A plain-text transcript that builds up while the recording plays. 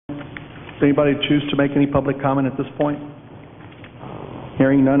Does anybody choose to make any public comment at this point?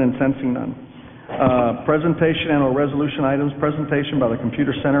 Hearing none and sensing none. Presentation and/or resolution items. Presentation by the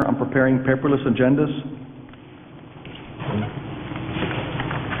Computer Center on preparing paperless agendas.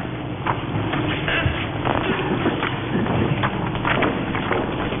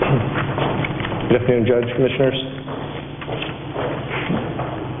 Good afternoon, Judge, Commissioners.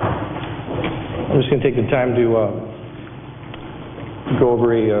 I'm just going to take the time to go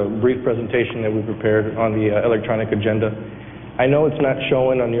over a brief presentation that we prepared on the electronic agenda. I know it's not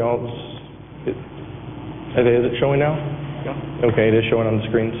showing on y'all's... Is it showing now? Yeah. Okay, it is showing on the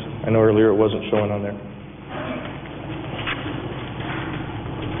screens. I know earlier it wasn't showing on there.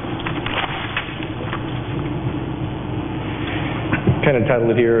 Kind of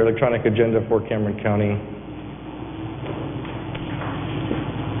titled it here, Electronic Agenda for Cameron County.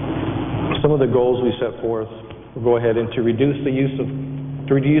 Some of the goals we set forth will go ahead and to reduce the use of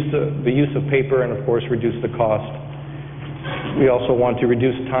paper and of course reduce the cost. We also want to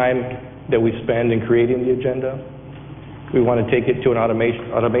reduce time that we spend in creating the agenda. We want to take it to an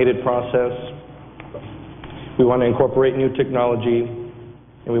automated process. We want to incorporate new technology,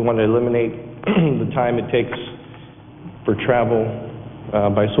 and we want to eliminate the time it takes for travel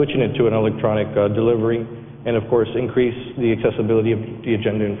by switching it to an electronic delivery, and of course increase the accessibility of the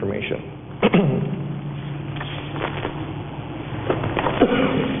agenda information.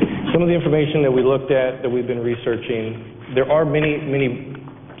 Some of the information that we looked at, that we've been researching, there are many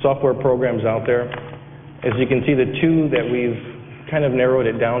software programs out there. As you can see, the two that we've kind of narrowed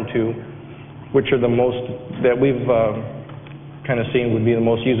it down to, which are the most, that we've kind of seen would be the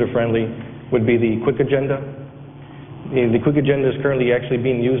most user-friendly, would be the Quick Agenda. The Quick Agenda is currently actually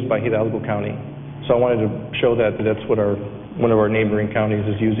being used by Hidalgo County. So I wanted to show that that's what one of our neighboring counties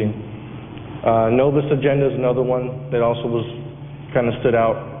is using. Novus Agenda is another one that also kind of stood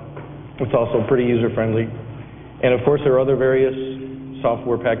out. It's also pretty user-friendly. And of course, there are other various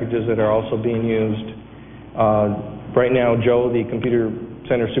software packages that are also being used. Right now, Joe, the Computer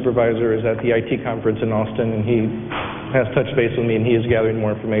Center Supervisor, is at the IT conference in Austin, and he has touched base with me, and he is gathering more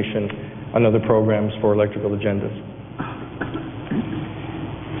information on other programs for electrical agendas.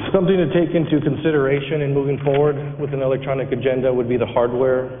 Something to take into consideration in moving forward with an electronic agenda would be the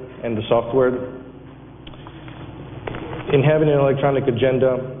hardware and the software. In having an electronic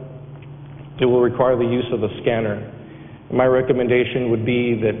agenda, it will require the use of a scanner. My recommendation would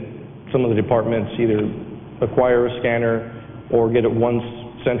be that some of the departments either acquire a scanner or get one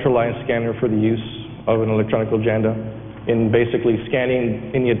centralized scanner for the use of an electronic agenda in basically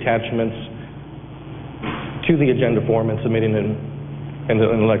scanning any attachments to the agenda form and submitting it in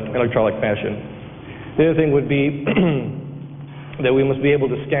an electronic fashion. The other thing would be that we must be able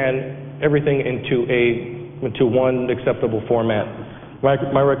to scan everything into one acceptable format.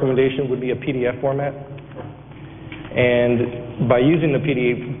 My recommendation would be a PDF format. And by using the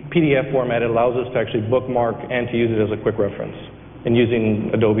PDF format, it allows us to actually bookmark and to use it as a quick reference and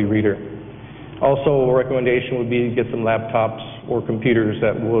using Adobe Reader. Also, a recommendation would be to get some laptops or computers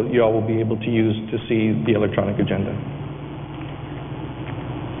that you all will be able to use to see the electronic agenda.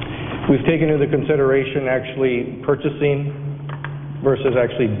 We've taken into consideration actually purchasing versus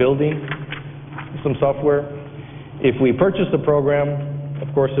actually building some software. If we purchase the program,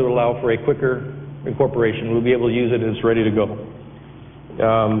 of course it will allow for a quicker incorporation. We'll be able to use it as ready to go.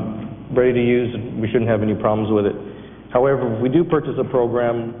 Ready to use, we shouldn't have any problems with it. However, if we do purchase a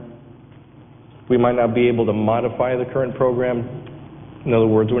program, we might not be able to modify the current program. In other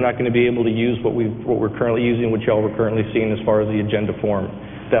words, we're not going to be able to use what we're currently using, what y'all were currently seeing as far as the agenda form.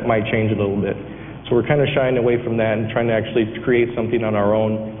 That might change a little bit. So we're kind of shying away from that and trying to actually create something on our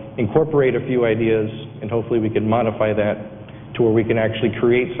own, incorporate a few ideas, and hopefully we can modify that to where we can actually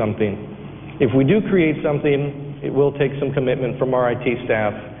create something. If we do create something, it will take some commitment from our IT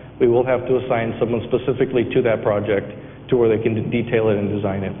staff. We will have to assign someone specifically to that project to where they can detail it and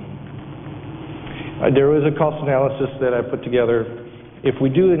design it. There is a cost analysis that I put together. If we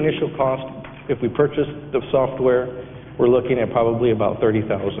do the initial cost, if we purchase the software, we're looking at probably about $30,000.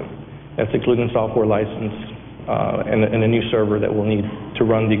 That's including software license and a new server that we'll need to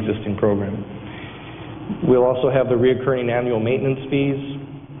run the existing program. We'll also have the recurring annual maintenance fees.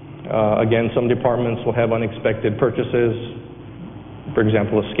 Again, some departments will have unexpected purchases, for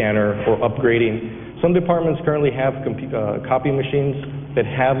example, a scanner or upgrading. Some departments currently have copy machines that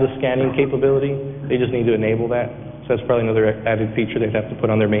have the scanning capability. They just need to enable that. So that's probably another added feature they'd have to put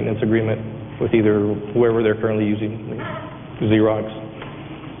on their maintenance agreement with either whoever they're currently using, Xerox.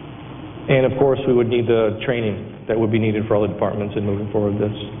 And of course, we would need the training that would be needed for all the departments in moving forward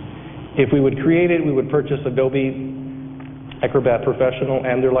with this. If we would create it, we would purchase Adobe Acrobat Professional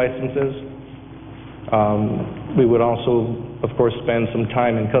and their licenses. We would also, of course, spend some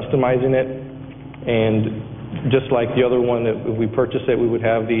time in customizing it, and just like the other one, if we purchase it, we would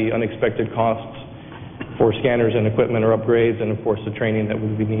have the unexpected costs for scanners and equipment or upgrades, and of course the training that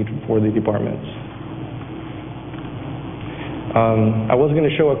would be needed for the departments. I was going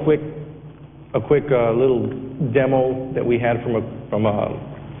to show a quick little demo that we had from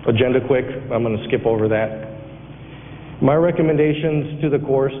Agenda Quick. I'm going to skip over that. My recommendations to the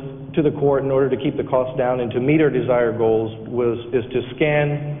court in order to keep the cost down and to meet our desired goals is to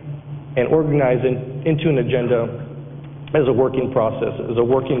scan and organize into an agenda as a working process, as a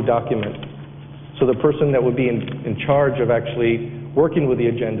working document. So the person that would be in charge of actually working with the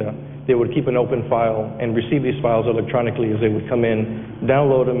agenda, they would keep an open file and receive these files electronically as they would come in,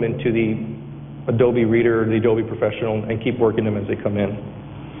 download them into the Adobe Reader or the Adobe Professional, and keep working them as they come in.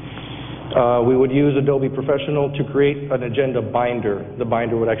 We would use Adobe Professional to create an agenda binder. The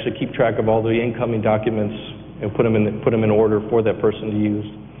binder would actually keep track of all the incoming documents and put them in order for that person to use.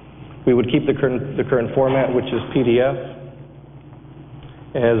 We would keep the current format, which is PDF.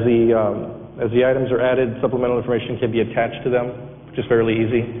 As the items are added, supplemental information can be attached to them, which is fairly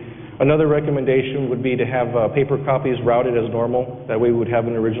easy. Another recommendation would be to have paper copies routed as normal. That way we would have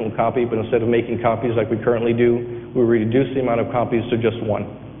an original copy, but instead of making copies like we currently do, we would reduce the amount of copies to just one.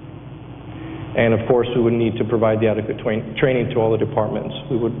 And of course, we would need to provide the adequate training to all the departments.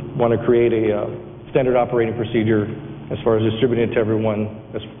 We would want to create a standard operating procedure as far as distributing it to everyone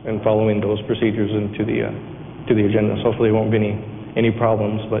and following those procedures into the agenda. So hopefully there won't be any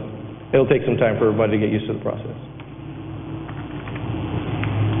problems, but it'll take some time for everybody to get used to the process.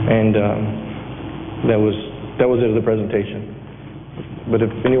 And that was it of the presentation. But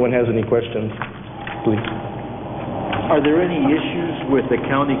if anyone has any questions, please. Are there any issues with the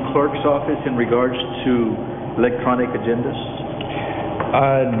county clerk's office in regards to electronic agendas?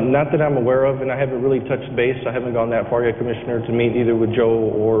 Not that I'm aware of, and I haven't really touched base. I haven't gone that far yet, Commissioner, to meet either with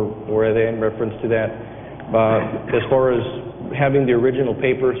Joe or Ede in reference to that. As far as having the original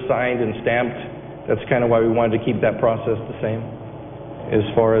paper signed and stamped, that's kind of why we wanted to keep that process the same, as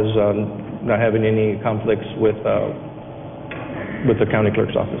far as not having any conflicts with the county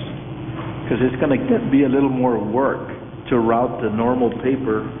clerk's office. Because it's going to be a little more work to route the normal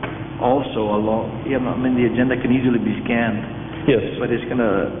paper also along. Yeah, I mean, the agenda can easily be scanned. Yes. But it's going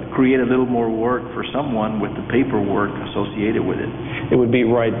to create a little more work for someone with the paperwork associated with it. It would be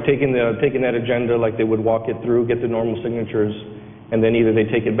right, taking that agenda like they would walk it through, get the normal signatures, and then either they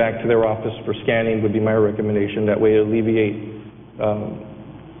take it back to their office for scanning would be my recommendation. That way it alleviate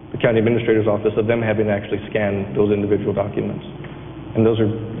the county administrator's office of them having to actually scan those individual documents. And those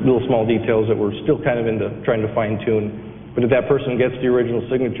are little small details that we're still kind of trying to fine tune. But if that person gets the original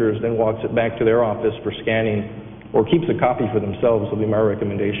signatures, then walks it back to their office for scanning, or keeps a copy for themselves, will be my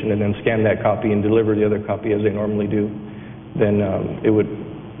recommendation, and then scan that copy and deliver the other copy as they normally do, then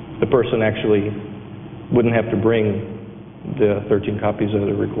the person actually wouldn't have to bring the 13 copies that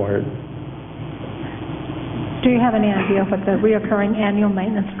are required. Do you have any idea what the reoccurring annual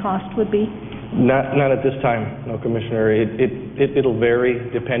maintenance cost would be? Not at this time, no, Commissioner. It'll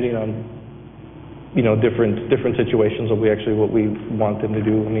vary depending on, different situations of what we want them to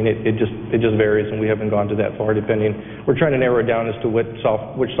do. I mean, it just varies, and we haven't gone to that far. We're trying to narrow it down as to which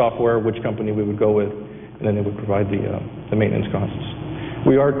software, which company we would go with, and then they would provide the maintenance costs.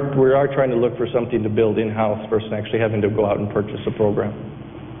 We are trying to look for something to build in-house versus actually having to go out and purchase a program.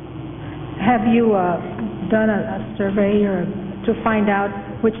 Have you done a survey or to find out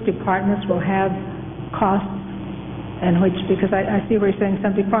which departments will have costs and which, because I see where you're saying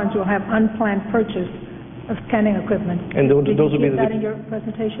some departments will have unplanned purchase of scanning equipment. And those will be that in your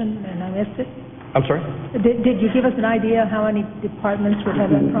presentation and I missed it? I'm sorry? Did you give us an idea how many departments would have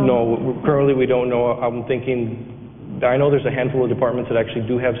that problem? No, currently we don't know. I'm thinking, I know there's a handful of departments that actually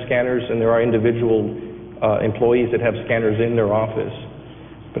do have scanners, and there are individual employees that have scanners in their office.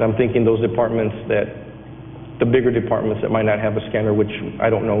 But I'm thinking those departments the bigger departments that might not have a scanner, which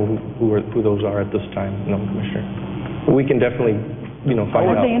I don't know who those are at this time, no, Commissioner. But we can definitely, find out.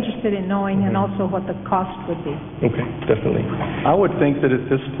 I would be interested in knowing and also what the cost would be. Okay, definitely. I would think that at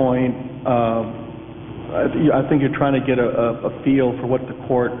this point, I think you're trying to get a feel for what the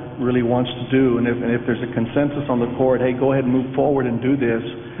court really wants to do, and if there's a consensus on the court, hey, go ahead and move forward and do this.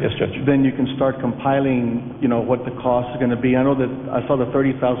 Yes, Judge. Then you can start compiling, what the cost is going to be. I know that I saw the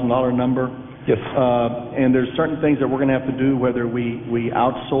 $30,000 number. Yes. And there's certain things that we're going to have to do, whether we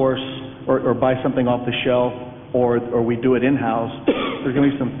outsource or buy something off the shelf or we do it in-house. there's going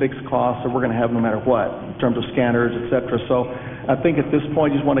to be some fixed costs that we're going to have no matter what, in terms of scanners, et cetera. So I think at this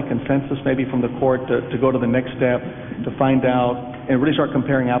point, you just want a consensus maybe from the court to go to the next step, to find out, and really start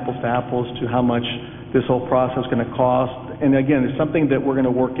comparing apples to apples to how much this whole process is going to cost. And again, it's something that we're going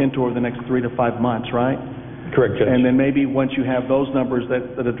to work into over the next 3 to 5 months, right? Correct, Judge. And then maybe once you have those numbers that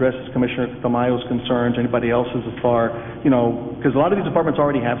addresses Commissioner Tamayo's concerns, anybody else's as far, because a lot of these departments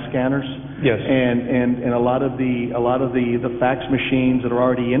already have scanners. Yes. And a lot of the fax machines that are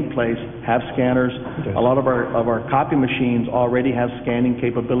already in place have scanners. Yes. A lot of our copy machines already have scanning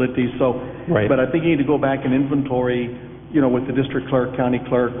capabilities. So, Right. but I think you need to go back and inventory, with the district clerk, county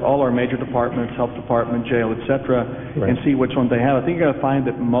clerk, all our major departments, health department, jail, et cetera, Right. and see which ones they have. I think you're going to find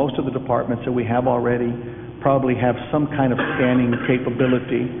that most of the departments that we have already probably have some kind of scanning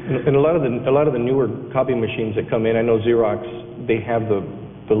capability. And a lot of the newer copy machines that come in, I know Xerox, they have the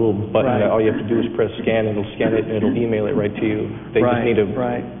little button that all you have to do is press scan, and it'll scan it, and it'll email it right to you. They just need to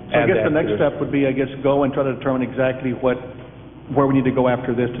Right. So I add guess that the next to step would be, go and try to determine exactly where we need to go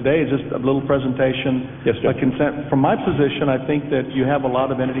after this. Today is just a little presentation. Yes, A Judge. consent. From my position, I think that you have a lot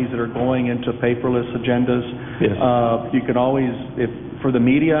of entities that are going into paperless agendas. Yes. You can always, for the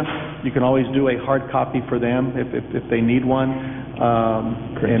media, you can always do a hard copy for them if they need one.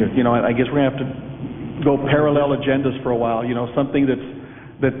 Correct. And, I guess we're going to have to go parallel agendas for a while, something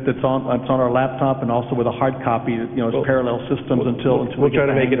that's on our laptop and also with a hard copy, it's parallel systems until we We'll try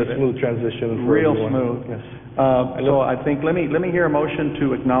get to the make it hang a of smooth transition for Real everyone. smooth. Yes. So I think, let me hear a motion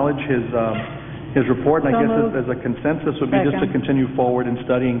to acknowledge his report, and I So guess moved. as a consensus would be just to Second. continue forward in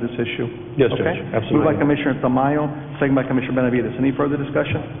studying this issue. Yes, Okay? Judge, absolutely. Moved by Commissioner Tamayo, second by Commissioner Benavides. Any further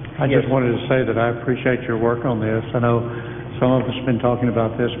discussion? I just wanted to say that I appreciate your work on this. I know some of us have been talking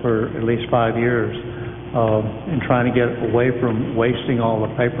about this for at least 5 years, and trying to get away from wasting all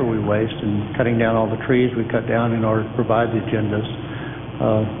the paper we waste and cutting down all the trees we cut down in order to provide the agendas.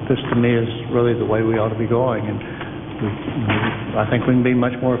 This, to me, is really the way we ought to be going, and I think we can be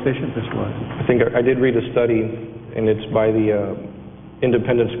much more efficient this way. I think I did read a study, and it's by the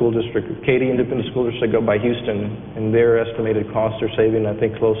Independent School District, Katy Independent School District up by Houston, and their estimated costs are saving, I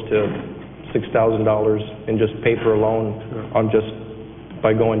think, close to $6,000 in just paper alone on just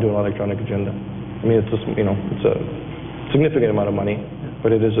by going to an electronic agenda. I mean, it's just, it's a significant amount of money,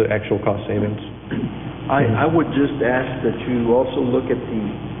 but it is an actual cost savings. I would just ask that you also look at the,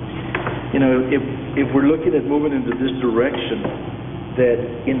 if we're looking at moving into this direction, that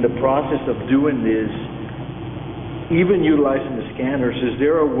in the process of doing this, even utilizing the scanners, is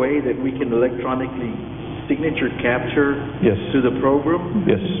there a way that we can electronically signature capture Yes. to the program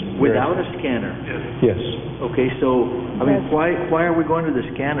Yes. without a scanner? Yes. Okay, so, why are we going to the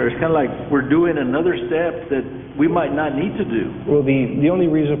scanner? It's kind of like we're doing another step that we might not need to do. Well, the only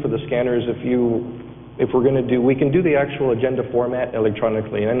reason for the scanner is if we're going to we can do the actual agenda format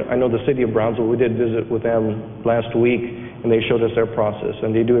electronically. And I know the city of Brownsville, we did visit with them last week, and they showed us their process,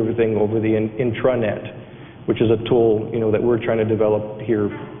 and they do everything over the intranet, which is a tool, that we're trying to develop here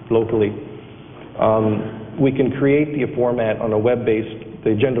locally. We can create the format on a the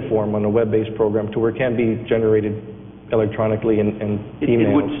agenda form on a web-based program to where it can be generated electronically and It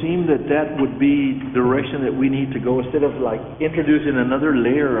emailed. would seem that would be the direction that we need to go, instead of like introducing another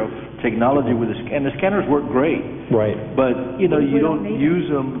layer of technology with the scan. The scanners work great, Right. but you We don't don't need use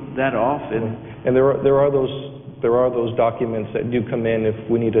them that often. And there are those documents that do come in if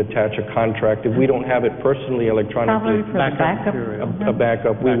we need to attach a contract. If we don't have it personally electronically, Probably for the backup. a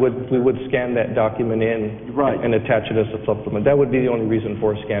backup, we would scan that document in Right. and attach it as a supplement. That would be the only reason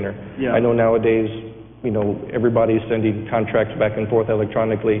for a scanner. Yeah. I know nowadays, everybody's sending contracts back and forth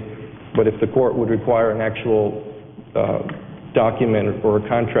electronically, but if the court would require an actual document or a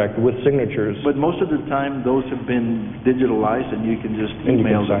contract with signatures, But most of the time, those have been digitalized and you can just And you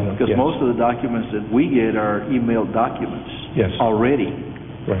can email sign them. them, Because yes. most of the documents that we get are emailed documents. Yes. Already.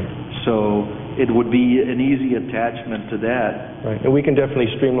 right, So it would be an easy attachment to that. right. And we can definitely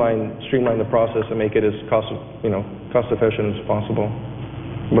streamline the process and make it as cost efficient as possible.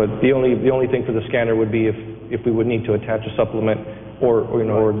 But the only thing for the scanner would be if we would need to attach a supplement or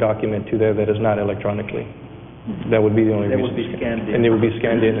a document to there that is not electronically. That would be the only That reason. would be scanned in. And it would be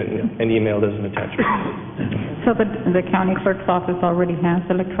scanned in and emailed as an attachment. So the county clerk's office already has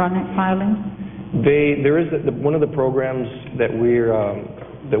electronic filing? There is one of the programs that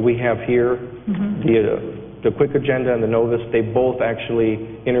we have here, the Quick Agenda and the Novus, they both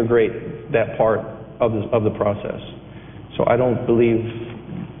actually integrate that part of the process. So I don't believe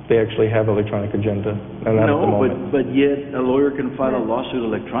they actually have electronic agenda, and not at the moment. but yet a lawyer can file a lawsuit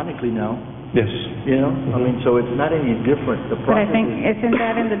electronically now. Yes. I mean, so it's not any different. The But I process think, is... isn't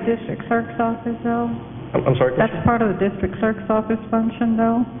that in the district clerk's office though? I'm sorry, That's Commissioner? part of the district clerk's office function,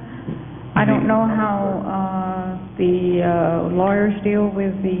 though? I don't know how the lawyers deal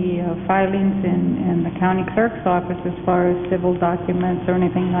with the filings in the county clerk's office as far as civil documents or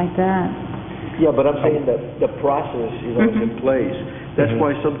anything like that. Yeah, but I'm saying that the process, is in place. That's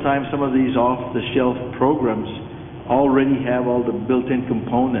why sometimes some of these off-the-shelf programs already have all the built-in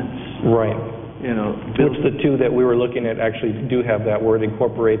components, Right. built. Which the two that we were looking at actually do have that, where it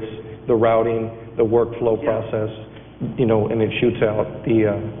incorporates the routing, the workflow Yeah. process, and it shoots out the,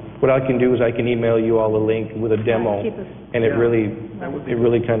 what I can do is I can email you all a link with a demo, Keep us- and it Yeah.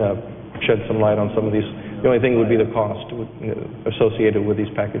 really kind of sheds some light on some of these. The only thing would be the cost associated with these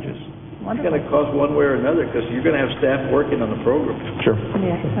packages. It's going to cost one way or another, because you're going to have staff working on the program. Sure.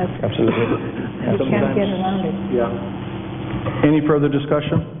 Yeah, that's, Absolutely. you can't get around it. Yeah. Any further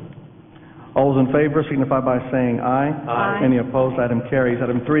discussion? All those in favor signify by saying aye. Aye. Any opposed? Item carries.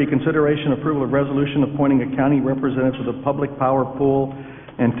 Item 3, consideration approval of resolution appointing a county representative to the Public Power Pool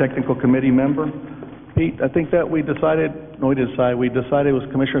and Technical Committee member. Pete, I think that we decided it was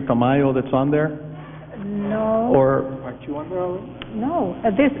Commissioner Tamayo that's on there? No. Or, Aren't you on there already? No,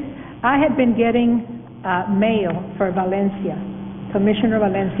 I had been getting mail for Valencia, Commissioner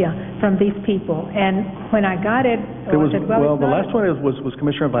Valencia, from these people, and when I got it, it was, said, well, it's the not- last one was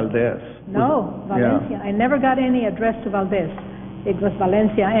Commissioner Valdez. No, Yeah. Valencia. I never got any address to Valdez. It was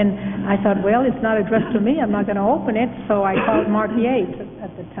Valencia, and I thought, well, it's not addressed to me, I'm not going to open it, so I called Mark Yates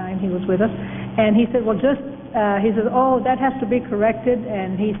at the time, he was with us, and he said, well, he said, oh, that has to be corrected,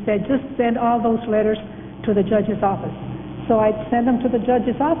 and he said, just send all those letters to the judge's office. So I sent them to the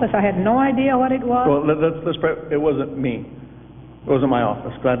judge's office. I had no idea what it was. Well, it wasn't me. It wasn't my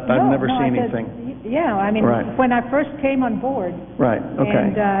office. I've never No, seen I said, anything. Yeah, I mean, Right. when I first came on board, Right,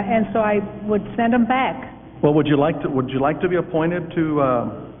 okay. and so I would send them back. Well, would you like to be appointed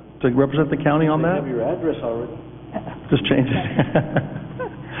to represent the county on They that? have your address already. Just change it.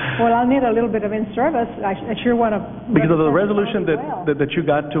 Well, I'll need a little bit of in-service. I sure want to... Because of the resolution that you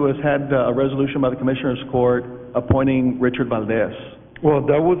got to us had a resolution by the Commissioners Court appointing Richard Valdez. Well,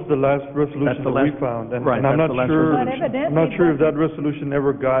 that was the last That's resolution the that we last- found, and right, and I'm that's not the last sure, resolution. But evidently I'm not sure if it that resolution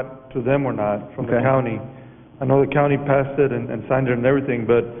ever got to them or not from the Okay. county. I know the county passed it and signed it and everything,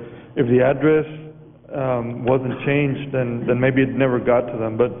 but if the address wasn't changed, then maybe it never got to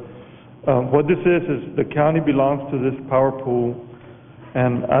them. But what this is the county belongs to this power pool,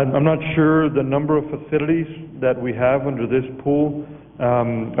 and I'm not sure the number of facilities that we have under this pool.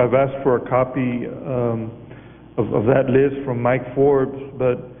 I've asked for a copy of that list from Mike Forbes,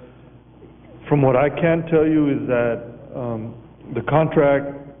 but from what I can tell you is that the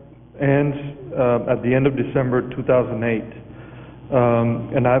contract ends at the end of December 2008.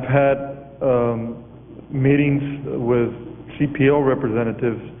 And I've had meetings with CPL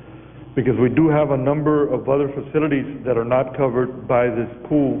representatives because we do have a number of other facilities that are not covered by this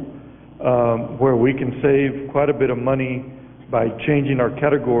pool where we can save quite a bit of money by changing our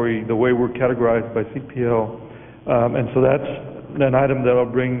category the way we're categorized by CPL. And so that's an item that I'll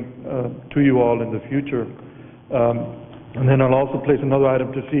bring to you all in the future. And then I'll also place another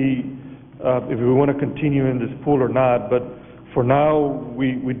item to see if we want to continue in this pool or not. But for now,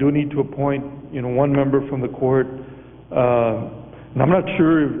 we do need to appoint, one member from the court. And I'm not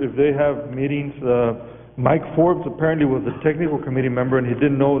sure if they have meetings. Mike Forbes apparently was a technical committee member, and he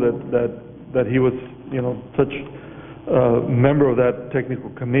didn't know that he was, such a member of that technical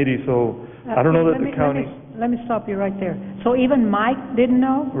committee. So I don't know that the county. Let me stop you right there. So even Mike didn't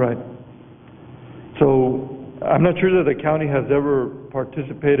know? Right. So I'm not sure that the county has ever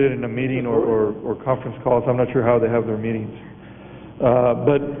participated in a meeting or conference calls. I'm not sure how they have their meetings.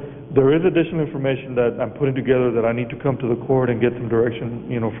 But there is additional information that I'm putting together that I need to come to the court and get some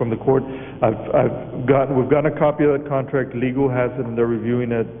direction, from the court. We've gotten a copy of that contract. Legal has it, and they're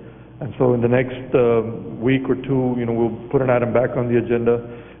reviewing it. And so in the next week or two, we'll put an item back on the agenda.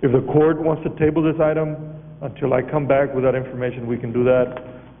 If the court wants to table this item until I come back with that information, we can do that.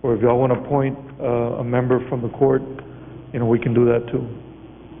 Or if y'all want to appoint a member from the court, we can do that too.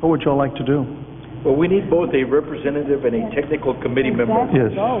 What would y'all like to do? Well, we need both a representative and a technical committee member. Exactly,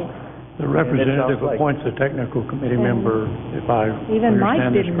 Yes. both. The representative sounds like- appoints a technical committee member, if I Even Mike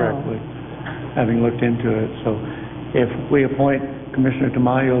understand this didn't know. correctly, having looked into it. So if we appoint Commissioner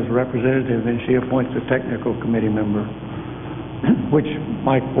Tamayo as representative, then she appoints a technical committee member, which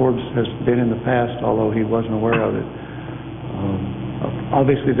Mike Forbes has been in the past, although he wasn't aware of it.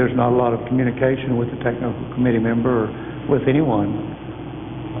 Obviously, there's not a lot of communication with the technical committee member or with anyone.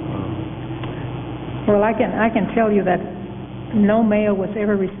 Well, I can tell you that no mail was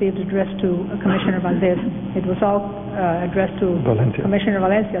ever received addressed to Commissioner Valdez. It was all addressed to Valencia. Commissioner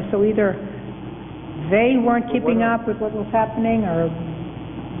Valencia. So either they weren't keeping up with what was happening, or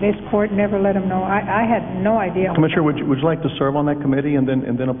this court never let them know? I had no idea. Commissioner, would you like to serve on that committee and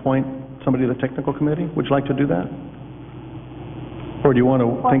then appoint somebody to the technical committee? Would you like to do that? Or do you want to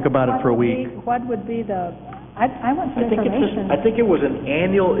think about it for a week? What would be the, I want some information. I think it was an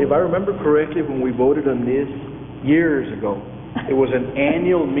annual, if I remember correctly, when we voted on this years ago, it was an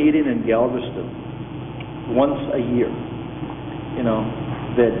annual meeting in Galveston, once a year, you know,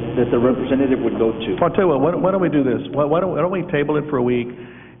 that the representative would go to. Well, I'll tell you what, why don't we do this? Why don't we table it for a week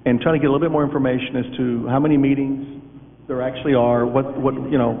and try to get a little bit more information as to how many meetings there actually are, what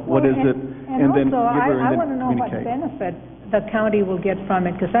is it, and then give her, I want to know what benefit the county will get from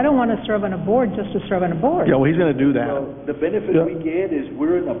it, because I don't want to serve on a board just to serve on a board. Yeah, well, he's going to do that. Well, the benefit we get is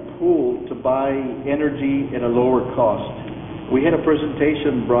we're in a pool to buy energy at a lower cost. We had a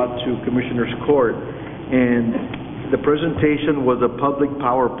presentation brought to Commissioner's Court, and the presentation was a public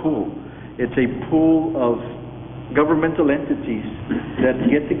power pool. It's a pool of governmental entities that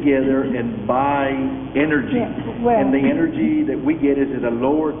get together and buy energy. And the energy that we get is at a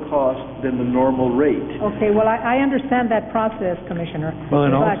lower cost than the normal rate. Okay, well, I understand that process, Commissioner.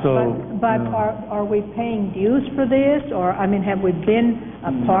 Well, and also... But are we paying dues for this, or, I mean, have we been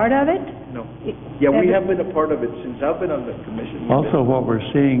a part of it? No. Yeah, we have been a part of it since I've been on the commission. Also, what we're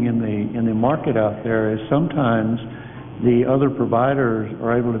seeing in the market out there is sometimes the other providers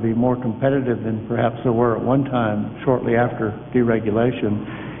are able to be more competitive than perhaps they were at one time shortly after deregulation.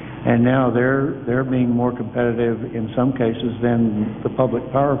 And now they're being more competitive in some cases than the public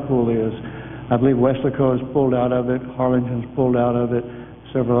power pool is. I believe Weslaco has pulled out of it, Harlingen has pulled out of it,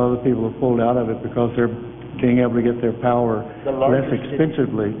 several other people have pulled out of it because they're being able to get their power less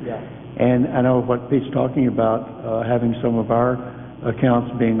expensively. Yeah. And I know what Pete's talking about, having some of our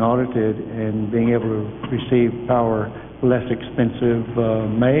accounts being audited and being able to receive power less expensive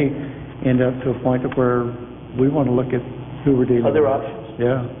may end up to a point of where we want to look at who we're dealing with. Other options.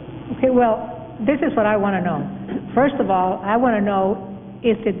 Yeah. Okay, well, this is what I want to know. First of all, I want to know,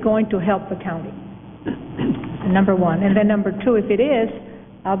 is it going to help the county? Number one. And then number two, if it is,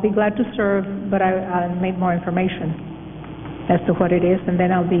 I'll be glad to serve, but I'll make more information as to what it is, and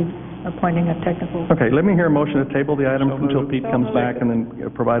then I'll be appointing a technical. Okay, let me hear a motion to table the item until Pete comes back and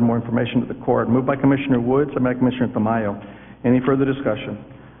then provide more information to the court. Moved by Commissioner Woods, second by Commissioner Tamayo. Any further discussion?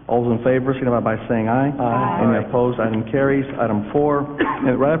 All those in favor, signify by saying aye. Aye. Any opposed? Item carries. Item 4.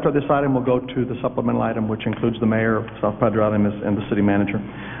 And right after this item, we'll go to the supplemental item, which includes the mayor of South Padre Island and the city manager.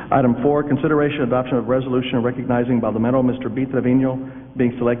 Item 4, consideration and adoption of resolution recognizing Baldomero Mr. B. Trevino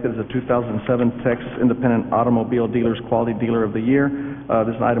being selected as the 2007 Texas Independent Automobile Dealers Quality Dealer of the Year.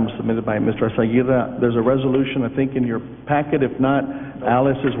 This item was submitted by Mr. Azaguirre. There's a resolution, I think, in your packet. If not,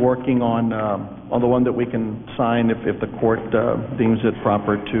 Alice is working on the one that we can sign if the court deems it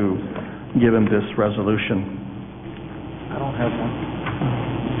proper to give him this resolution. I don't have one.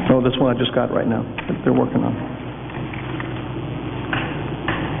 No, this one I just got right now that they're working on.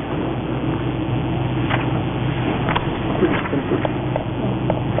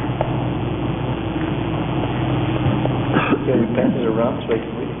 Can we pass it around so I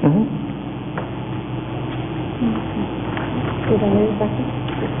can read it?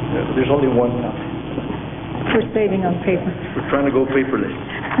 There's only one now. We're saving on paper. We're trying to go paperless.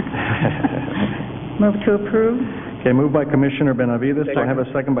 Move to approve. Okay, moved by Commissioner Benavides. Do I have a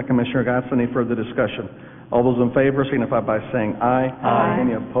second by Commissioner Gatsa? Any further discussion? All those in favor signify by saying aye. Aye.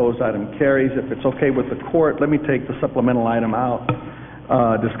 Any opposed? Item carries. If it's okay with the court, let me take the supplemental item out.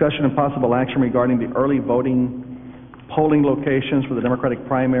 Discussion and possible action regarding the early voting polling locations for the Democratic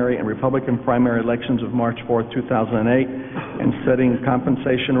primary and Republican primary elections of March 4th, 2008, and setting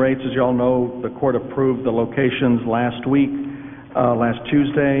compensation rates. As you all know, the court approved the locations last week, last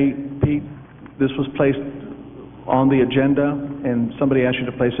Tuesday. Pete, this was placed on the agenda, and somebody asked you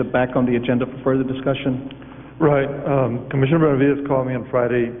to place it back on the agenda for further discussion? Right. Commissioner Benavides called me on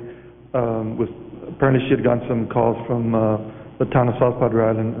Friday with, apparently she had gotten some calls from the town of South Padre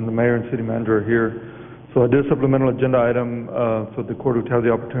Island, and the mayor and city manager are here. So I did a supplemental agenda item so the court would have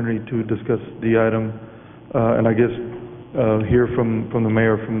the opportunity to discuss the item and I guess hear from the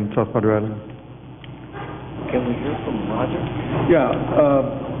mayor from South Padre Island. Can we hear from Roger? Yeah.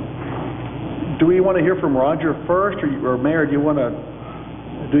 Do we want to hear from Roger first, or Mayor, do you want to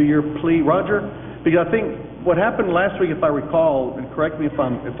do your plea? Roger? Because I think what happened last week, if I recall, and correct me if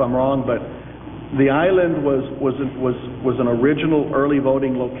I'm wrong, but the island was an original early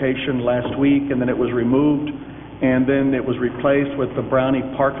voting location last week, and then it was removed, and then it was replaced with the Brownie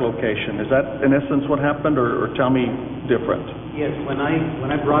Park location. Is that in essence what happened, or tell me different? Yes, when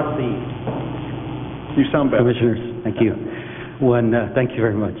I brought the... You sound better. Commissioners, thank you. Thank you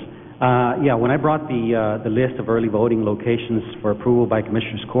very much. Yeah, when I brought the list of early voting locations for approval by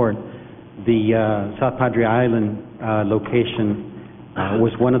Commissioners Court, the South Padre Island location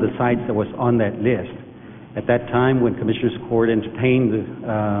was one of the sites that was on that list. At that time, when Commissioners Court entertained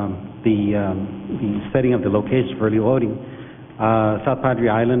the setting of the locations for early voting, South Padre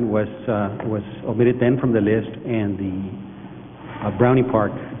Island was omitted then from the list, and the Brownie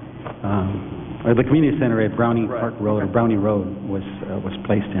Park, or the community center at Brownie Park Road, or Brownie Road, was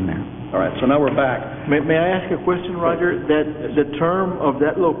placed in there. All right, so now we're back. May I ask a question, Roger? That the term of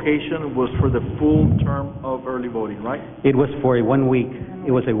that location was for the full term of early voting, right? It was for a 1 week.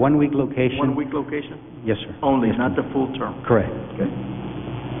 It was a 1 week location. 1 week location? Yes, sir. Only, Yes, not sir. the full term? Correct.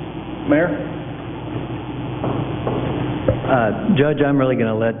 Mayor? Judge, I'm really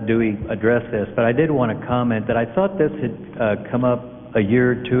going to let Dewey address this, but I did want to comment that I thought this had come up a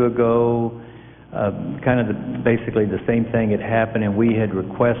year or two ago, basically the same thing had happened, and we had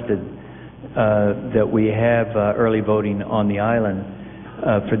requested that we have early voting on the island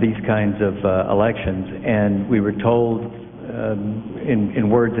for these kinds of elections, and we were told in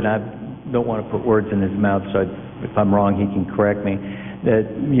words, and I don't want to put words in his mouth, so if I'm wrong, he can correct me, that,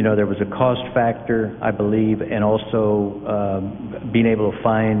 there was a cost factor, I believe, and also being able to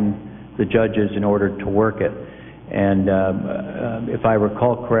find the judges in order to work it. And if I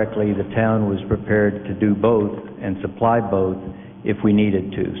recall correctly, the town was prepared to do both and supply both if we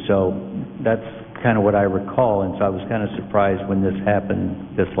needed to. So that's kind of what I recall, and so I was kind of surprised when this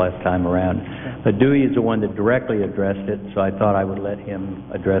happened this last time around. But Dewey is the one that directly addressed it, so I thought I would let him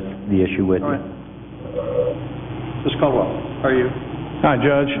address the issue with you. All right. Mr. Caldwell, how are you? Hi,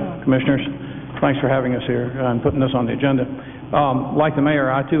 Judge, Commissioners. Thanks for having us here and putting this on the agenda. Like the mayor,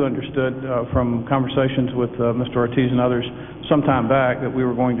 I too understood from conversations with Mr. Ortiz and others some time back that we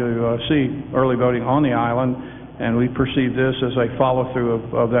were going to see early voting on the island, and we perceived this as a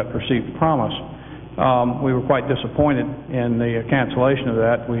follow-through of that perceived promise. We were quite disappointed in the cancellation of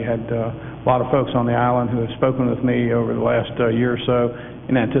that. We had a lot of folks on the island who have spoken with me over the last year or so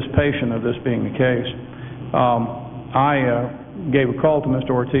in anticipation of this being the case. I gave a call to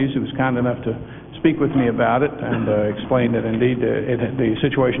Mr. Ortiz, who was kind enough to speak with me about it, and explained that indeed the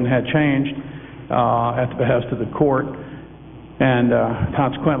situation had changed at the behest of the court, and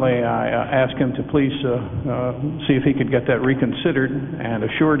consequently I asked him to please see if he could get that reconsidered, and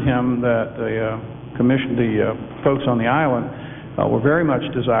assured him that the folks on the island were very much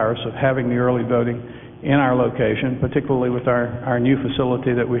desirous of having the early voting in our location, particularly with our new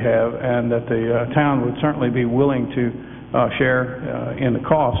facility that we have, and that the town would certainly be willing to share in the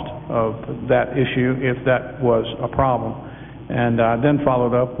cost of that issue if that was a problem. And I then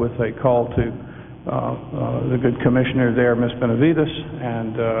followed up with a call to the good commissioner there, Ms. Benavides,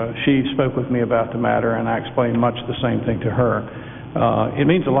 and she spoke with me about the matter, and I explained much the same thing to her. It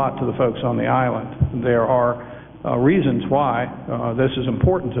means a lot to the folks on the island. There are reasons why this is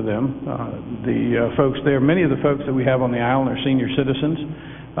important to them. The folks there, many of the folks that we have on the island are senior citizens.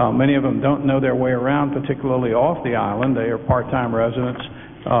 Many of them don't know their way around, particularly off the island. They are part-time residents.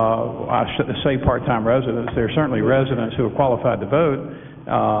 I should say part-time residents. They're certainly residents who are qualified to vote,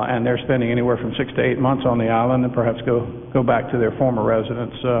 and they're spending anywhere from 6 to 8 months on the island and perhaps go back to their former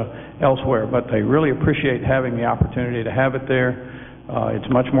residence elsewhere. But they really appreciate having the opportunity to have it there. It's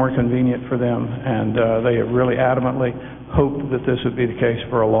much more convenient for them, and they have really adamantly hoped that this would be the case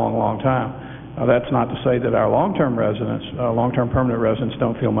for a long, long time. That's not to say that our long-term residents, long-term permanent residents,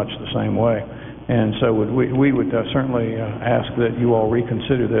 don't feel much the same way. And so we would certainly ask that you all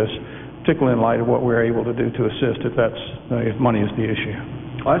reconsider this, particularly in light of what we're able to do to assist if money is the issue.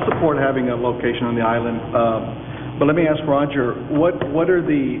 I support having a location on the island, but let me ask Roger, what are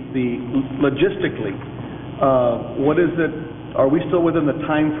the logistically, what is it, are we still within the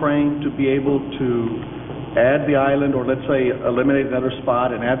time frame to be able to add the island, or let's say eliminate another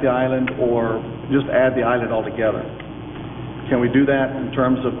spot and add the island, or just add the island altogether? Can we do that in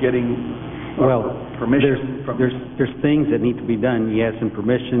terms of getting permission? There's things that need to be done, yes, and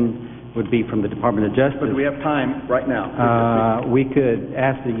permission would be from the Department of Justice. But do we have time right now? We could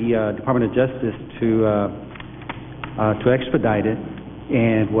ask the Department of Justice to expedite it,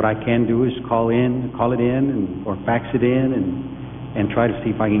 and what I can do is call it in, or fax it in, and try to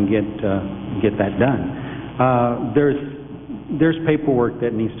see if I can get that done. There's paperwork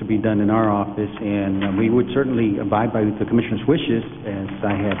that needs to be done in our office, and we would certainly abide by the Commissioner's wishes, as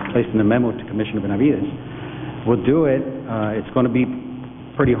I have placed in the memo to Commissioner Benavides. We'll do it. It's going to be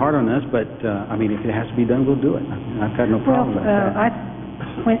pretty hard on us, but if it has to be done, we'll do it. I've got no problem with that.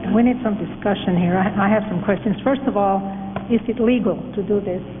 We need some discussion here. I have some questions. First of all, is it legal to do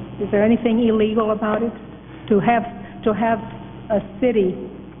this? Is there anything illegal about it? To have a city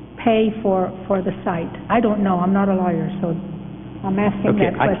pay for the site? I don't know, I'm not a lawyer, so I'm asking Okay,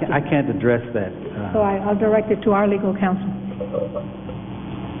 that question. I can't address that. So I'll direct it to our legal counsel.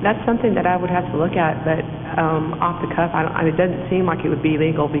 That's something that I would have to look at, but off the cuff, it doesn't seem like it would be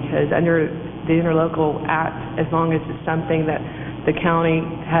legal, because under the Interlocal Act, as long as it's something that the county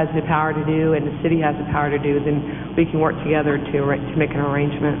has the power to do and the city has the power to do, then we can work together to make an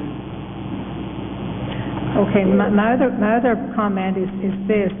arrangement. Okay, my other comment is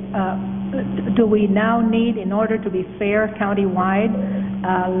this. Do we now need, in order to be fair countywide,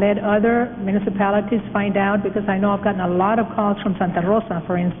 let other municipalities find out? Because I know I've gotten a lot of calls from Santa Rosa,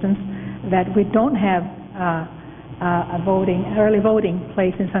 for instance, that we don't have early voting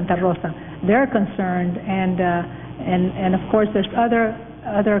place in Santa Rosa. They're concerned, and of course there's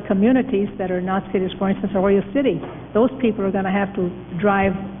other communities that are not cities, for instance, Arroyo City. Those people are going to have to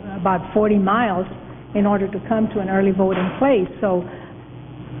drive about 40 miles in order to come to an early voting place. So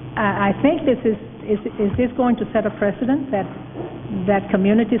I think this is this going to set a precedent that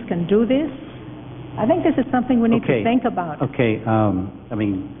communities can do this? I think this is something we need to think about. Okay,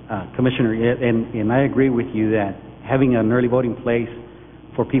 Commissioner, and I agree with you that having an early voting place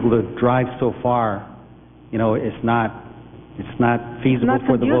for people to drive so far, it's not feasible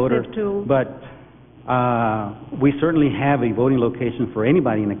for the voter. But we certainly have a voting location for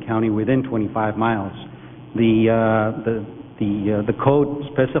anybody in the county within 25 miles. The code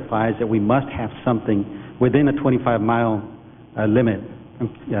specifies that we must have something within a 25-mile limit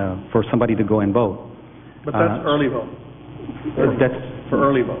for somebody to go and vote. But that's early vote. That's for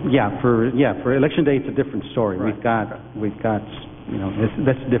early vote. For election day, it's a different story. Right. We've got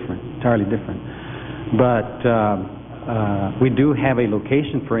that's different, entirely different. But we do have a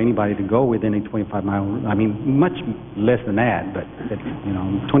location for anybody to go within a 25-mile. I mean, much less than that, but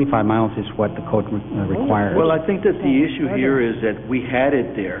 25 miles is what the code requires. Well, I think that the issue here is that we had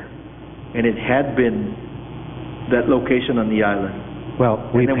it there, and it had been that location on the island. Well,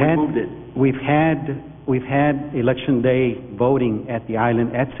 we moved it. We've had election day voting at the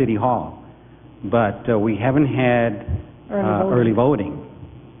island at City Hall, but we haven't had early voting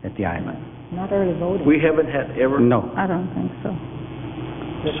at the island. Not early voting. We haven't had ever? No. I don't think so.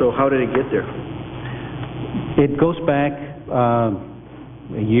 So how did it get there? It goes back a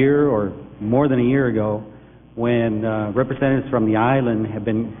year or more than a year ago, when representatives from the island had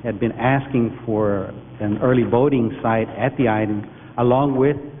been asking for an early voting site at the island, along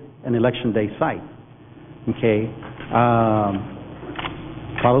with an election day site. Okay,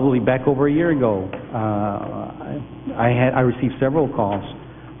 probably back over a year ago, I received several calls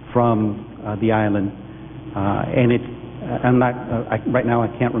from the island, and right now I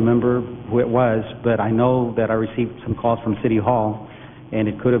can't remember who it was, but I know that I received some calls from City Hall, and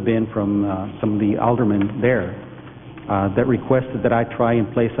it could have been from some of the aldermen there that requested that I try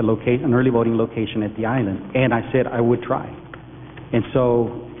and place an early voting location at the island, and I said I would try. And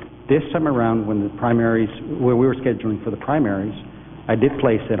so this time around, when the primaries, where we were scheduling for the primaries, I did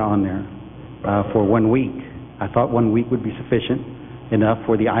place it on there for 1 week. I thought 1 week would be sufficient enough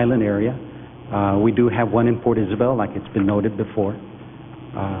for the island area. We do have one in Port Isabel, like it's been noted before.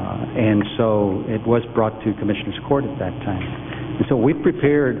 And so it was brought to Commissioner's Court at that time. And so we have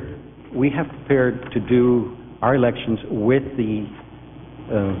prepared to do our elections with the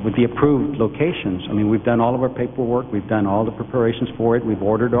approved locations. I mean, we've done all of our paperwork, we've done all the preparations for it, we've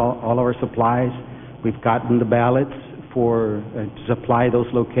ordered all our supplies, we've gotten the ballots to supply those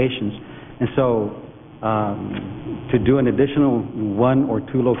locations. And so to do an additional 1 or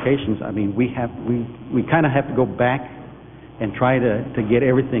 2 locations, I mean, we kind of have to go back and try to get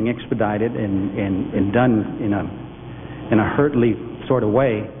everything expedited and done in a hurriedly sort of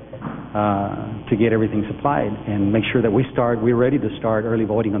way to get everything supplied and make sure that we're ready to start early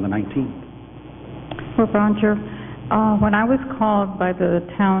voting on the 19th. Well, Broncher, when I was called by the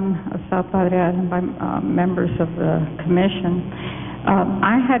town of South Padre Island by members of the commission,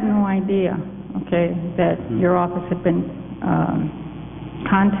 I had no idea, that your office had been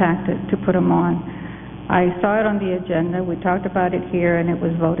contacted to put them on. I saw it on the agenda, we talked about it here, and it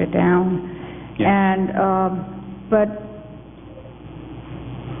was voted down. Yeah. And but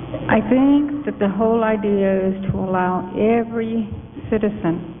I think that the whole idea is to allow every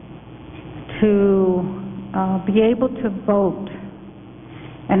citizen to be able to vote.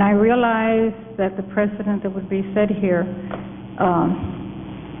 And I realize that the precedent that would be set here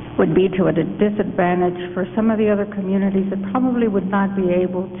would be to a disadvantage for some of the other communities that probably would not be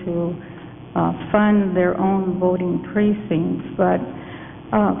able to fund their own voting precincts. But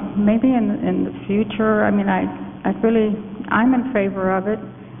maybe in the future, I mean, I'm in favor of it.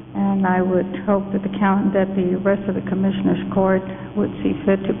 and I would hope that that the rest of the Commissioners Court would see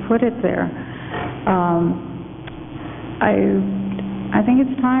fit to put it there. I think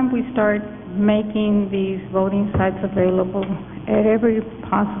it's time we start making these voting sites available at every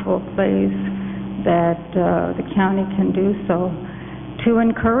possible place that the county can do so to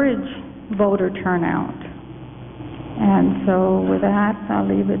encourage voter turnout. And so with that, I'll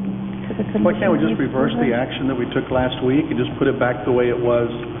leave it to the Commission. Why can't we just reverse the action that we took last week and just put it back the way it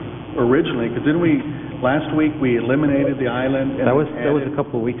was originally? Because didn't we, last week, we eliminated the island? And That was a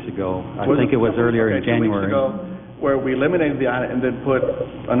couple of weeks ago. I think it was earlier in January. 2 weeks ago, where we eliminated the island and then put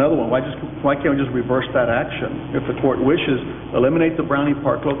another one. Why can't we just reverse that action? If the court wishes, eliminate the Brownie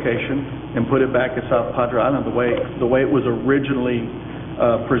Park location and put it back at South Padre Island the way it was originally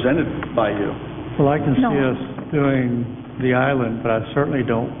presented by you. Well, I can see us doing the island, but I certainly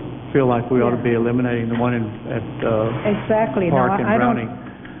don't feel like we ought to be eliminating the one at Exactly. Park No, and Browning,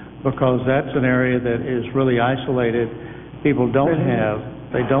 because that's an area that is really isolated. People don't have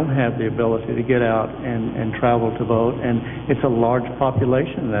the ability to get out and travel to vote, and it's a large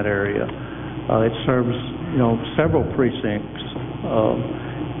population in that area. It serves, several precincts.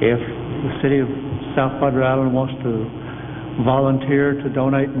 If the city of South Padre Island wants to volunteer to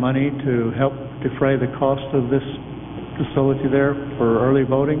donate money to help defray the cost of this facility there for early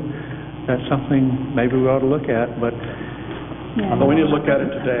voting, that's something maybe we ought to look at, but But we need to look at it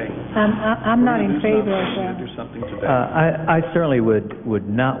today. I'm not in favor of that. Do something today. I certainly would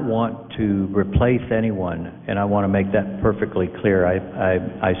not want to replace anyone, and I want to make that perfectly clear.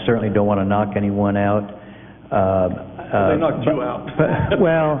 I certainly don't want to knock anyone out. They knocked you out.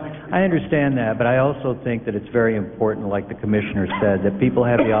 Well, I understand that, but I also think that it's very important, like the Commissioner said, that people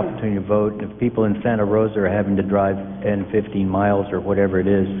have the opportunity to vote. If people in Santa Rosa are having to drive 10, 15 miles or whatever it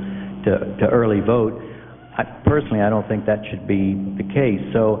is to early vote, personally, I don't think that should be the case.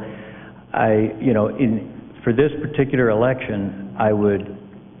 So, for this particular election, I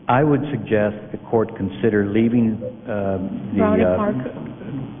would suggest the court consider leaving Brownie Park.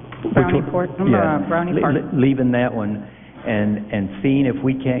 Brownie Park. Leaving that one and seeing if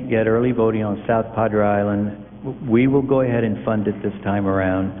we can't get early voting on South Padre Island. We will go ahead and fund it this time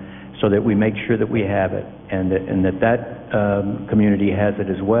around so that we make sure that we have it and that community has it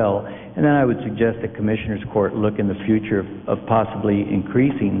as well. And then I would suggest that Commissioners Court look in the future of possibly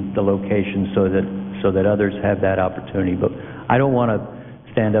increasing the location so that others have that opportunity. But I don't want to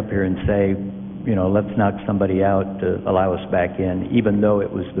stand up here and say, let's knock somebody out to allow us back in, even though it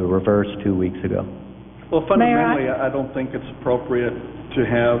was the reverse 2 weeks ago. Well, fundamentally, I don't think it's appropriate to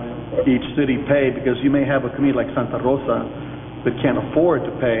have each city pay, because you may have a community like Santa Rosa that can't afford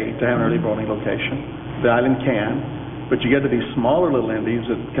to pay to have an early voting location. The island can, but you get to these smaller little entities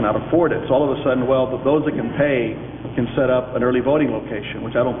that cannot afford it. So all of a sudden, those that can pay can set up an early voting location,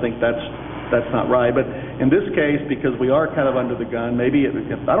 which I don't think that's not right. But in this case, because we are kind of under the gun, I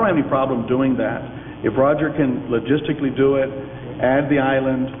don't have any problem doing that. If Roger can logistically do it, add the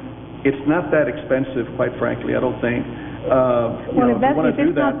island, it's not that expensive, quite frankly, I don't think. If you want to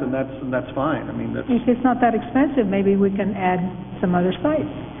do that, then that's fine. If it's not that expensive, maybe we can add some other sites.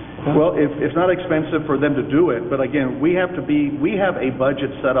 Well, it's not expensive for them to do it, but again, we have a budget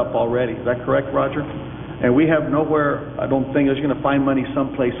set up already. Is that correct, Roger? And we have nowhere, I don't think, is going to find money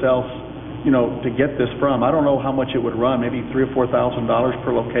someplace else, to get this from. I don't know how much it would run, maybe $3,000 or $4,000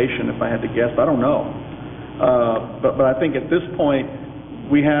 per location, if I had to guess. I don't know. But I think at this point,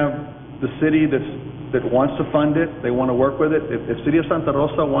 we have the city that wants to fund it. They want to work with it. If City of Santa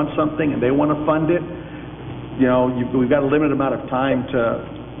Rosa wants something and they want to fund it, we've got a limited amount of time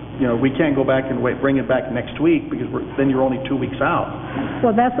to. We can't go back and bring it back next week, because then you're only 2 weeks out.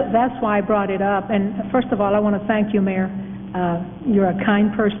 Well, that's why I brought it up. And first of all, I want to thank you, Mayor. You're a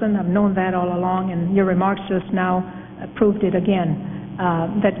kind person. I've known that all along, and your remarks just now proved it again,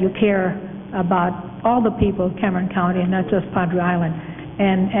 that you care about all the people of Cameron County and not just Padre Island.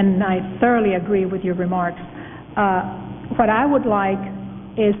 And I thoroughly agree with your remarks. What I would like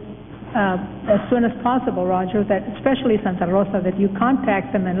is, as soon as possible, Roger, that especially Santa Rosa, that you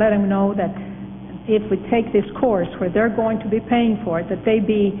contact them and let them know that if we take this course where they're going to be paying for it, that they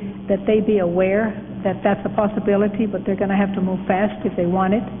be aware that that's a possibility, but they're going to have to move fast if they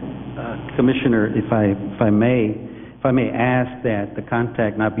want it. Commissioner, if I may ask that the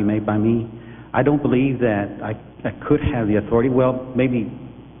contact not be made by me. I don't believe that I could have the authority. Well, maybe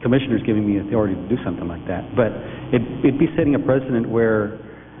Commissioner's giving me authority to do something like that, but it'd be setting a precedent where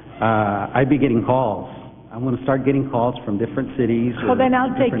I'd be getting calls. I'm going to start getting calls from different cities or then I'll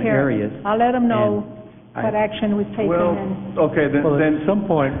take different care areas. of it. I'll let them know what action we've taken. Then at some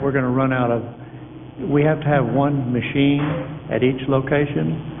point, we're going to run out of, we have to have one machine at each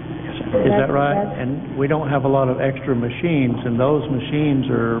location, Is that right? That's- And we don't have a lot of extra machines, and those machines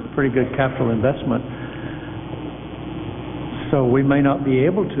are pretty good capital investment. So we may not be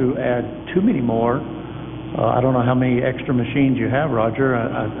able to add too many more. I don't know how many extra machines you have, Roger.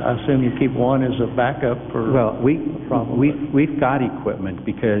 I assume you keep one as a backup for... Well, we've got equipment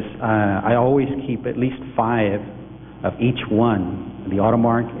because I always keep at least 5 of each one, the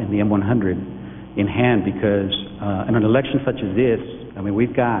Automark and the M100, in hand because in an election such as this, I mean,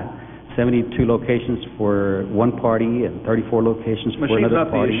 we've got 72 locations for one party and 34 locations for Machine's another not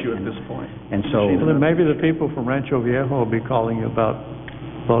the party. issue at this point. And so... Well, then maybe the people from Rancho Viejo will be calling you about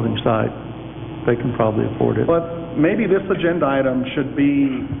voting site. They can probably afford it. But maybe this agenda item should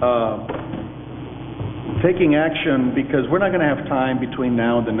be taking action, because we're not going to have time between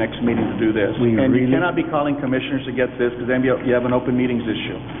now and the next meeting to do this. And you cannot be calling commissioners to get this, because then you have an open meetings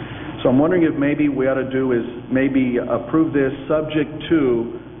issue. So I'm wondering if maybe we ought to do is maybe approve this subject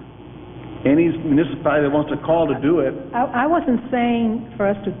to any municipality that wants to call to do it. I wasn't saying for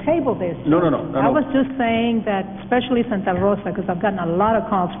us to table this. No. I was just saying that, especially Santa Rosa, because I've gotten a lot of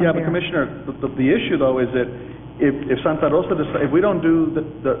calls from Yeah, but there. Commissioner, the issue though is that if Santa Rosa, if we don't do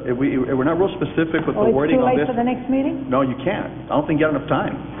if we're not real specific with the wording on It's too late this. for the next meeting? No, you can't. I don't think you got enough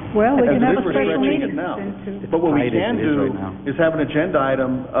time. Well, we can have a As it is, we're special stretching meeting. it now. But what we tight as can it is do right now. is have an agenda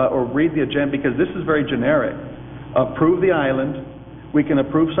item, or read the agenda, because this is very generic. Approve the island, we can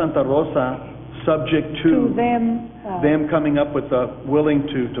approve Santa Rosa, subject To to them. coming up with willing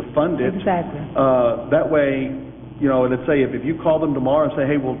to fund it. Exactly. That way, let's say if you call them tomorrow and say,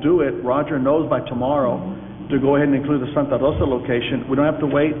 hey, we'll do it, Roger knows by tomorrow to go ahead and include the Santa Rosa location. We don't have to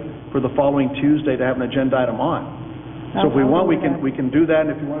wait for the following Tuesday to have an agenda item on. So if we want, we can do that,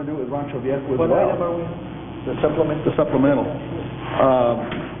 and if you want to do it with Rancho Viejo as well. What item are we on? The supplement? The supplemental.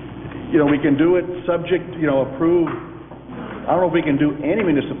 We can do it subject, approve. I don't know if we can do any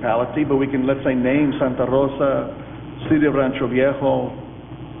municipality, but we can, let's say, name Santa Rosa, City of Rancho Viejo,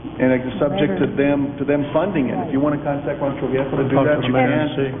 and it's subject to them funding it. If you want to contact Rancho Viejo to do that, you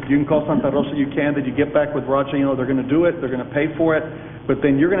can. You can call Santa Rosa, you can. Then you get back with Roger, they're going to do it, they're going to pay for it. But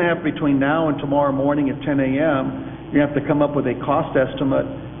then you're going to have between now and tomorrow morning at 10 a.m., you have to come up with a cost estimate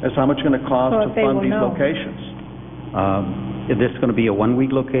as how much it's going to cost to fund these locations. Is this going to be a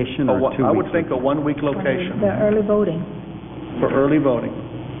 1-week location or 2 weeks? I would think a 1-week location. The early voting. For early voting.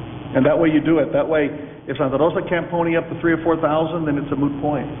 And that way you do it. That way, if Santa Rosa can't pony up the $3,000 or $4,000, then it's a moot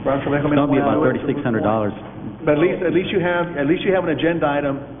point. It's going to be about $3,600. But at least you have an agenda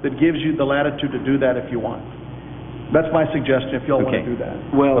item that gives you the latitude to do that if you want. That's my suggestion, if y'all want to do that.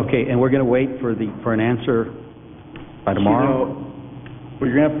 Well, okay, and we're going to wait for an answer by tomorrow? Well,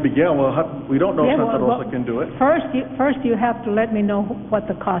 you're going to have to be, we don't know if Santa Rosa can do it. First you have to let me know what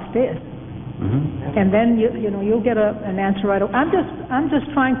the cost is. Mm-hmm. And then you'll get an answer right away. I'm just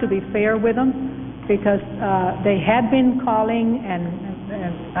trying to be fair with them, because they had been calling,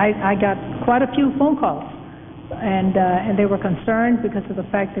 and I got quite a few phone calls, and they were concerned because of the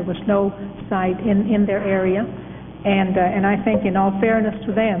fact there was no site in their area, and I think, in all fairness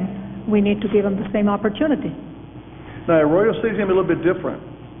to them, we need to give them the same opportunity. Now, Arroyo City's going to be a little bit different,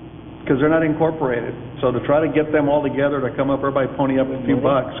 because they're not incorporated. So to try to get them all together to come up, everybody pony up a few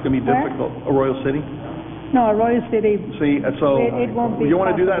bucks, it's going to be difficult. Arroyo City? No, Arroyo City. See, so it won't be you want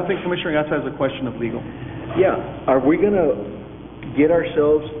to do that? I possible. think Commissioner Gatsa has a question of legal. Yeah, are we going to get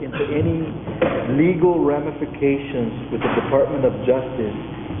ourselves into any legal ramifications with the Department of Justice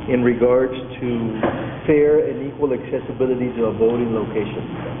in regards to fair and equal accessibility to a voting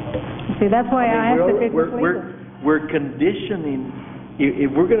location? See, that's why I have to pick with legal. We're conditioning, if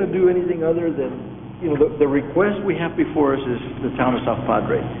we're going to do anything other than, the request we have before us is the town of South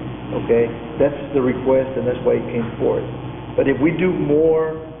Padre, okay? That's the request, and that's why it came forth. But if we do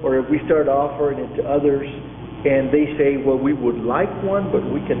more, or if we start offering it to others, and they say, well, we would like one, but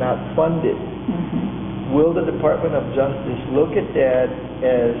we cannot fund it, will the Department of Justice look at that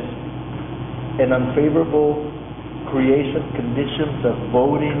as an unfavorable creation conditions of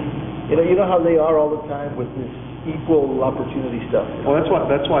voting? You know how they are all the time with this equal opportunity stuff. Well,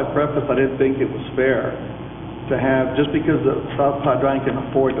 that's why I prefaced, I didn't think it was fair to have, just because the South Padre can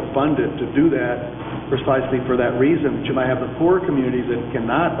afford to fund it, to do that precisely for that reason. But you might have the poorer communities that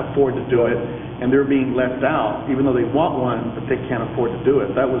cannot afford to do it, and they're being left out, even though they want one, but they can't afford to do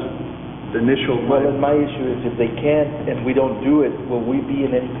it. That was the initial... Well, and my issue is, if they can't and we don't do it, will we be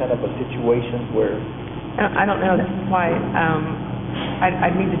in any kind of a situation where... I don't know. That's why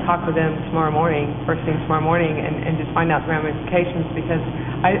I'd need to talk with them tomorrow morning, first thing tomorrow morning, and just find out the ramifications, because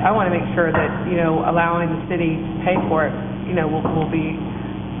I want to make sure that, allowing the city to pay for it, will be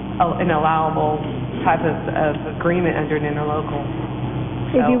an allowable type of agreement under an interlocal.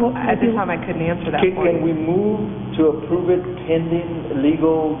 If you will- At if this you- time, I couldn't answer that Can for you. we move to approve it pending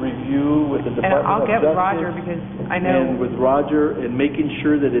legal review with the And Department of I'll Justice? get with Roger, because I And know, with Roger, and making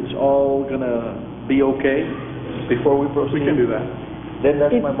sure that it's all gonna be okay before we proceed? We can do that. Then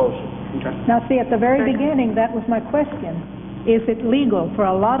that's If- my motion. Now, see, at the very beginning, that was my question. Is it legal for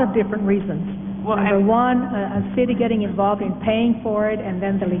a lot of different reasons? Well, Number one, a city getting involved in paying for it, and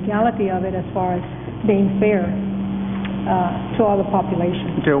then the legality of it as far as being fair to all the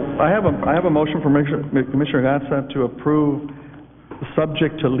population. Okay, I have a motion from Commissioner Gatsa to approve,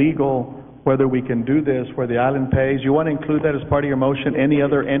 subject to legal, whether we can do this, where the island pays. You want to include that as part of your motion? Any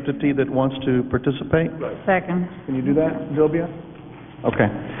other entity that wants to participate? Second. Can you do that, Sylvia? Okay.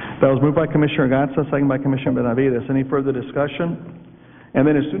 That was moved by Commissioner Gatsa, second by Commissioner Benavides. Any further discussion? And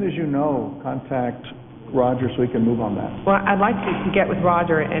then as soon as you know, contact Roger so we can move on that. well, I'd like to get with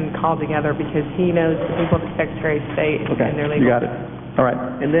Roger and call together, because he knows the people at the Secretary of State Okay, and their legal. you got it. All right.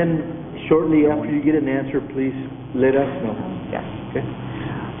 And then shortly after you get an answer, please let us know. Yes. Okay?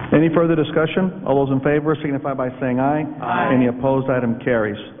 Any further discussion? All those in favor signify by saying aye. Aye. Any opposed, item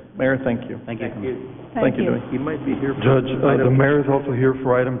carries. Mayor, thank you. Thank you. Thank you, Dewey. He might be here. for Judge, the item mayor is also here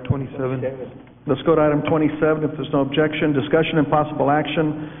for item 27. Let's go to item 27, if there's no objection. Discussion and possible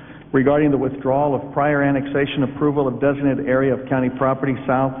action regarding the withdrawal of prior annexation approval of designated area of county property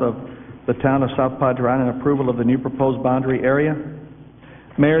south of the town of South Padre Island and approval of the new proposed boundary area.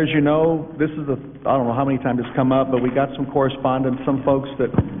 Mayor, as you know, this is I don't know how many times it's come up, but we got some correspondence, some folks that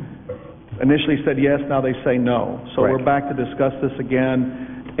initially said yes, now they say no. So we're back to discuss this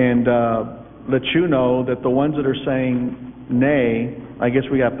again and let you know that the ones that are saying nay, I guess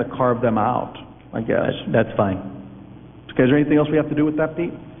we have to carve them out, I guess. That's fine. Okay, is there anything else we have to do with that,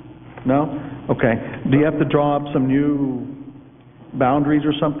 Pete? No? Okay. Do you have to draw up some new boundaries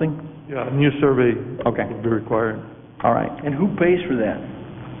or something? Yeah, a new survey Okay. would be required. All right. And who pays for that?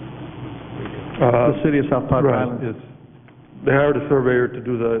 The city of South Padre Right, Island. yes. They hired a surveyor to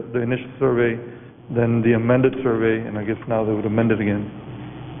do the initial survey, then the amended survey, and I guess now they would amend it again.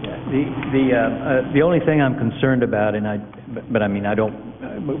 The only thing I'm concerned about, but I mean,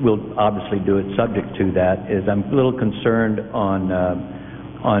 we'll obviously do it subject to that, is I'm a little concerned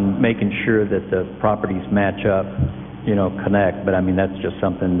on making sure that the properties match up, connect, but I mean, that's just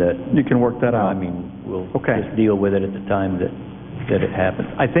something that, You can work that out. I mean, we'll Okay. just deal with it at the time that it happens.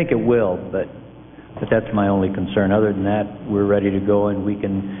 I think it will, but that's my only concern. Other than that, we're ready to go, and we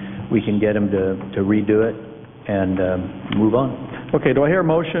can get them to redo it and move on. Okay, do I hear a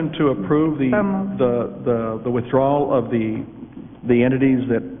motion to approve the withdrawal of the entities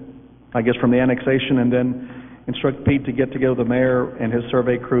that, I guess, from the annexation, and then instruct Pete to get together with the mayor and his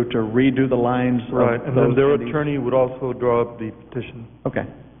survey crew to redo the lines of Right, and then those their entities? attorney would also draw up the petition. Okay.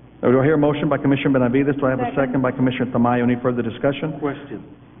 Do I hear a motion by Commissioner Benavides? Do I have a Second. second by Commissioner Tamayo? Any further discussion? Question.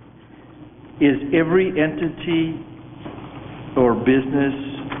 Is every entity or business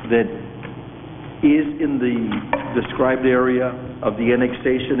that is in the described area of the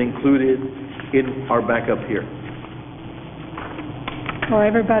annexation included in our backup here? Or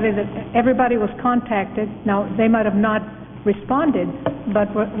everybody was contacted. Now, they might have not responded,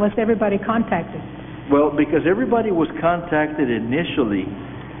 but was everybody contacted? Well, because everybody was contacted initially,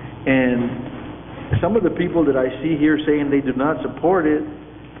 and some of the people that I see here saying they do not support it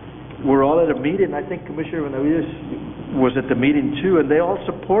were all at a meeting. I think Commissioner Benavides was at the meeting too, and they all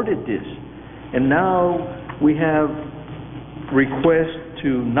supported this. And now we have requests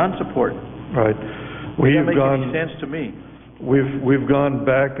to non-support. Right. Does that We've make any gone, sense to me? we've gone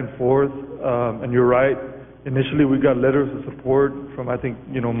back and forth, and you're right. Initially, we got letters of support from, I think,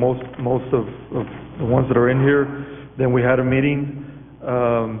 most of the ones that are in here. Then we had a meeting.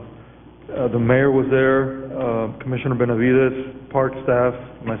 The mayor was there, Commissioner Benavides, park staff,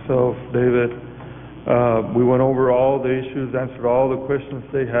 myself, David. We went over all the issues, answered all the questions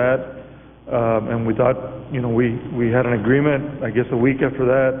they had, and we thought, we had an agreement. I guess a week after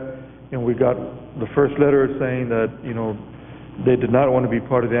that, we got the first letter saying that, they did not want to be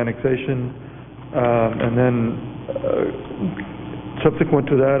part of the annexation. And then subsequent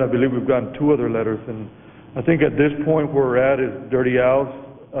to that, I believe we've gotten 2 other letters. And I think at this point where we're at is Dirty Al's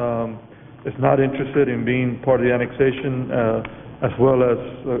is not interested in being part of the annexation, as well as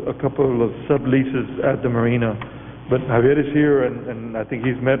a couple of subleases at the marina. But Javier is here, and I think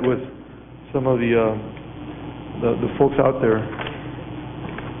he's met with some of the folks out there.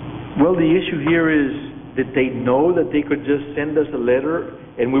 Well, the issue here is, did they know that they could just send us a letter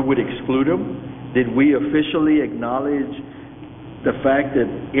and we would exclude them? Did we officially acknowledge the fact that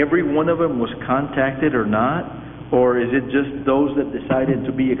every one of them was contacted or not? Or is it just those that decided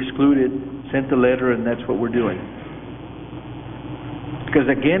to be excluded, sent the letter, and that's what we're doing? Because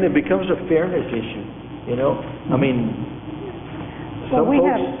again, it becomes a fairness issue, you know? I mean, Well, some we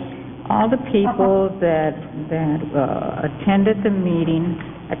folks... have- All the people that attended the meeting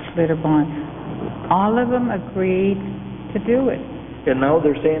at Schlitterbahn, all of them agreed to do it. And now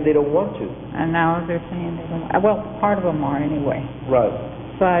they're saying they don't want to. And now they're saying they don't, well, part of them are anyway. Right.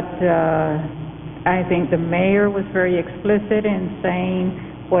 But I think the mayor was very explicit in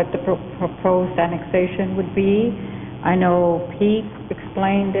saying what the proposed annexation would be. I know Pete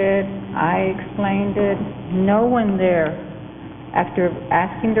explained it, I explained it. No one there, after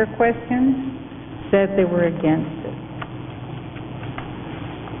asking their questions, said they were against it.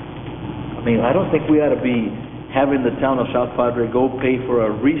 I mean, I don't think we ought to be having the town of South Padre go pay for a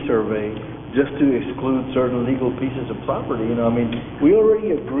resurvey just to exclude certain legal pieces of property, you know? I mean, we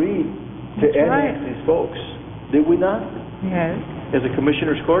already agreed to That's annex right. these folks, did we not? Yes. As a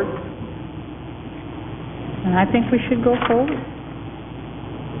commissioner's court? And I think we should go forward.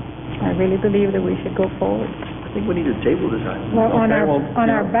 I really believe that we should go forward. I think we need to table this item. Well, on Okay, well,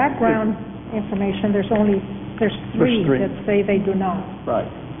 our yeah. background information, there's three three. that say they do not. Right.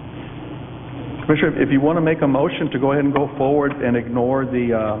 Commissioner, if you want to make a motion to go ahead and go forward and ignore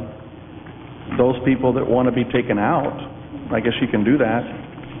those people that want to be taken out, I guess you can do that.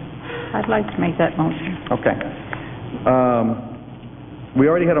 I'd like to make that motion. Okay. We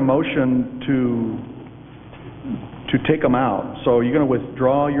already had a motion to take them out. So you're going to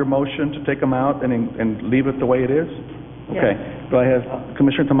withdraw your motion to take them out and leave it the way it is? Okay. Do I have,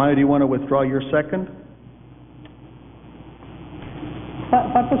 Commissioner Tamayo, do you want to withdraw your second?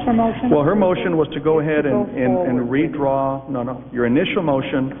 What was her motion? Well, her motion was to go ahead To go and forward. redraw, no, your initial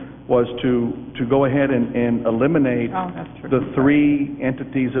motion was to go ahead and eliminate Oh, that's true. the three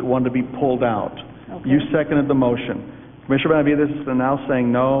entities that wanted to be pulled out. You seconded the motion. Commissioner Benavides is now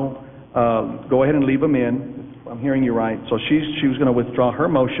saying, no, go ahead and leave them in. I'm hearing you right. So she was going to withdraw her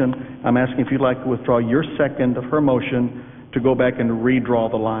motion. I'm asking if you'd like to withdraw your second of her motion to go back and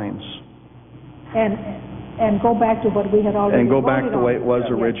redraw the lines. And go back to what we had already And go back voted the way on. it was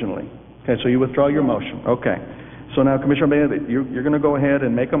Yes. originally. Okay, so you withdraw your motion. Okay. So now, Commissioner Benavides, you're going to go ahead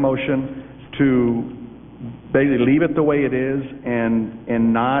and make a motion to basically leave it the way it is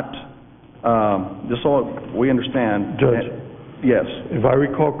and not, just so we understand. Judge. Yes. If I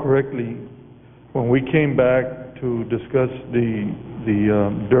recall correctly, when we came back to discuss the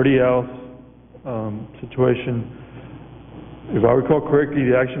Dirty Al's situation, if I recall correctly,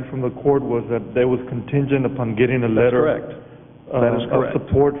 the action from the court was that that was contingent upon getting a That's letter correct. That is correct. of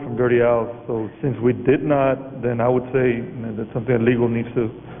support from Dirty Al's. So since we did not, then I would say that's something that legal needs to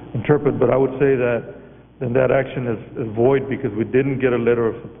interpret, but I would say that then that action is void because we didn't get a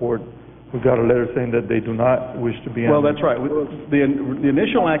letter of support. We got a letter saying that they do not wish to be Well, annexed. that's right. The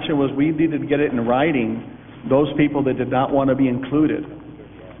initial action was we needed to get it in writing, those people that did not want to be included.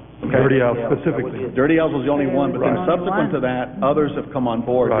 Okay? Dirty Al specifically. Dirty Al's was the only one, but then Right. subsequent to that, others have come on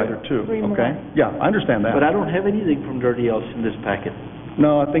board Right. later too, Three more. okay? Yeah, I understand that. But I don't have anything from Dirty Al's in this packet.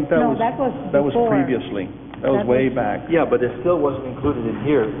 No, I think that No, was, that was that was before. previously. That was That way was- back. Yeah, but it still wasn't included in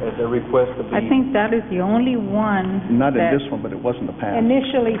here as a request to be... I think that is the only one Not in that this one, but it wasn't the past.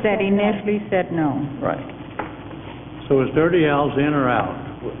 Initially that said no. initially said no. Right. So is Dirty Al's in or out?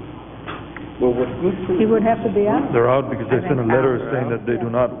 Well, we're good for... He would have to be out, They're out because they I sent a think letter out. saying that they do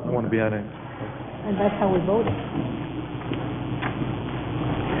not want to be annexed. and that's how we voted.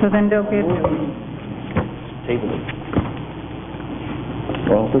 So then they'll get, Table it.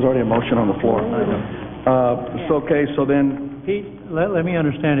 Well, there's already a motion on the floor. So, okay, so then, Pete, let me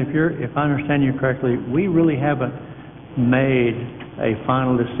understand, if I understand you correctly, we really haven't made a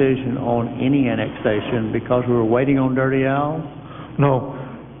final decision on any annexation because we were waiting on Dirty Al? No.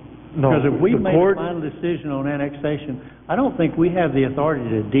 Because if we The made a court- final decision on annexation, I don't think we have the authority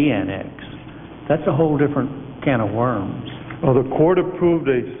to de-annex. That's a whole different can of worms. No, the court approved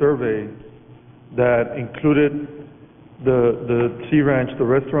a survey that included the Sea Ranch, the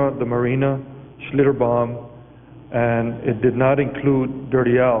restaurant, the marina, Schlitterbaum, and it did not include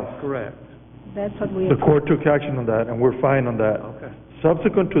Dirty Al's. Correct. That's what we... The court took action on that, and we're fine on that. Okay.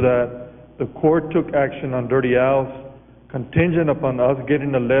 Subsequent to that, the court took action on Dirty Al's contingent upon us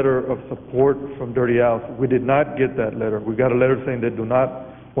getting a letter of support from Dirty Al's. We did not get that letter. We got a letter saying they do not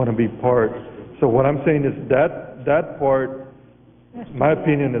want to be part. So what I'm saying is that part, my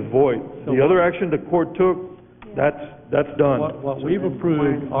opinion, is void. The other action the court took, that's done. What we've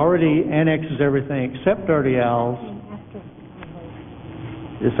approved already annexes everything except Dirty Al's.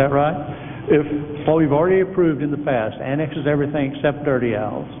 Is that right? If, What we've already approved in the past annexes everything except Dirty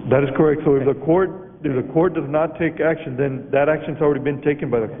Al's. that is correct. So if the court does not take action, then that action's already been taken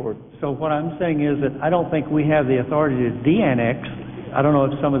by the court. So what I'm saying is that I don't think we have the authority to de-annex I don't know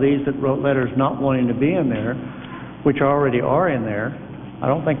if some of these that wrote letters not wanting to be in there, which already are in there, I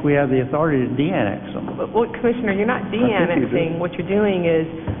don't think we have the authority to de-annex them. Well, Commissioner, you're not de-annexing. What you're doing is,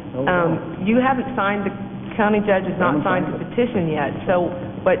 you haven't signed, the county judge has not signed the petition yet. So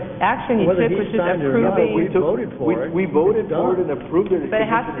what action you Whether took he was just signed it or not, approving. we voted for it. We voted for it and approved it. But it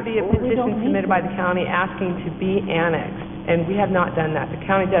has to be a petition submitted by the county asking to be annexed, and we have not done that. The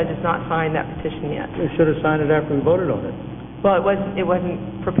county judge has not signed that petition yet. We should have signed it after we voted on it. Well, it wasn't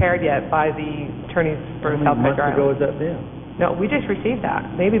prepared yet by the attorneys for South Pedro How many months ago Island. has that been? No, we just received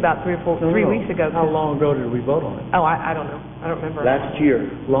that, maybe about 3 weeks ago. How long ago did we vote on it? Oh, I don't know. I don't remember. Last year,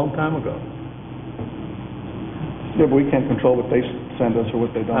 long time ago. Yeah, but we can't control what they send us or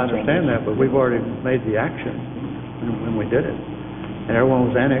what they don't I send us. understand that, but we've already made the action when we did it. And everyone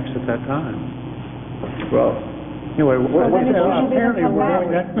was annexed at that time. Well, Anyway, then it shouldn't be apparently we're allowed.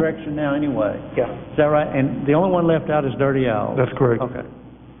 going that direction now anyway. Yeah. Is that right? And the only one left out is Dirty Al. That's correct. Okay.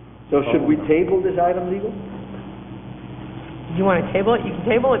 So should we table this item, legal? You want to table it? You can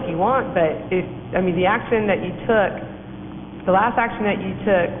table it if you want, but the action that you took, the last action that you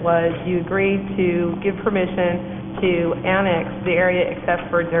took was you agreed to give permission to annex the area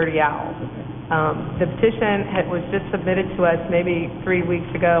except for Dirty Owl. The petition was just submitted to us maybe 3 weeks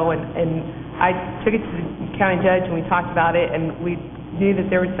ago, and I took it to the county judge and we talked about it, and we knew that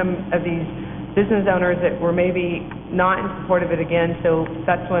there were some of these business owners that were maybe not in support of it again, so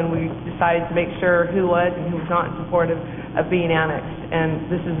that's when we decided to make sure who was and who was not in support of being annexed, and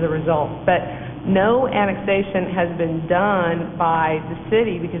this is the result. But no annexation has been done by the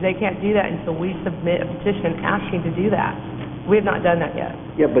city because they can't do that until we submit a petition asking to do that. We have not done that yet.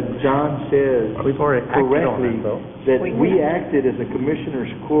 Yeah, but John says We've already acted on correctly it, though. that we acted as a commissioner's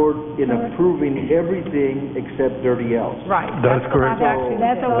court in approving everything except Dirty L's. Right. That's correct.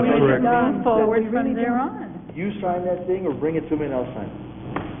 That's what we correct. should move forward Forward from there on. You sign that thing or bring it to me and I'll sign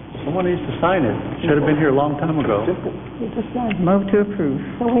it. Someone needs to sign it. Should have been here a long time ago. Simple. It's just done. Move to approve.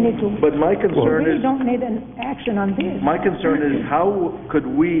 So we need to, But my we concern really is, don't need an action on this. my concern is how could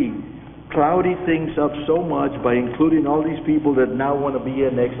we cloudy things up so much by including all these people that now want to be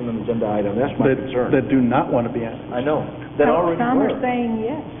annexed on an agenda item? That's my concern. that do not want to be annexed. I know, that already Some are were. saying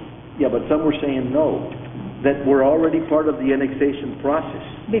yes. Yeah, but some were saying no, that were already part of the annexation process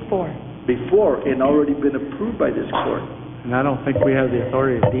before and already been approved by this court. And I don't think we have the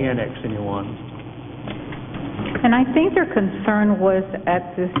authority to de-annex anyone. And I think their concern was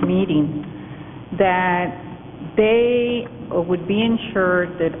at this meeting that they would be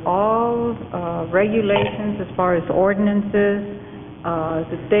ensured that all regulations as far as ordinances,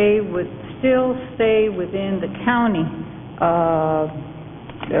 that they would still stay within the county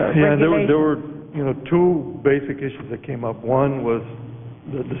Yeah, there regulations. were, two basic issues that came up. One was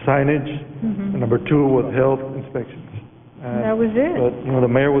the signage, and number two was health inspections. That was it. But, the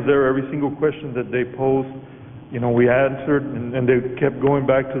mayor was there, every single question that they posed, we answered, and they kept going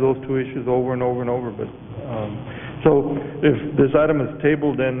back to those two issues over and over and over, but, so if this item is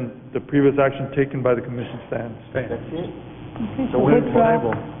tabled, then the previous action taken by the commission stands. That's it. Okay, So we're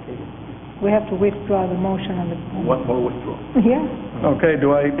liable. we have to withdraw the motion on the. One more withdrawal. Yeah. Okay,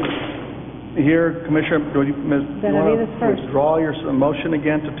 do I hear, Commissioner, do you, Ms., you want Benavides to first. withdraw your motion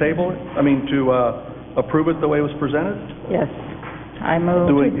again to table it? To approve it the way it was presented? Yes. I move.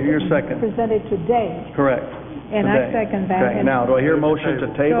 Do it, your second. Presented today, Correct. and I Today. second that. Okay, and- now, do I hear a motion to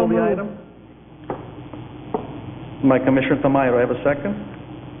table the moved. item? By Commissioner Tamayo, do I have a second?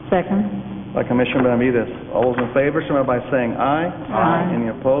 Second. By Commissioner Benavides. All those in favor, signify by saying aye. Aye. Any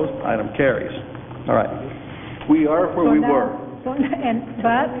opposed? Item carries. All right. We are where So we now- were. But.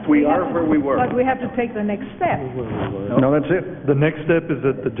 We have are to- where we were. But we have to take the next step. No, that's it. The next step is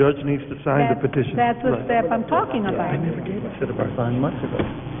that the judge needs to sign the That's- petition. That's the step I'm talking about. Should have been signed months ago.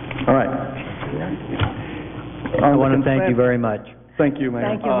 All right. I want to thank you very much. Thank you, Mayor.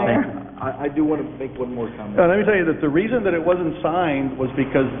 Thank you, Mayor. I do want to make one more comment. Let me tell you that the reason that it wasn't signed was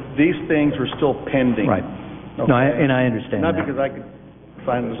because these things were still pending. Right. Okay? No, and I understand Not that. because I could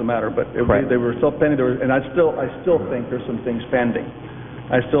sign it as a matter, but Right. they were still pending, and I still think there's some things pending.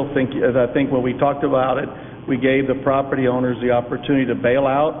 I think when we talked about it, we gave the property owners the opportunity to bail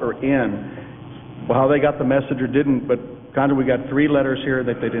out or in. Well, how they got the message or didn't, but kind of we got 3 letters here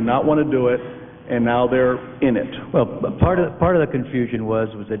that they did not want to do it, and now they're in it. Well, part of the confusion was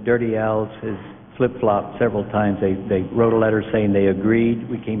that Dirty Al's has flip-flopped several times. They wrote a letter saying they agreed.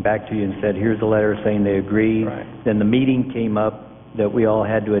 We came back to you and said, here's a letter saying they agreed. Right. Then the meeting came up that we all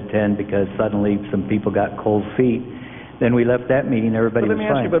had to attend because suddenly some people got cold feet. Then we left that meeting, everybody But was let me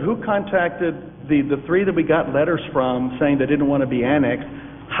ask fine. you, but who contacted the 3 that we got letters from saying they didn't want to be annexed?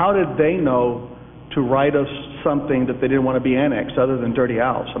 How did they know to write us something that they didn't want to be annexed, other than Dirty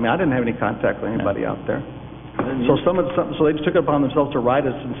Al's. I mean, I didn't have any contact with anybody out there. So so they just took it upon themselves to write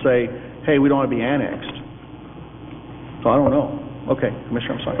us and say, hey, we don't want to be annexed. So I don't know. Okay,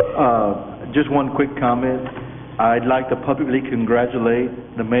 Commissioner, I'm sorry. Just one quick comment. I'd like to publicly congratulate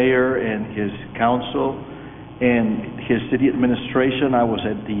the mayor and his council and his city administration. I was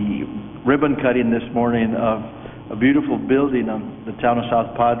at the ribbon cutting this morning of a beautiful building on the town of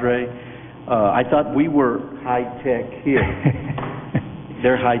South Padre. I thought we were high-tech here.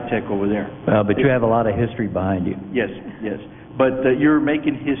 They're high-tech over there. Well, but you have a lot of history behind you. Yes, yes. But you're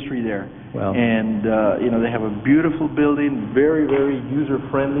making history there. Well. And, they have a beautiful building, very, very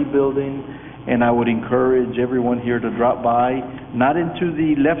user-friendly building, and I would encourage everyone here to drop by, not into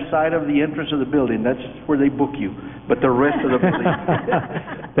the left side of the entrance of the building, that's where they book you, but the rest of the building.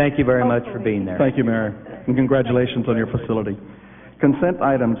 Thank you very much for being there. Thank you, Mayor, and congratulations on your facility. Consent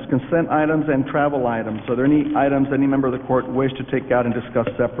items and travel items. Are there any items any member of the court wish to take out and discuss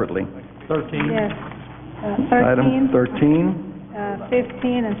separately? 13. Yes. 13. Item 13.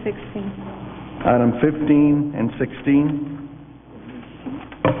 15 and 16. Item 15 and 16.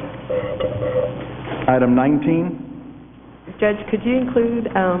 Item 19. Judge, could you include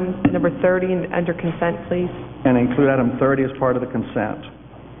number 30 under consent, please? And include item 30 as part of the consent.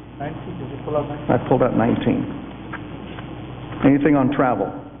 19, did you pull out 19? I pulled out 19. Anything on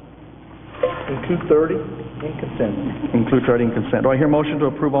travel? Include 30 in consent. Include 30 in consent. Do I hear a motion to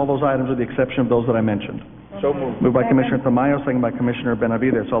approve all those items with the exception of those that I mentioned? So moved. Moved by Commissioner Tamayo, second by Commissioner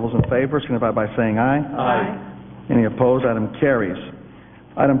Benavides. All those in favor, signify by saying aye. Aye. Any opposed? Item carries.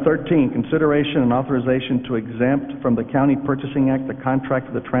 Item 13, consideration and authorization to exempt from the County Purchasing Act the contract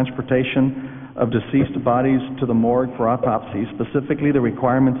for the transportation of deceased bodies to the morgue for autopsy, specifically the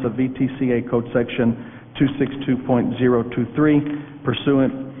requirements of VTCA Code Section 262.023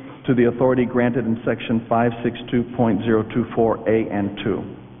 pursuant to the authority granted in Section 562.024A and 2.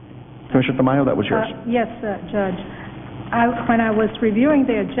 Commissioner Tamayo, that was yours. Yes, Judge. When I was reviewing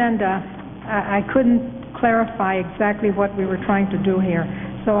the agenda, I couldn't clarify exactly what we were trying to do here.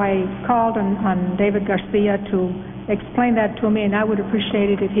 So I called on David Garcia to explain that to me, and I would appreciate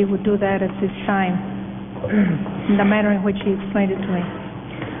it if he would do that at this time, in the manner in which he explained it to me.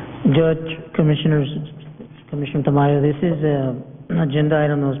 Judge, Commissioners, Commissioner Tamayo, this is an agenda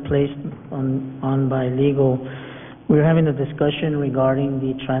item that was placed on by legal. We were having a discussion regarding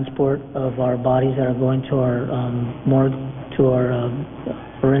the transport of our bodies that are going to our morgue, to our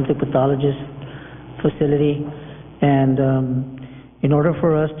forensic pathologist facility, and in order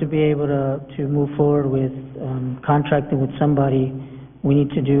for us to be able to move forward with contracting with somebody, we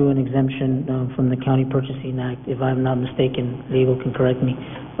need to do an exemption from the County Purchasing Act. If I'm not mistaken, legal can correct me.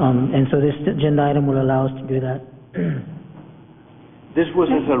 And so this agenda item will allow us to do that. This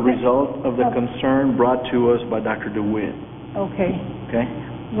was as a result of the concern brought to us by Dr. DeWitt. Okay. Okay?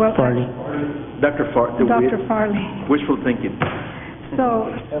 Well, Farley. Dr. DeWitt. Dr. Farley. Wishful thinking.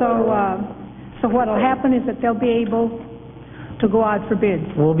 So what will happen is that they'll be able to go out for bids.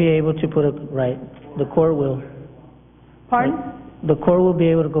 We'll be able to put the court will. Pardon? The court will be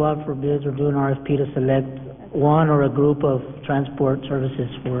able to go out for bids or do an RFP to select one or a group of transport services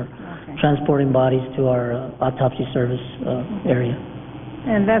for transporting bodies to our autopsy service area.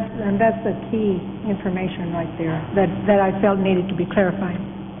 And that's the key information right there that I felt needed to be clarified.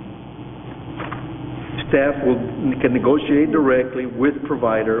 Staff can negotiate directly with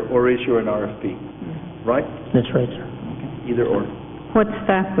provider or issue an RFP, right? That's right, sir. Either or. What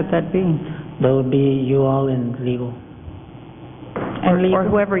staff would that be? That would be you all in legal. Or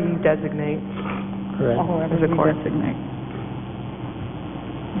whoever you designate. Correct. Or whoever As a we court. designate.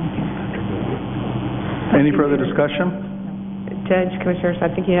 Any further discussion? Judge, Commissioners, I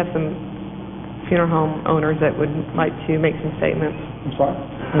think you have some funeral home owners that would like to make some statements. I'm sorry?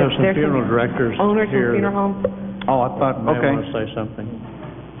 There's some There's some funeral directors Owners of here funeral that homes. Oh, I thought, may okay. want to say something.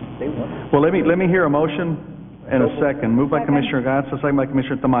 Well, let me hear a motion and a second. Moved by Commissioner Gatsa, second by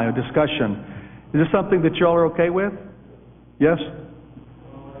Commissioner Tamayo. Discussion. Is this something that y'all are okay with? Yes?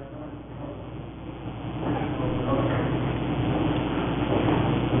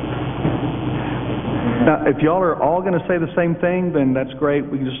 Now, if y'all are all going to say the same thing, then that's great.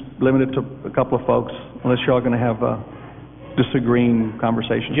 We can just limit it to a couple of folks, unless y'all are going to have disagreeing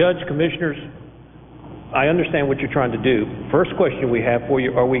conversations. Judge, Commissioners, I understand what you're trying to do. First question we have for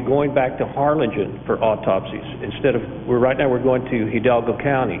you, are we going back to Harlingen for autopsies? Right now we're going to Hidalgo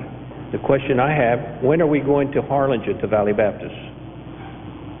County. The question I have, when are we going to Harlingen, to Valley Baptist?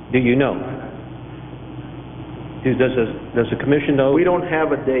 Do you know? Does the commission know? We don't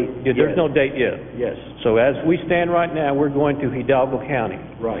have a date yet. There's no date yet? Yes. So as we stand right now, we're going to Hidalgo County?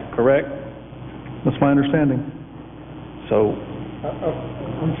 Right. Correct? That's my understanding. So,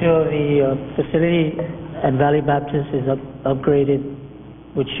 Until the facility at Valley Baptist is upgraded,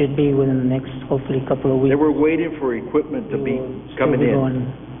 which should be within the next, hopefully, couple of weeks. They were waiting for equipment to be coming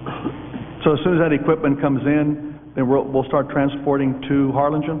in. So as soon as that equipment comes in, then we'll start transporting to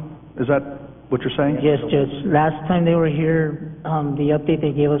Harlingen? Is that what you're saying? Yes, Judge. Last time they were here, the update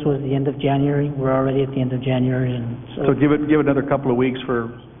they gave us was the end of January. We're already at the end of January, and So give it another couple of weeks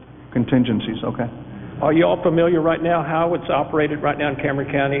for contingencies, okay? Are you all familiar right now how it's operated right now in Cameron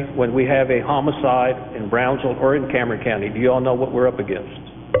County when we have a homicide in Brownsville or in Cameron County? Do you all know what we're up against?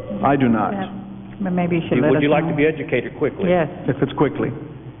 I do not, But maybe you should let us know. Would you like to be educated quickly? Yes. if it's quickly.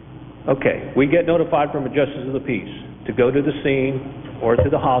 Okay, we get notified from a justice of the peace to go to the scene or to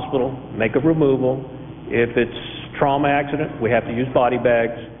the hospital, make a removal. If it's trauma accident, we have to use body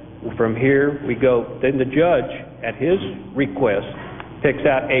bags. From here, we go, then the judge, at his request, picks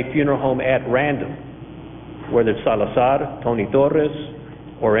out a funeral home at random, whether it's Salazar, Tony Torres,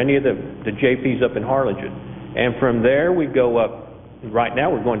 or any of the JPs up in Harlingen. And from there, we go up, right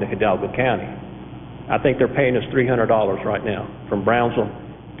now we're going to Hidalgo County. I think they're paying us $300 right now, from Brownsville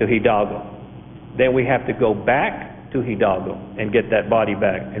to Hidalgo. Then we have to go back to Hidalgo and get that body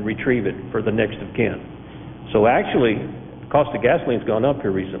back and retrieve it for the next of kin. So actually, the cost of gasoline's gone up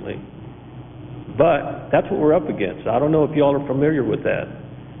here recently. But that's what we're up against. I don't know if y'all are familiar with that.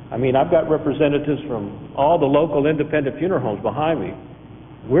 I mean, I've got representatives from all the local independent funeral homes behind me.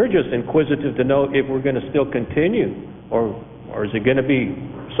 We're just inquisitive to know if we're going to still continue, or is it going to be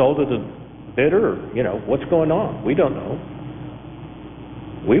sold to the bidder, or, what's going on? We don't know.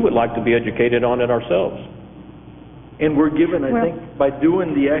 We would like to be educated on it ourselves. And we're given, I think, by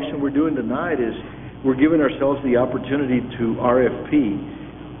doing the action we're doing tonight is we're giving ourselves the opportunity to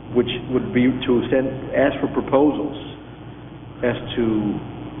RFP, which would be to ask for proposals as to,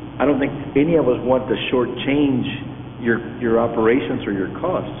 I don't think any of us want to shortchange your operations or your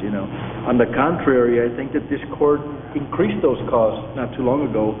costs, On the contrary, I think that this court increased those costs not too long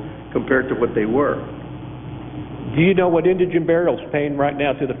ago compared to what they were. Do you know what indigent burial's paying right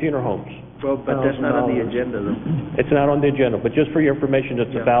now to the funeral homes? Well, but that's not on the agenda, though. It's not on the agenda, but just for your information,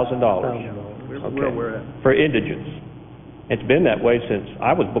 it's $1,000. We're aware of that. For indigents. It's been that way since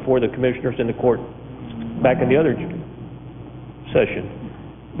I was before the commissioners in the court back in the other session.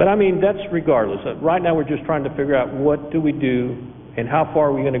 But I mean, that's regardless. Right now, we're just trying to figure out what do we do and how far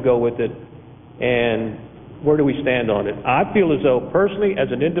are we going to go with it and where do we stand on it. I feel as though, personally, as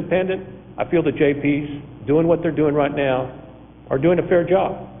an independent, I feel the JPs doing what they're doing right now are doing a fair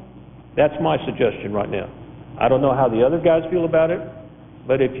job. That's my suggestion right now. I don't know how the other guys feel about it,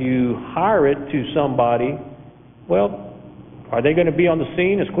 but if you hire it to somebody, well, are they going to be on the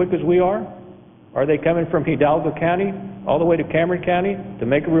scene as quick as we are? Are they coming from Hidalgo County all the way to Cameron County to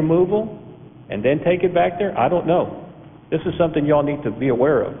make a removal and then take it back there? I don't know. This is something y'all need to be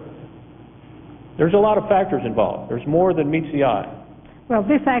aware of. There's a lot of factors involved. There's more than meets the eye. Well,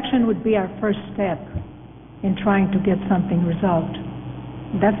 this action would be our first step in trying to get something resolved.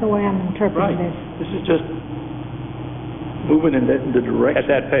 That's the way I'm interpreting this. This is just moving in the direction. At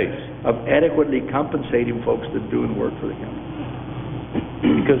that pace. Of adequately compensating folks that are doing work for the county.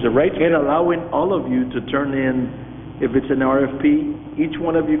 Because the rates... And allowing all of you to turn in, if it's an RFP, each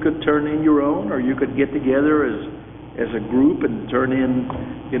one of you could turn in your own, or you could get together as a group and turn in,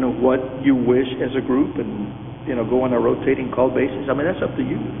 what you wish as a group and, go on a rotating call basis. I mean, that's up to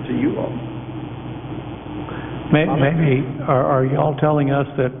you all. Maybe, are y'all telling us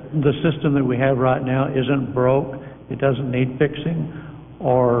that the system that we have right now isn't broke, it doesn't need fixing?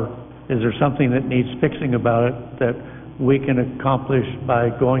 Or is there something that needs fixing about it that we can accomplish by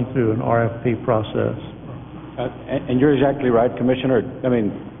going through an RFP process? And you're exactly right, Commissioner. I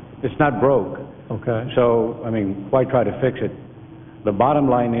mean, it's not broke. Okay. So, why try to fix it? The bottom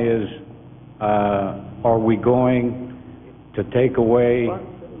line is, are we going to take away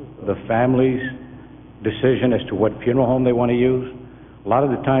the family's decision as to what funeral home they want to use? A lot of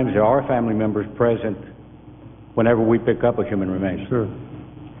the times there are family members present whenever we pick up a human remains. Sure.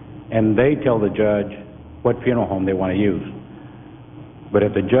 And they tell the judge what funeral home they want to use. But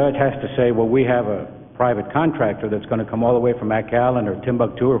if the judge has to say, well, we have a private contractor that's going to come all the way from McAllen or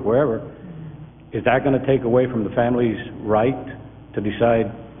Timbuktu or wherever, is that going to take away from the family's right to decide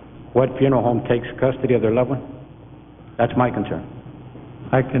what funeral home takes custody of their loved one? That's my concern.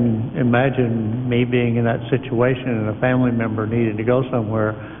 I can imagine me being in that situation and a family member needing to go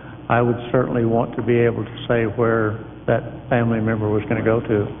somewhere. I would certainly want to be able to say where that family member was going to go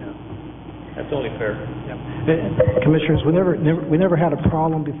to. That's only fair. Commissioners, we never had a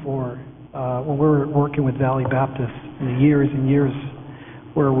problem before when we were working with Valley Baptist in the years and years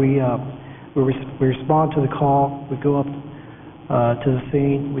where we We respond to the call, we go up to the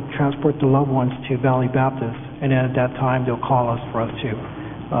scene, we transport the loved ones to Valley Baptist, and then at that time, they'll call us for us to,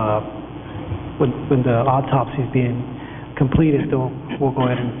 when the autopsy is being completed, we'll go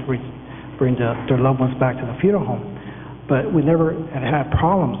ahead and bring their loved ones back to the funeral home. But we never had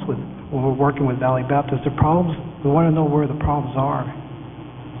problems when we're working with Valley Baptist. We want to know where the problems are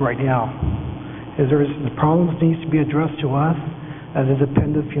right now. The problems needs to be addressed to us as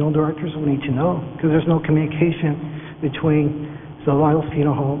independent funeral directors. We need to know, because there's no communication between Ceballos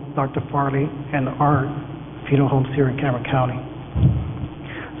Funeral Home, Dr. Farley, and our funeral homes here in Cameron County.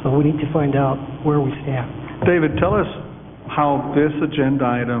 So we need to find out where we stand. David, tell us how this agenda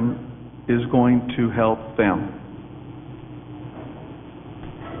item is going to help them.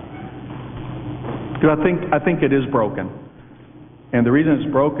 Because I think it is broken. And the reason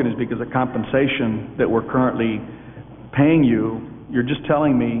it's broken is because the compensation that we're currently paying you, you're just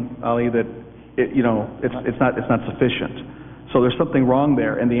telling me, Ali, that it's not sufficient. So there's something wrong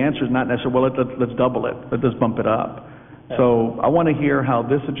there, and the answer is not necessarily, well, let's double it, let's bump it up. So I want to hear how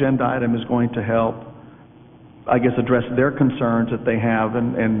this agenda item is going to help, I guess, address their concerns that they have,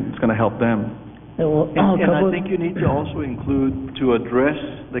 and it's going to help them. And I think you need to also include, to address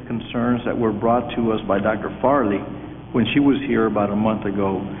the concerns that were brought to us by Dr. Farley when she was here about a month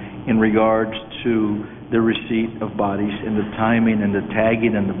ago in regards to the receipt of bodies and the timing and the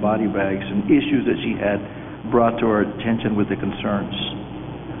tagging and the body bags and issues that she had brought to our attention with the concerns.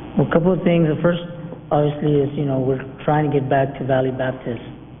 Well, a couple of things. The first, obviously, is, we're trying to get back to Valley Baptist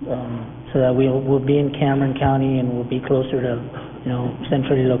so that we'll be in Cameron County and we'll be closer to,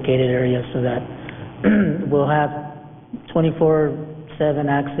 centrally located areas so that we'll have 24/7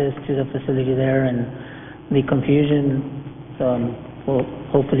 access to the facility there, and the confusion will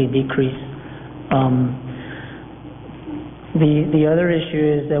hopefully decrease. The other issue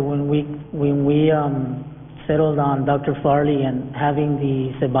is that when we settled on Dr. Farley and having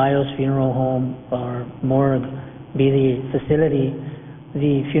the Ceballos Funeral Home or morgue be the facility,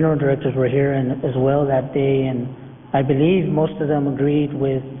 the funeral directors were here and as well that day, and I believe most of them agreed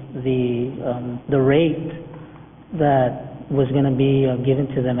with the rate that was going to be given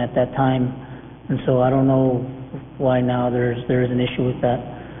to them at that time, and so I don't know why now there is an issue with that.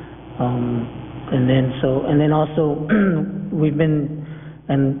 And then also we've been,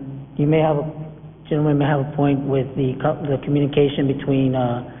 and gentlemen may have a point with the communication between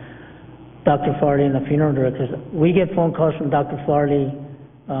Dr. Farley and the funeral directors. We get phone calls from Dr. Farley.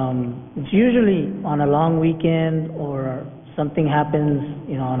 It's usually on a long weekend or something happens,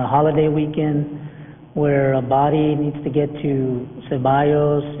 on a holiday weekend where a body needs to get to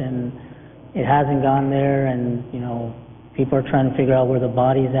Ceballos and it hasn't gone there, and people are trying to figure out where the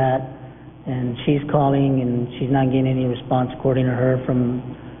body's at, and she's calling and she's not getting any response according to her from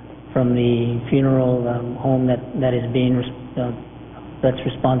the funeral home that is being that's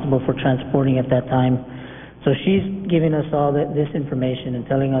responsible for transporting at that time. So she's giving us all this information and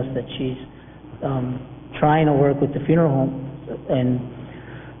telling us that she's trying to work with the funeral home. And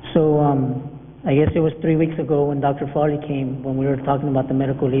so I guess it was 3 weeks ago when Dr. Farley came, when we were talking about the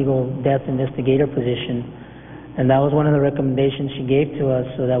medical legal death investigator position, and that was one of the recommendations she gave to us,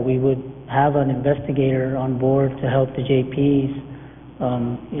 so that we would have an investigator on board to help the JPs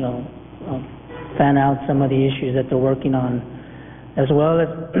fan out some of the issues that they're working on. As well as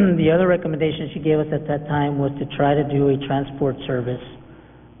the other recommendation she gave us at that time was to try to do a transport service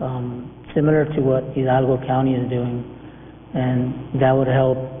similar to what Hidalgo County is doing, and that would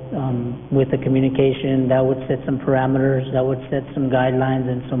help with the communication. That would set some parameters, that would set some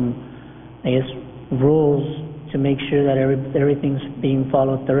guidelines and some, I guess, rules to make sure that everything's being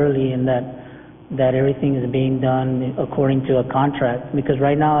followed thoroughly, and that everything is being done according to a contract. Because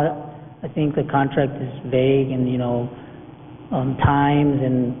right now, I think the contract is vague, and times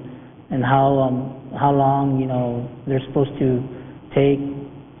and how long they're supposed to take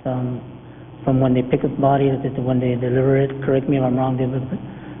from when they pick up bodies to when they deliver it. Correct me if I'm wrong, David.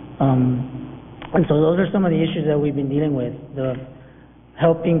 And so those are some of the issues that we've been dealing with.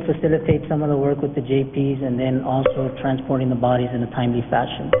 Helping facilitate some of the work with the JPs, and then also transporting the bodies in a timely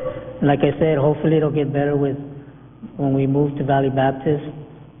fashion. And like I said, hopefully it'll get better when we move to Valley Baptist,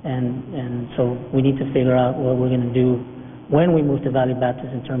 and so we need to figure out what we're going to do when we move to Valley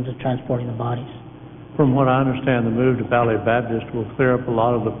Baptist in terms of transporting the bodies. From what I understand, the move to Valley Baptist will clear up a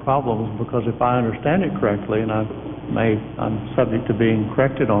lot of the problems, because if I understand it correctly, and I'm subject to being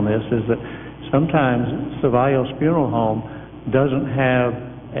corrected on this, is that sometimes Ceballos Funeral Home doesn't have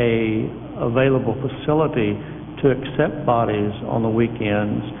a available facility to accept bodies on the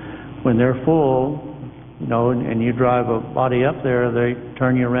weekends. When they're full, and you drive a body up there, they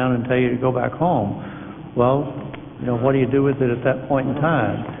turn you around and tell you to go back home. Well, what do you do with it at that point in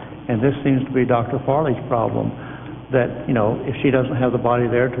time? And this seems to be Dr. Farley's problem, that, if she doesn't have the body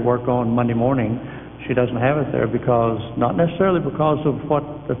there to work on Monday morning, she doesn't have it there because, not necessarily because of what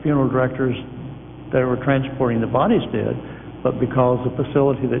the funeral directors that were transporting the bodies did, but because the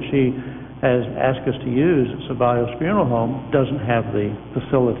facility that she has asked us to use at Ceballos Funeral Home doesn't have the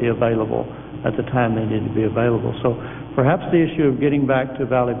facility available at the time they need to be available. So perhaps the issue of getting back to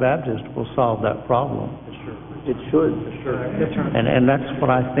Valley Baptist will solve that problem. It should. And that's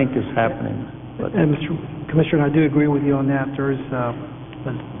what I think is happening. But And Mr. Commissioner, I do agree with you on that. There's,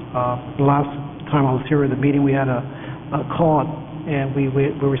 the last time I was here at the meeting, we had a call, and we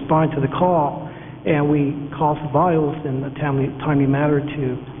responded to the call, and we called Ceballos in a timely manner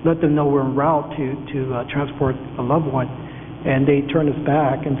to let them know we're en route to transport a loved one. And they turned us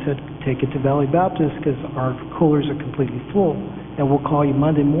back and said, take it to Valley Baptist because our coolers are completely full, and we'll call you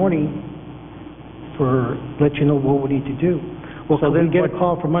Monday morning let you know what we need to do. Well, so then we get a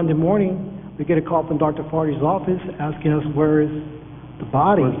call for Monday morning. We get a call from Dr. Farley's office asking us where is the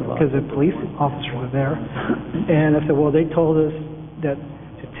body, because the police officer was there. And I said, well, they told us that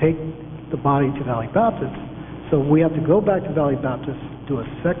to take the body to Valley Baptist. So we have to go back to Valley Baptist, do a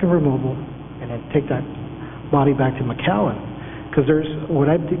second removal, and then take that body back to McAllen. Because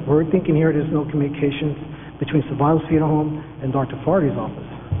we're thinking here, there's no communications between Ceballos Funeral Home and Dr. Farley's office.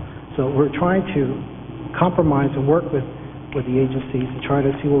 So we're trying to compromise and work with the agencies and try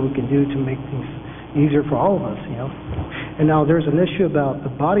to see what we can do to make things easier for all of us, And now there's an issue about the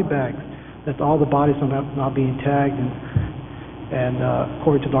body bags, that all the bodies are not being tagged, and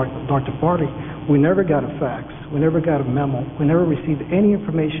according to Dr. Farley, we never got a fax, we never got a memo, we never received any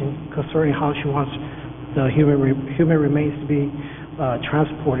information concerning how she wants the human remains to be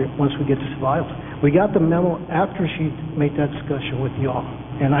transported once we get to Ceballos. We got the memo after she made that discussion with you all,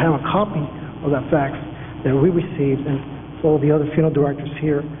 and I have a copy of that fax that we received, and so the other funeral directors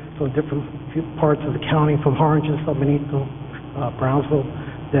here, so different parts of the county, from Harlingen, San Benito, Brownsville,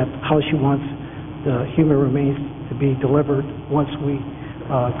 that how she wants the human remains to be delivered once we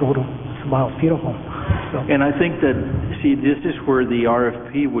go to Ceballos Funeral Home. So. And I think that, see, this is where the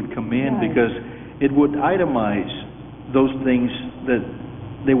RFP would come in, because it would itemize those things that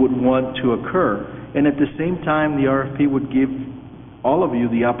they would want to occur. And at the same time, the RFP would give all of you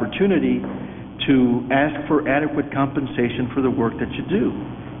the opportunity to ask for adequate compensation for the work that you do.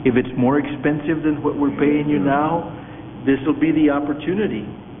 If it's more expensive than what we're paying you now, this will be the opportunity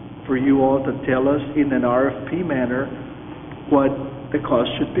for you all to tell us in an RFP manner what the cost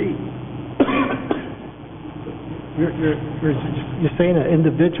should be. You're saying an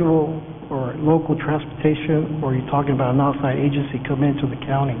individual or local transportation, or you're talking about an outside agency come into the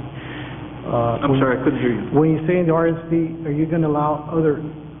county? I'm sorry, I couldn't hear you. When you say in the RFP, are you going to allow other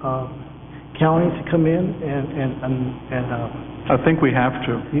counties to come in and I think we have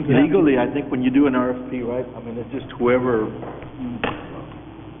to. Legally, I think when you do an RFP, right, I mean, it's just whoever.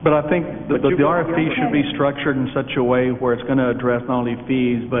 But I think the RFP should be structured in such a way where it's going to address not only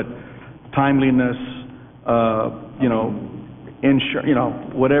fees, but timeliness,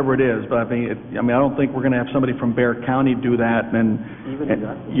 whatever it is. But I don't think we're going to have somebody from Bexar County do that,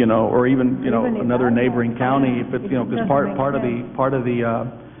 or even another neighboring county. If it's because part of the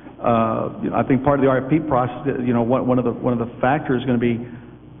I think part of the RFP process, one of the factors is going to be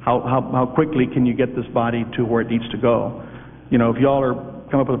how quickly can you get this body to where it needs to go. If y'all are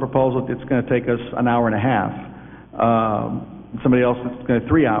come up with a proposal that's going to take us an hour and a half, somebody else it's going to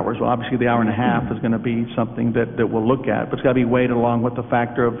 3 hours. Well, obviously the hour and a half is going to be something that we'll look at, but it's got to be weighed along with the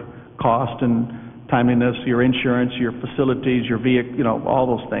factor of cost and timeliness, your insurance, your facilities, your vehicle, all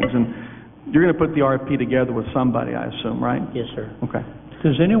those things. And you're going to put the RFP together with somebody, I assume, right? Yes, sir. Okay.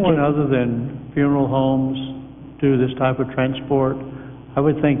 Does anyone other than funeral homes do this type of transport? I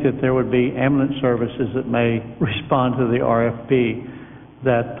would think that there would be ambulance services that may respond to the RFP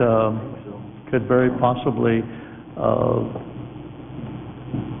that could very possibly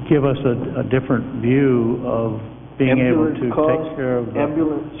give us a different view of being able to take care of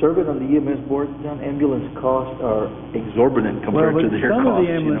serving on the EMS board, ambulance costs are exorbitant compared to their costs. Some of the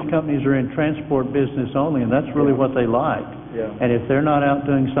ambulance companies are in transport business only, and that's really what they like. Yeah. And if they're not out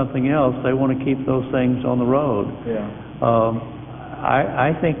doing something else, they want to keep those things on the road. Yeah.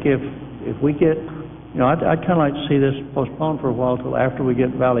 I think if we get, I'd kind of like to see this postponed for a while till after we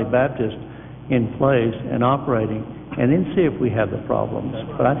get Valley Baptist in place and operating, and then see if we have the problems.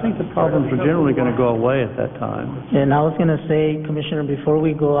 But I think the problems are generally going to go away at that time. And I was going to say, Commissioner, before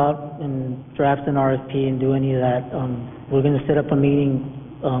we go out and draft an RFP and do any of that, we're going to set up a meeting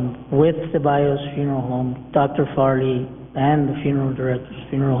with Ceballos Funeral Home, Dr. Farley, and the funeral directors,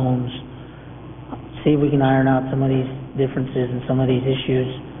 funeral homes, see if we can iron out some of these differences and some of these issues,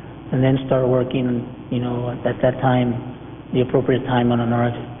 and then start working, at that time, the appropriate time on an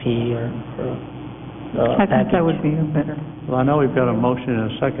RFP or I think that would be better. Well, I know we've got a motion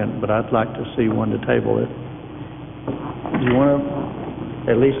and a second, but I'd like to see one to table it. Do you want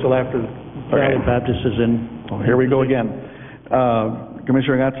to? At least till after Valley Baptist is in. Oh, here we go again.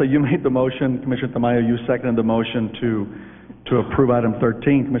 Commissioner Gatsa, you made the motion. Commissioner Tamayo, you seconded the motion to approve item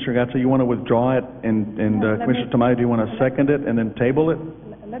 13. Commissioner Gatsa, you want to withdraw it, and Commissioner Tamayo, do you want to second it and then table it?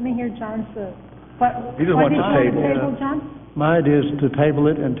 Let me hear John's, He just wants to table. table, John? My idea is to table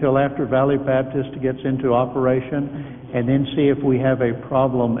it until after Valley Baptist gets into operation, and then see if we have a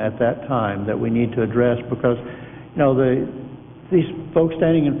problem at that time that we need to address, because, these folks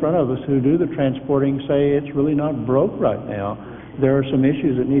standing in front of us who do the transporting say it's really not broke right now. There are some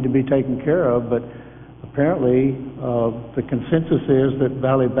issues that need to be taken care of, but apparently, the consensus is that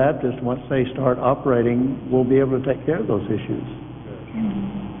Valley Baptist, once they start operating, will be able to take care of those issues.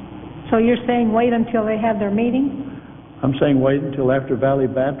 So you're saying wait until they have their meeting? I'm saying wait until after Valley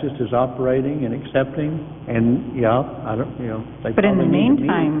Baptist is operating and accepting, and, they But in the probably need to meet.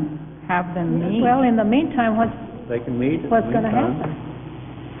 meantime, have them meet. Well, in the meantime, They can meet. what's going to happen?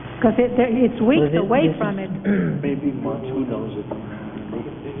 Because it's weeks away from it. Maybe months, who knows it?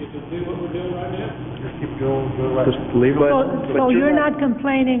 Just leave it. So you're not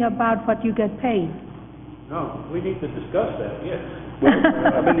complaining about what you get paid? No, we need to discuss that, yes. Well,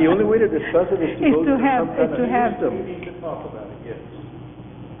 the only way to discuss it is to go through some kind of system. We need to talk about it, yes.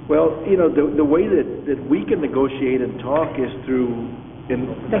 Well, the way that we can negotiate and talk is through a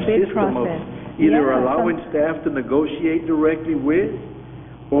bid system of process. either Yeah, allowing staff to negotiate directly with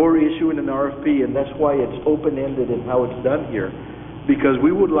or issuing an RFP, and that's why it's open-ended in how it's done here. Because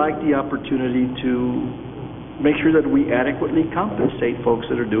we would like the opportunity to make sure that we adequately compensate folks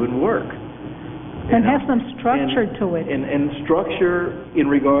that are doing work. And have some structure to it. And structure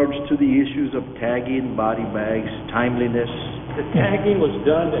in regards to the issues of tagging, body bags, timeliness. The tagging was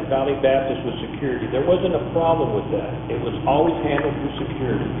done at Valley Baptist with security. There wasn't a problem with that. It was always handled through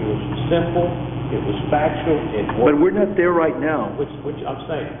security. It was simple, it was factual, it worked. But we're not there right now. Which I'm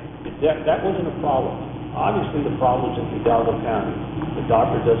saying, that wasn't a problem. Obviously, the problem's in Hidalgo County. The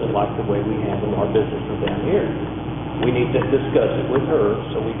doctor doesn't like the way we handle our business from down here. We need to discuss it with her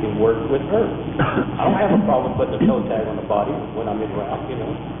so we can work with her. I don't have a problem putting a toe tag on the body when I'm en route,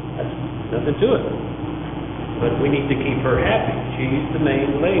 That's nothing to it. But we need to keep her happy. She's the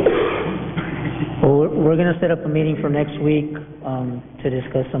main lady. Well, we're going to set up a meeting for next week to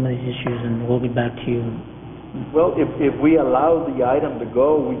discuss some of these issues, and we'll be back to you. Well, if we allow the item to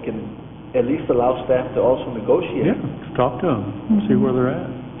go, we can at least allow staff to also negotiate. Yeah, talk to them, see where they're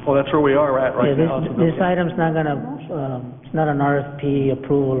at. Well, that's where we are at right Yeah, now. this item's not going to, it's not an RFP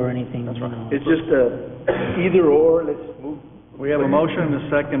approval or anything. That's right. It's just either or, let's move. We have a motion and a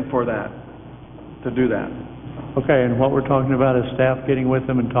second for that, to do that. Okay, and what we're talking about is staff getting with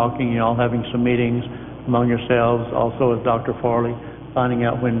them and talking, y'all having some meetings among yourselves, also with Dr. Farley, finding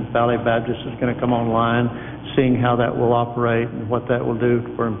out when Valley Baptist is going to come online, seeing how that will operate and what that will do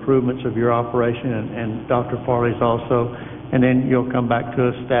for improvements of your operation, and Dr. Farley's also, and then you'll come back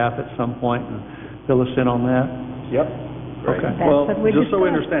to us, staff, at some point and fill us in on that? Yep. Okay. Well, what we just so we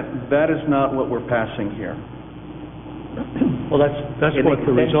discussed. understand, that is not what we're passing here. Well, that's An what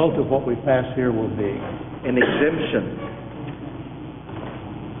the extension. result of what we pass here will be. An exemption.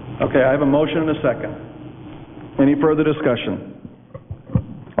 Okay, I have a motion and a second. Any further discussion?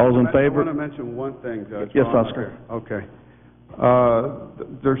 All those in favor? I want to mention one thing, Judge. Yes, while I'm Oscar. here. Okay.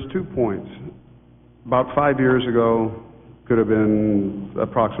 There's 2 points. About 5 years ago, could have been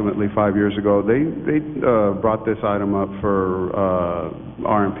approximately 5 years ago, they brought this item up for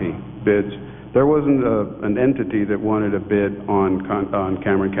RMP bids. There wasn't an entity that wanted a bid on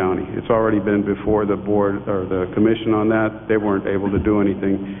Cameron County. It's already been before the board or the commission on that. They weren't able to do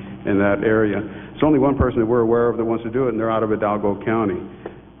anything in that area. There's only one person that we're aware of that wants to do it, and they're out of Hidalgo County.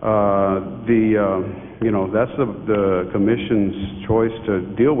 That's the commission's choice to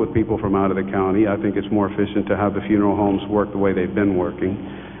deal with people from out of the county. I think it's more efficient to have the funeral homes work the way they've been working.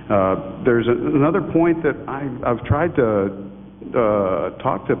 There's another point that I've tried to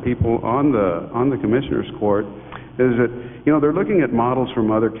talk to people on the commissioner's court, is that they're looking at models from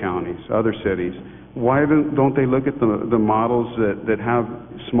other counties, other cities. why don't they look at the models that have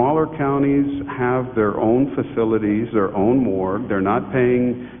smaller counties have their own facilities, their own morgue. They're not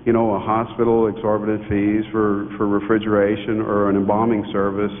paying, a hospital exorbitant fees for refrigeration or an embalming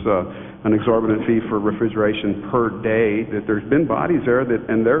service, an exorbitant fee for refrigeration per day. That there's been bodies there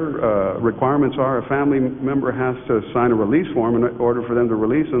and their requirements are a family member has to sign a release form in order for them to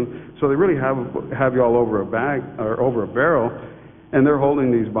release them. So they really have you all over a bag or over a barrel. And they're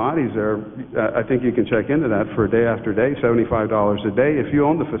holding these bodies there. I think you can check into that for day after day, $75 a day. If you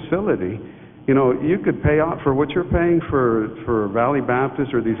own the facility, you could pay out for what you're paying for Valley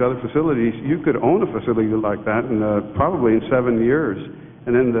Baptist or these other facilities. You could own a facility like that probably in 7 years.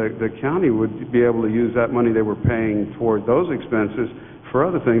 And then the county would be able to use that money they were paying toward those expenses for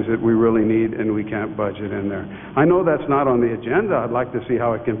other things that we really need and we can't budget in there. I know that's not on the agenda. I'd like to see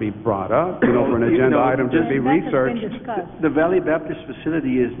how it can be brought up, for an agenda item to be researched. The Valley Baptist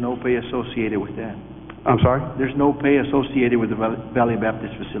facility is no pay associated with that. I'm sorry? There's no pay associated with the Valley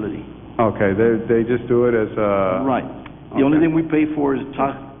Baptist facility. Okay, they just do it as a... Right. The only thing we pay for is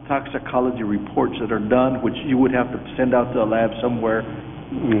toxicology reports that are done, which you would have to send out to a lab somewhere,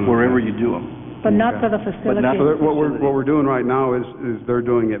 wherever you do them. But not for the facility. So what we're doing right now is they're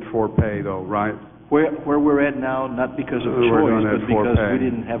doing it for pay, though, right? Where we're at now, not because of choice, but because we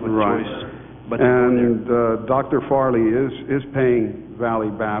didn't have a choice. But and Dr. Farley is paying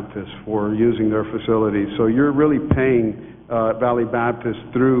Valley Baptist for using their facilities. So you're really paying Valley Baptist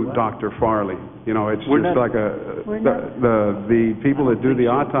through Dr. Farley. It's just like the people that do the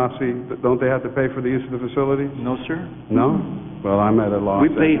autopsy, don't they have to pay for the use of the facilities? No, sir. No? Well, I'm at a loss. We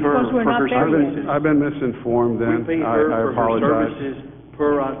pay her for her services. I've been misinformed then. We pay her I for her apologize. services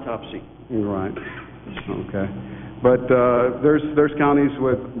per autopsy. Right. Okay. But there's counties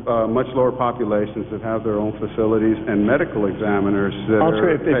with much lower populations that have their own facilities and medical examiners that are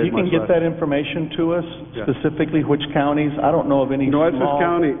if you can get that information to us, specifically which counties, I don't know of any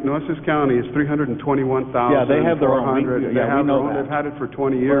Nueces County is 321,400. Yeah, they have their own. They have their own. They've had it for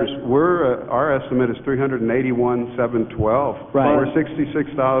 20 years. Our estimate is 381,712. Right. We're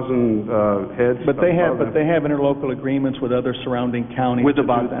 66,000 heads. But they have interlocal agreements with other surrounding counties. With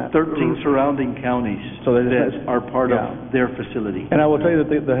about 13 surrounding counties that are part of their facility. And I will tell you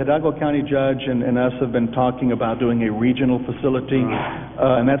that the Hidalgo County judge and us have been talking about doing a regional facility,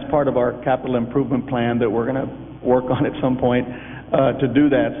 and that's part of our capital improvement plan that we're going to work on at some point to do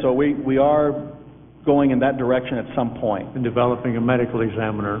that. So we are going in that direction at some point. And developing a medical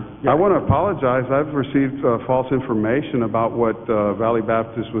examiner. I want to apologize. I've received false information about what Valley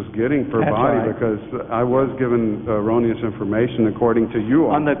Baptist was getting per body because I was given erroneous information according to you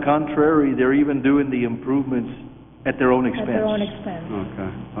all. On the contrary, they're even doing the improvements at their own expense. At their own expense. Okay.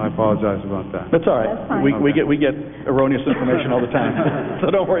 I apologize about that. That's all right. That's fine. We get erroneous information all the time, so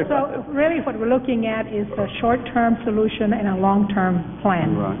don't worry about it. So really what we're looking at is a short-term solution and a long-term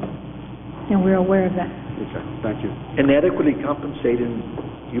plan. Right. And we're aware of that. Okay, thank you. And adequately compensating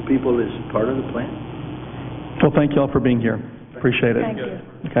you people is part of the plan. Well, thank you all for being here. Appreciate it. Thank you.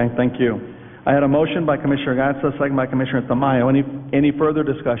 Okay, thank you. I had a motion by Commissioner Gatsa, second by Commissioner Tamayo. Any further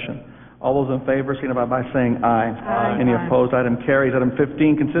discussion? All those in favor, signify by saying aye. Aye. Any opposed? Item carries. Item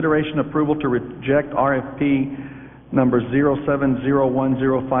 15, consideration approval to reject RFP number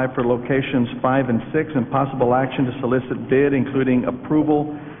 070105 for locations 5 and 6 and possible action to solicit bid, including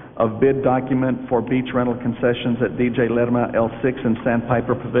approval of bid document for beach rental concessions at DJ Lerma L6 and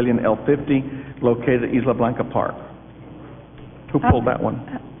Sandpiper Pavilion L50 located at Isla Blanca Park. Who pulled that one?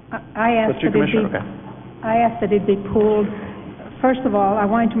 I asked that it be pulled. First of all, I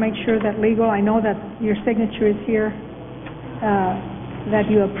wanted to make sure that legal, I know that your signature is here, that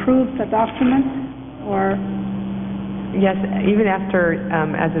you approved the document, or? Yes, even after,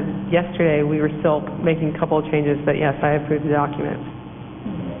 as of yesterday, we were still making a couple of changes, but yes, I approved the document.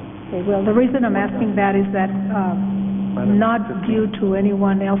 Okay, well, the reason I'm asking that is that, not due to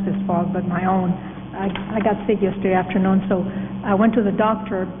anyone else's fault but my own. I got sick yesterday afternoon, so I went to the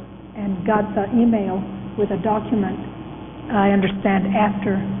doctor and got the email with a document, I understand,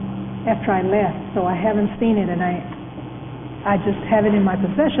 after I left, so I haven't seen it, and I just have it in my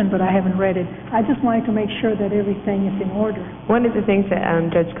possession, but I haven't read it. I just wanted to make sure that everything is in order. One of the things that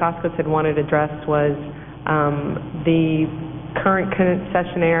Judge Coscos had wanted addressed was the current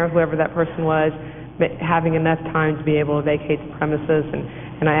concessionaire, whoever that person was, having enough time to be able to vacate the premises,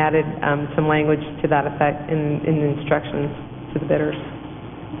 and I added some language to that effect in the instructions to the bidders.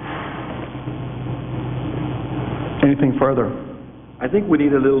 Anything further? I think we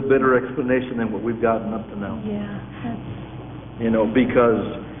need a little better explanation than what we've gotten up to now. Yeah.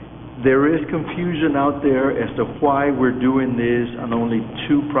 Because there is confusion out there as to why we're doing this on only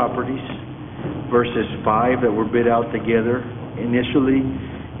 2 properties. versus 5 that were bid out together initially.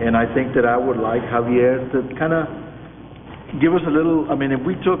 And I think that I would like Javier to kind of give us a little, I mean, if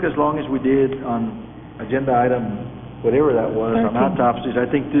we took as long as we did on agenda item, whatever that was, on autopsies, I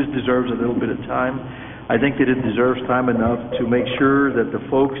think this deserves a little bit of time. I think that it deserves time enough to make sure that the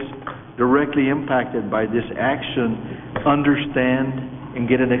folks directly impacted by this action understand and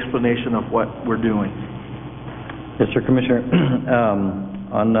get an explanation of what we're doing. Yes, sir, Commissioner.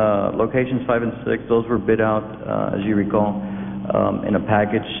 On locations 5 and 6, those were bid out, as you recall, in a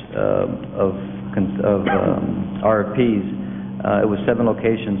package of RFPs. It was 7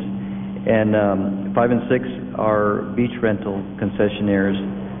 locations, and 5 and 6 are beach rental concessionaires.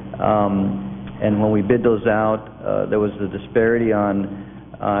 And when we bid those out, there was a disparity on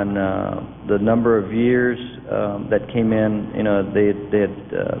the number of years that came in. You know, they had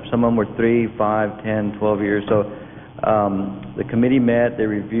some of them were 3, 5, 10, 12 years. So the committee met, they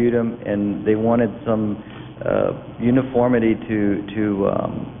reviewed them, and they wanted some uniformity to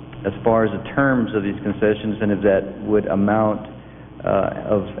as far as the terms of these concessions, and if that would amount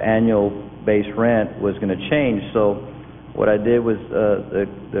of annual base rent was going to change. So what I did was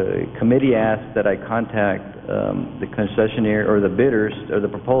the committee asked that I contact the concessionaire, or the bidders, or the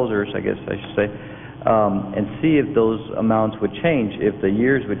proposers, I guess I should say, and see if those amounts would change, if the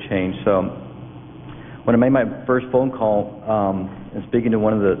years would change. So when I made my first phone call and speaking to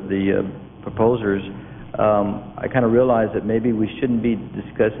one of the proposers, I kind of realized that maybe we shouldn't be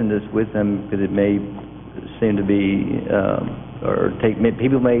discussing this with them, because it may seem to be,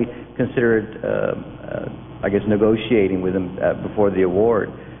 people may consider it, I guess, negotiating with them before the award.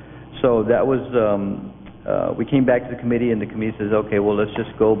 So that was, we came back to the committee, and the committee says, okay, well, let's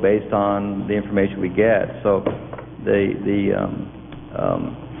just go based on the information we get. So the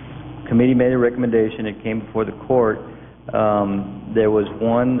committee made a recommendation. It came before the court. There was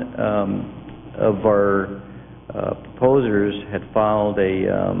one of our proposers had filed a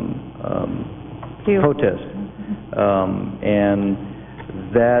protest, and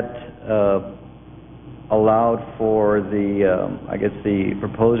that allowed for the, I guess, the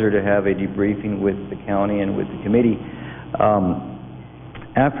proposer to have a debriefing with the county and with the committee.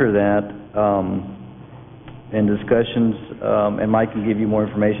 After that, in discussions, and Mike can give you more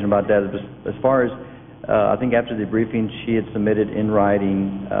information about that, as far as, I think after the briefing, she had submitted in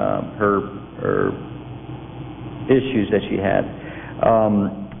writing her issues that she had.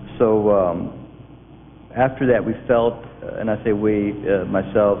 After that, we felt, and I say we,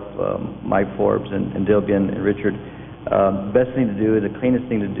 myself, Mike Forbes, and Dilbian and Richard, the best thing to do, the cleanest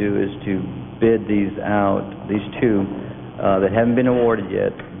thing to do, is to bid these out, these 2 that haven't been awarded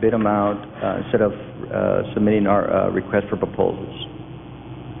yet, bid them out instead of submitting our request for proposals.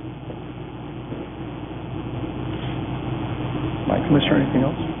 Mike, Commissioner, anything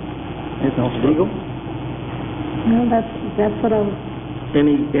else? Anything else? Legal? No, that's what I was...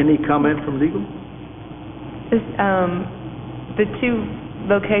 Any comment from legal? The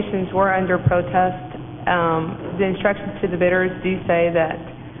 2 locations were under protest. The instructions to the bidders do say that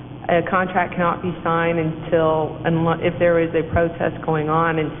a contract cannot be signed if there is a protest going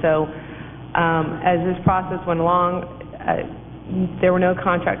on. And so, as this process went along, there were no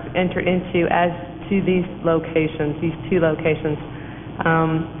contracts entered into as to these locations, these 2 locations.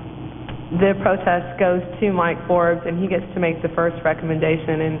 The protest goes to Mike Forbes, and he gets to make the first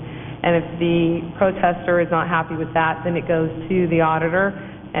recommendation. And if the protester is not happy with that, then it goes to the auditor,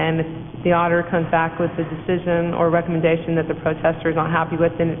 and if the auditor comes back with a decision or recommendation that the protester is not happy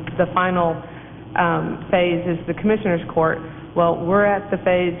with, then the final phase is the Commissioner's Court. Well, we're at the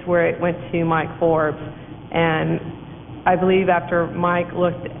phase where it went to Mike Forbes, and I believe after Mike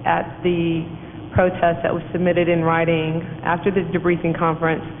looked at the protest that was submitted in writing after the debriefing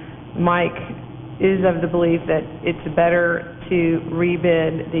conference, Mike is of the belief that it's better to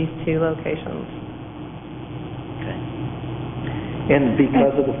rebid these 2 locations. Okay. And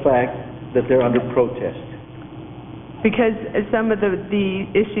because of the fact that they're under protest? Because some of the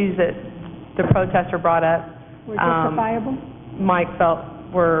issues that the protester brought up were justifiable? Mike felt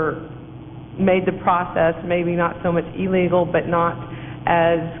made the process maybe not so much illegal, but not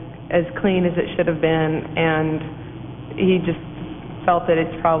as clean as it should have been, and he just felt that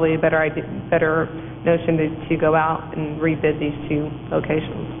it's probably a better notion to go out and rebid these 2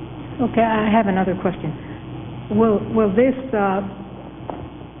 locations. Okay, I have another question. Will this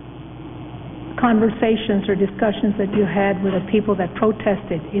conversations or discussions that you had with the people that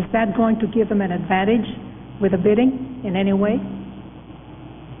protested, is that going to give them an advantage with the bidding in any way?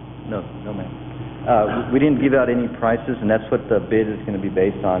 No, ma'am. We didn't give out any prices, and that's what the bid is going to be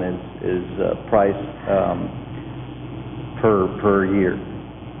based on, is price per year.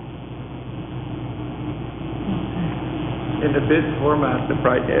 In the bid format, the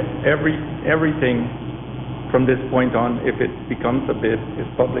price, everything from this point on, if it becomes a bid, is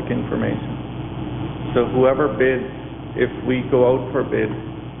public information. So whoever bids, if we go out for bid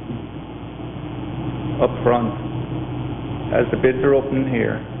up front, as the bids are open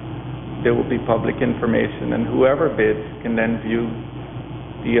here, there will be public information, and whoever bids can then view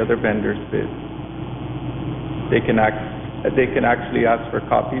the other vendor's bid. They can actually ask for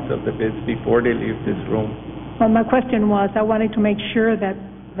copies of the bids before they leave this room. Well, my question was, I wanted to make sure that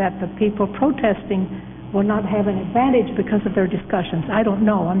the people protesting will not have an advantage because of their discussions. I don't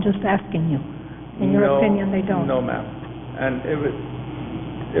know, I'm just asking you. In your opinion, they don't. No, ma'am. And it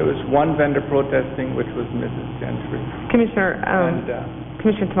was one vendor protesting, which was Mrs. Gentry. Commissioner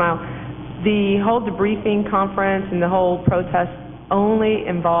Tamayo, the whole debriefing conference and the whole protest only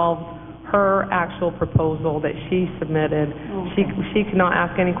involved her actual proposal that she submitted. Okay. She could not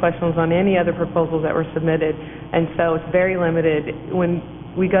ask any questions on any other proposals that were submitted, and so it's very limited. When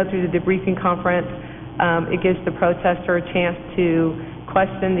we go through the debriefing conference, it gives the protester a chance to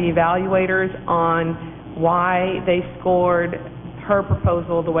question the evaluators on why they scored her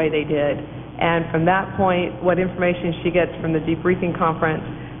proposal the way they did. And from that point, what information she gets from the debriefing conference,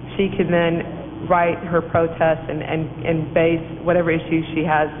 she can then write her protest and base whatever issues she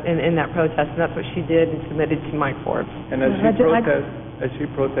has in that protest. And that's what she did and submitted to Mike Forbes. And as she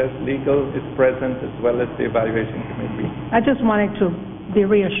protests, legal is present as well as the evaluation committee. I just wanted to be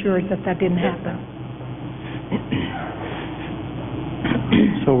reassured that didn't happen.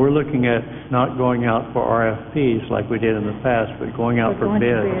 So we're looking at not going out for RFPs like we did in the past, but going out for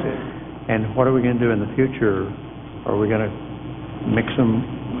bids. And what are we going to do in the future? Are we going to mix them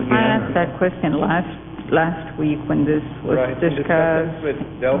again? I asked that question last week when this was discussed. With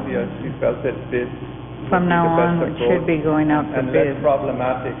Delvia, she felt that bids from now on it should be going out for bids. And less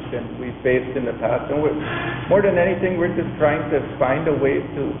problematic than we faced in the past. And more than anything, we're just trying to find a way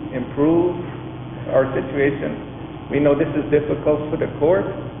to improve our situation. We know this is difficult for the court.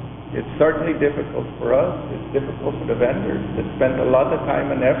 It's certainly difficult for us. It's difficult for the vendors that spend a lot of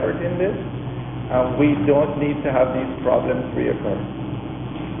time and effort in this. We don't need to have these problems reoccur.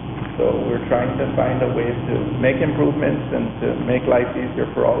 So we're trying to find a way to make improvements and to make life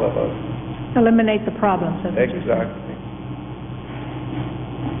easier for all of us. Eliminate the problems. Exactly.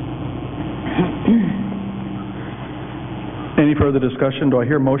 Any further discussion? Do I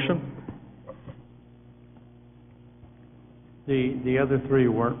hear a motion? The other three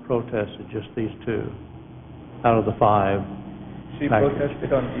weren't protested, just these two, out of the five. She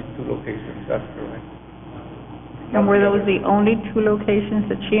protested on these two locations, that's correct. And were those the only two locations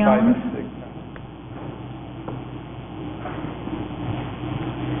that she owned? 5 and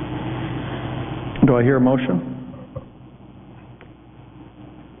 6. Do I hear a motion?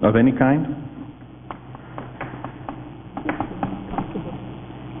 Of any kind?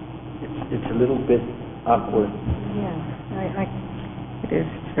 It's a little bit awkward. Yeah. It is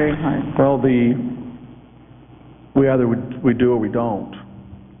very hard. Well, we either we do or we don't.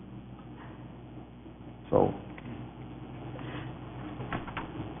 So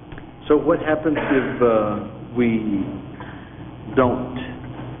what happens if we don't?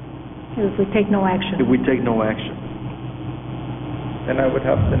 If we take no action. If we take no action. Then I would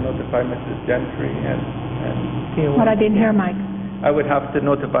have to notify Mrs. Gentry and But I didn't hear Mike. I would have to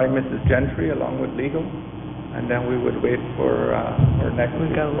notify Mrs. Gentry along with legal. And then we would wait for our next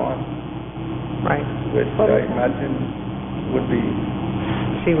response. Right. Which I imagine would be...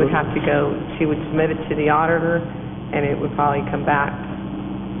 She would have to go, she would submit it to the auditor, and it would probably come back,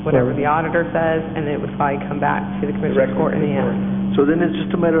 whatever the auditor says, and it would probably come back to the Commissioner's Court in the end. So then it's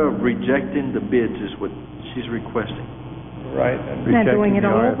just a matter of rejecting the bids is what she's requesting. Right. And doing it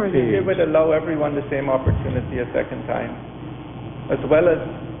all over again. It would allow everyone the same opportunity a second time, as well as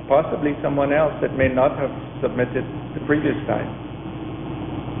possibly someone else that may not have submitted the previous time.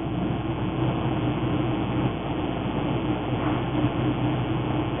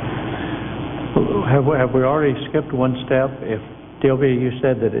 Have we already skipped one step? If Sylvia, you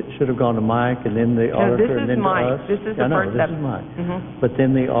said that it should have gone to Mike and then the auditor and then to us? This is Mike. This is Mike. But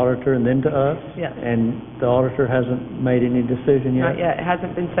then the auditor and then to us? Yes. And the auditor hasn't made any decision yet? Not yet. It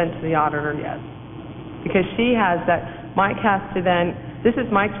hasn't been sent to the auditor yet. Because she has that, Mike has to then, this is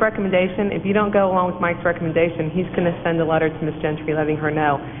Mike's recommendation. If you don't go along with Mike's recommendation, he's going to send a letter to Ms. Gentry letting her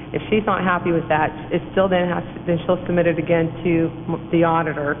know. If she's not happy with that, it still then she'll submit it again to the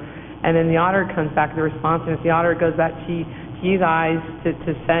auditor. And then the auditor comes back with a response, and if the auditor goes back to you guys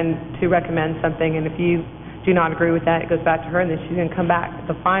to recommend something, and if you do not agree with that, it goes back to her, and then she's going to come back.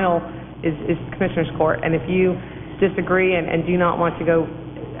 The final is Commissioner's Court, and if you disagree and do not want to go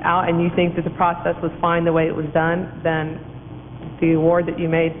out and you think that the process was fine the way it was done, then the award that you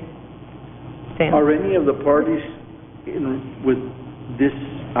made stand. Are any of the parties with this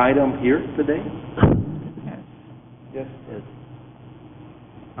item here today? Yes.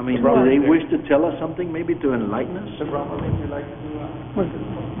 I mean, do they wish to tell us something, maybe to enlighten us? Mr. Ramos, would you like to? Well,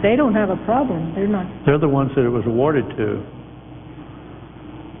 they don't have a problem, they're not, They're the ones that it was awarded to.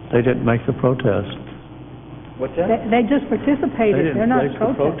 They didn't make the protest. What's that? they just participated, they're not They didn't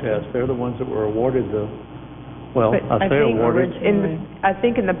make the protesting. protest. They're the ones that were awarded the, well, But I say awarded. I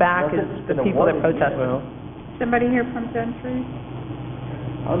think in the back is the people that protested. Well, Somebody here from Gentry?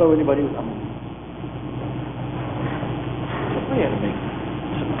 I don't know anybody, somebody had to make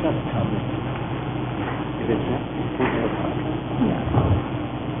some kind of comment. If it's not,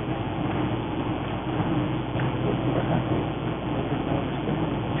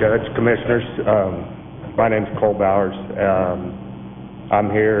 Judge, Commissioners, my name's Cole Bowers.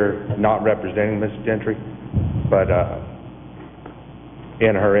 I'm here not representing Ms. Gentry, but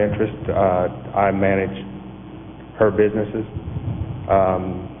in her interest, I manage her businesses.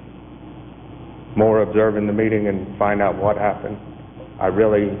 More observing the meeting and find out what happened. I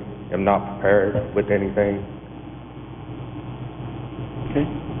really am not prepared with anything. Okay.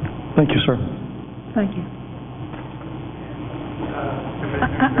 Thank you, sir. Thank you.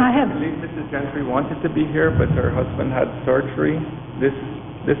 I believe Mrs. Gentry wanted to be here, but her husband had surgery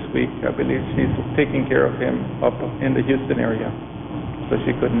this week. I believe she's taking care of him up in the Houston area, so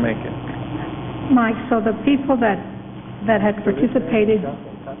she couldn't make it. Mike, so the people that had participated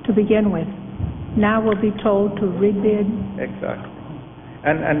to begin with, now will be told to rebid? Exactly.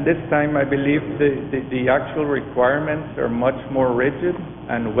 And this time, I believe the actual requirements are much more rigid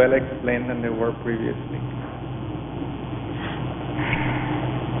and well explained than they were previously.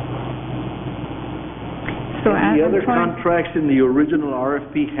 So the other contracts in the original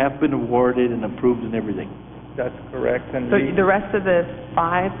RFP have been awarded and approved and everything? That's correct. And So the rest of the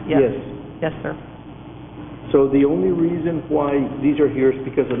 5? Yes. Yes. Yes, sir. So the only reason why these are here is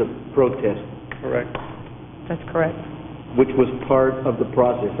because of the protest? Correct. That's correct. Which was part of the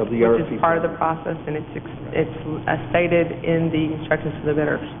process of the RFP? Which is part of the process, and it's stated in the instructions to the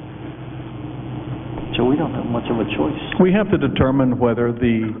bidders. So we don't have much of a choice. We have to determine whether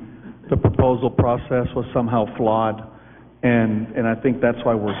the proposal process was somehow flawed, and I think that's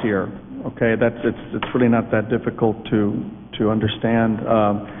why we're here, okay? It's really not that difficult to understand.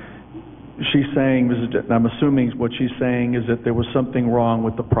 She's saying, I'm assuming what she's saying is that there was something wrong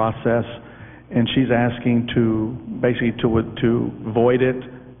with the process, and she's asking to, basically to void it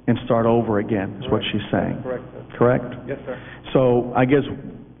and start over again, is what she's saying. Correct. Correct? Yes, sir. So I guess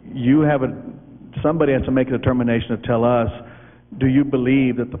somebody has to make a determination to tell us, do you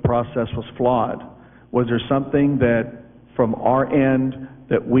believe that the process was flawed? Was there something that, from our end,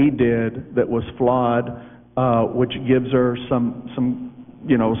 that we did that was flawed, which gives her some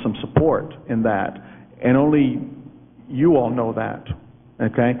support in that? And only you all know that,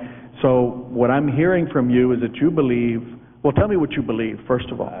 okay? So what I'm hearing from you is that you believe, well, tell me what you believe,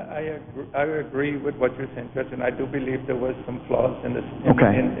 first of all. I agree with what you're saying, Judge, and I do believe there was some flaws in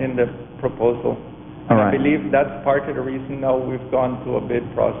the proposal. All right. I believe that's part of the reason now we've gone through a bid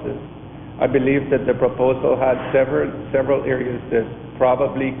process. I believe that the proposal had several areas that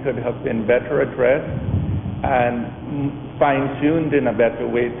probably could have been better addressed and fine-tuned in a better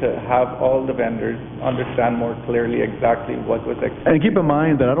way to have all the vendors understand more clearly exactly what was expected. And keep in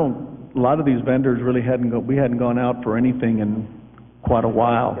mind that a lot of these vendors really we hadn't gone out for anything in quite a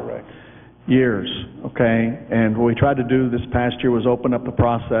while. Correct. Years, okay? And what we tried to do this past year was open up the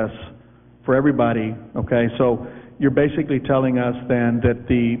process for everybody, okay? So you're basically telling us then that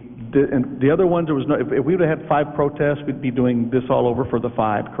the other ones, there was no, if we would have had 5 protests, we'd be doing this all over for the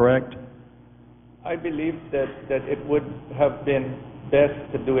 5, correct? I believe that it would have been best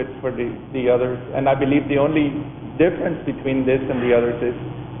to do it for the others, and I believe the only difference between this and the others is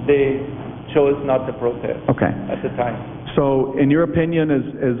they chose not to protest at the time. So in your opinion,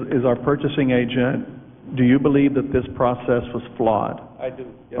 as our purchasing agent, do you believe that this process was flawed? I do,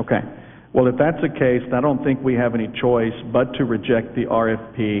 yes. Okay. Well, if that's the case, I don't think we have any choice but to reject the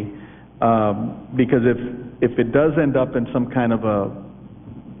RFP, because if it does end up in some kind of a,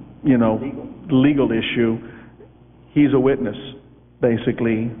 legal issue, he's a witness,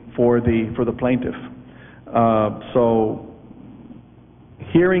 basically, for the plaintiff. So,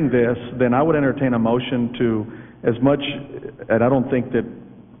 hearing this, then I would entertain a motion to, and I don't think that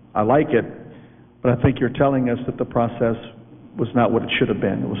I like it, but I think you're telling us that the process was not what it should have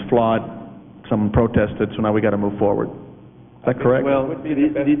been. It was flawed. Someone protested, so now we got to move forward. Is that correct? Well,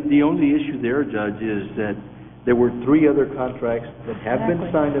 the only issue there, Judge, is that there were 3 other contracts that have been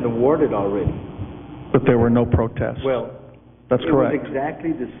signed and awarded already. But there were no protests. Well, That's correct. It was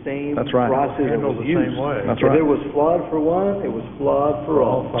exactly the same That's right. process that was Handled the same used. way. That's If right. it was flawed for one, it was flawed for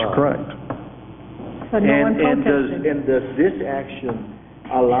all. That's correct. But no one And protested. does this action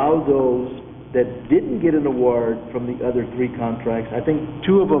allow those that didn't get an award from the other three contracts? I think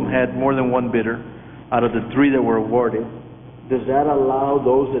two of them had more than one bidder out of the three that were awarded. Does that allow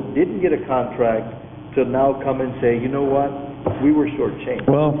those that didn't get a contract to now come and say, you know what, we were shortchanged?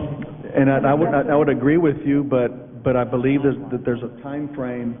 Well, and I would agree with you, but I believe that there's a time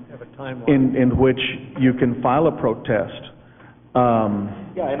frame in which you can file a protest.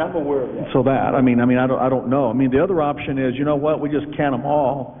 Yeah, and I'm aware of that. So that, I don't know. I mean, the other option is, you know what, we just can them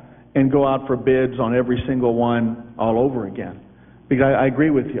all and go out for bids on every single one all over again. Because I agree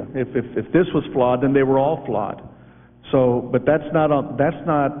with you. If this was flawed, then they were all flawed. So, but that's not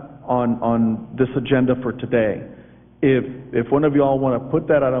on this agenda for today. If one of y'all want to put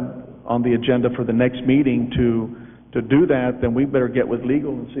that on the agenda for the next meeting to do that, then we better get with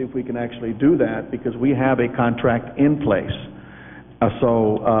legal and see if we can actually do that, because we have a contract in place.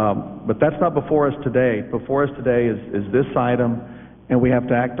 But that's not before us today. Before us today is this item, and we have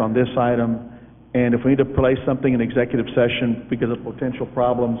to act on this item. And if we need to place something in executive session because of potential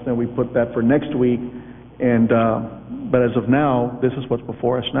problems, then we put that for next week. But as of now, this is what's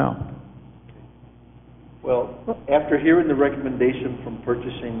before us now. Well, after hearing the recommendation from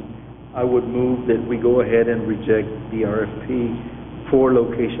purchasing, I would move that we go ahead and reject the RFP for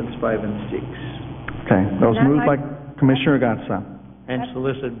locations 5 and 6. Okay, that was moved by Commissioner Gatsa. And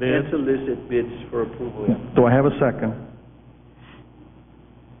solicit And bids. solicit bids for approval, yeah. Do I have a second?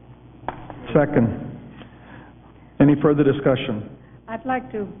 Second. Any further discussion? I'd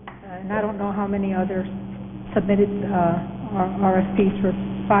like to, and I don't know how many others submitted RFPs for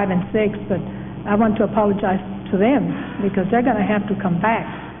 5 and 6, but I want to apologize to them because they're going to have to come back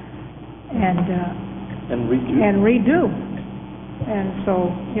and redo. And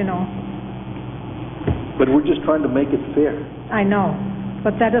so, But we're just trying to make it fair. I know,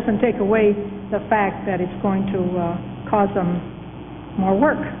 but that doesn't take away the fact that it's going to cause them more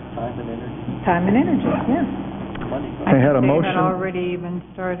work. Time and energy, yeah. I had a They motion. had already even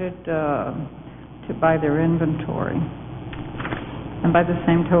started to buy their inventory. And by the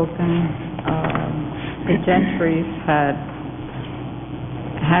same token, the Gentry's had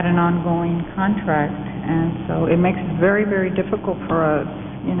an ongoing contract, and so it makes it very, very difficult for us,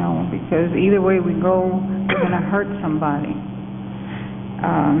 because either way we go, we're going to hurt somebody.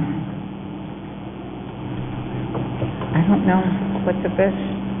 I don't know what the best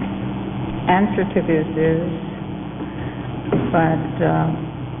answer to this is, but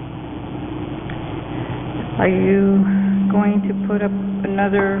are you going to put up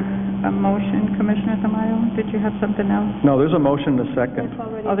another motion, Commissioner Tamayo? Did you have something else? No, there's a motion and a second.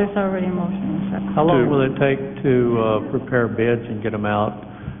 Oh, there's already a motion and a second. How long will it take to prepare bids and get them out?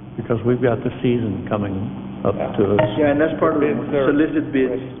 Because we've got the season coming up to us. Yeah, and that's part of the solicit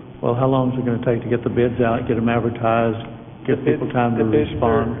bids. Well, how long is it going to take to get the bids out, get them advertised, give people time to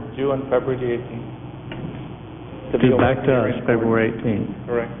respond? The bids are due on February 18th. Due back to us, February 18th.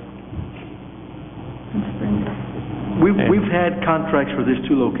 Correct. We've had contracts for these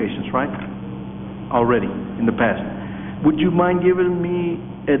two locations, right? Already, in the past. Would you mind giving me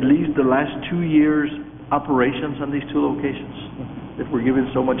at least the last 2 years' operations on these two locations that we're giving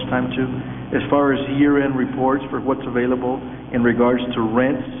so much time to? As far as year-end reports for what's available in regards to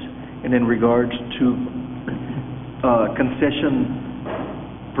rents and in regards to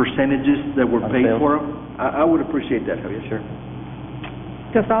concession percentages that were paid for them? I would appreciate that, Javier. Sure.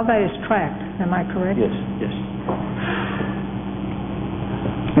 Because all that is tracked, am I correct? Yes, yes.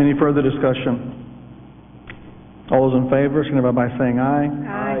 Any further discussion? All those in favor, signify by saying aye.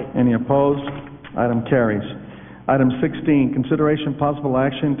 Aye. Any opposed? Item carries. Item 16, consideration possible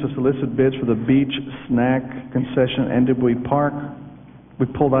action to solicit bids for the beach snack concession at Dubuque Park. We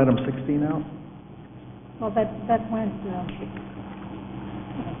pulled item 16 out? Well, that went, let's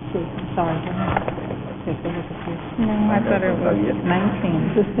see, I'm sorry. Take a look at this. No, I thought it was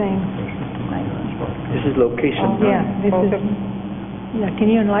 19. The same. This is location. Yeah, this is, can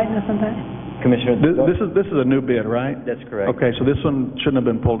you enlighten us on that? Commissioner? This is a new bid, right? That's correct. Okay, so this one shouldn't have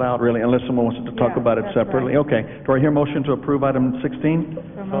been pulled out, really, unless someone wants to talk about it that's separately. Okay. Do I hear a motion to approve item 16?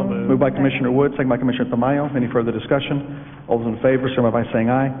 Moved by Commissioner Wood, second by Commissioner Tamayo. Any further discussion? All those in favor, signify by saying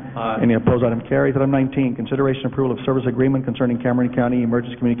aye. Aye. Any opposed? Item carries. Item 19, consideration approval of service agreement concerning Cameron County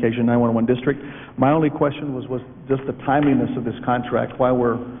Emergency Communication 911 District. My only question was just the timeliness of this contract, why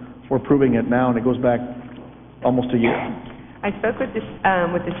we're approving it now, and it goes back almost a year. I spoke with the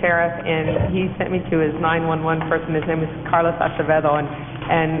sheriff, and he sent me to his 911 person. His name is Carlos Acevedo,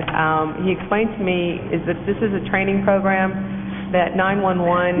 and he explained to me is that this is a training program that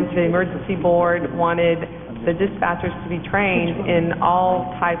 911, the emergency board wanted the dispatchers to be trained in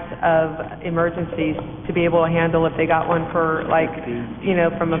all types of emergencies to be able to handle if they got one for, like, you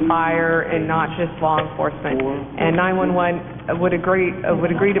know, from a fire and not just law enforcement. And 911 would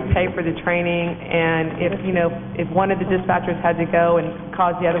agree to pay for the training, and if one of the dispatchers had to go and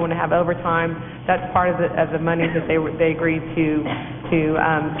cause the other one to have overtime, that's part of the money that they agreed to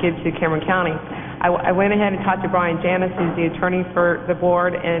give to Cameron County. I went ahead and talked to Brian Janis, who's the attorney for the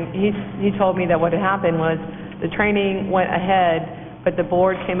board, and he told me that what had happened was the training went ahead, but the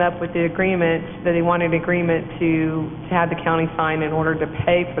board came up with the agreement that they wanted an agreement to have the county sign in order to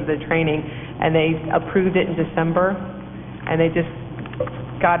pay for the training, and they approved it in December, and they just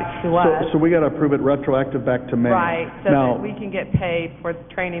got it to us. So we got to approve it retroactive back to May. Right, so Now, that we can get paid for the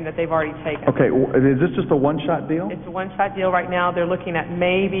training that they've already taken. okay, is this just a one-shot deal? It's a one-shot deal right now. They're looking at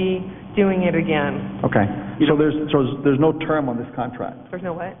maybe doing it again. Okay, so there's no term on this contract? There's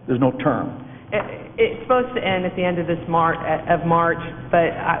no what? There's no term? It's supposed to end at the end of March,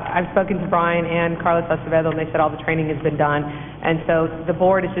 but I've spoken to Brian and Carlos Acevedo, and they said all the training has been done. And so the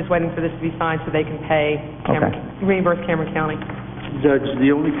board is just waiting for this to be signed so they can reimburse Cameron County. Judge,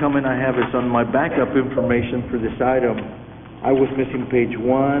 the only comment I have is on my backup information for this item. I was missing page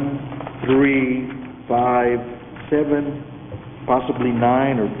 1, 3, 5, 7, possibly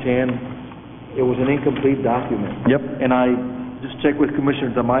 9 or 10. It was an incomplete document. Yep. And I just checked with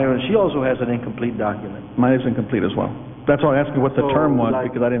Commissioner Tamayo, and she also has an incomplete document. Mine is incomplete as well. That's why I asked you what the term was,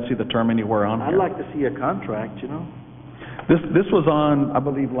 because I didn't see the term anywhere on I'd here. like to see a contract, you know? This was on, I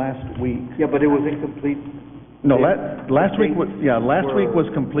believe, last week. Yeah, but it was incomplete. No, last week was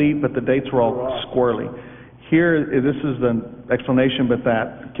complete, but the dates were all squirrely. Here, this is the explanation, but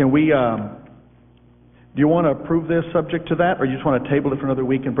can we, do you want to approve this subject to that, or you just want to table it for another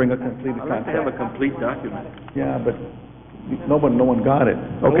week and bring a completed I'd like to contract? have a complete document. Yeah, but no one got it.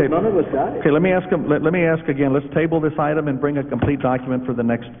 Okay. None of us got it. Okay, let me ask again, let's table this item and bring a complete document for the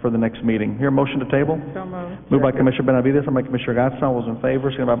next meeting. Here, motion to table? So moved. Moved by Commissioner Benavides, second by Commissioner Gatsa. All those in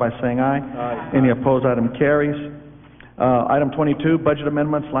favor, signify by saying aye. Aye. Any opposed, item carries. Item 22, budget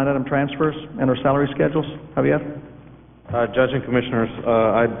amendments, line item transfers, and our salary schedules. Javier? Judge and Commissioners,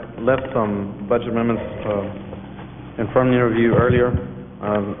 I left some budget amendments in front of your review earlier,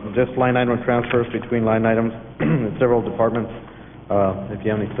 just line item transfers between line items in several departments, if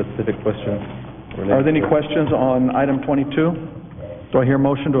you have any specific questions. Are there any questions on item 22? Do I hear a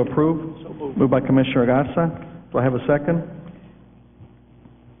motion to approve? Moved by Commissioner Gatsa. Do I have a second?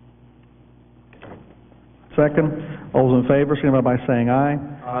 Second. All those in favor, signify by saying aye.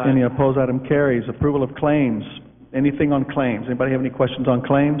 Aye. Any opposed, item carries. Approval of claims. Anything on claims? Anybody have any questions on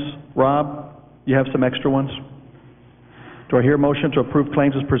claims? Rob, you have some extra ones? Do I hear a motion to approve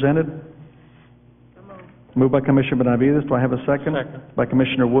claims as presented? Moved by Commissioner Benavides. Do I have a second? Second. By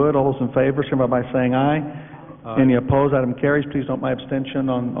Commissioner Wood. All those in favor, signify by saying aye. Any opposed, item carries. Please note my abstention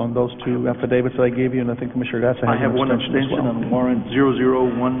on those two affidavits that I gave you, and I think Commissioner Gatsa has I have an one abstention as abstention well. on warrant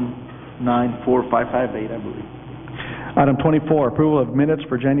 001945558, I believe. Item 24, approval of minutes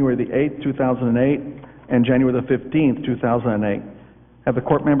for January the 8th, 2008, and January the 15th, 2008. Have the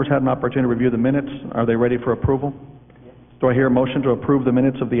court members had an opportunity to review the minutes? Are they ready for approval? Do I hear a motion to approve the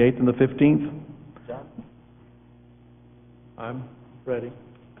minutes of the 8th and the 15th? I'm ready.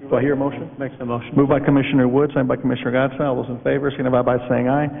 Do I hear a motion? Makes the motion. Moved by Commissioner Wood, second by Commissioner Gatsa. All those in favor, signify by saying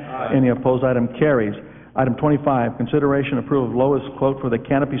aye. Any opposed, item carries. Item 25, consideration approval of lowest quote for the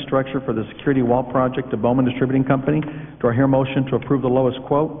canopy structure for the security wall project to Bowman Distributing Company. Do I hear a motion to approve the lowest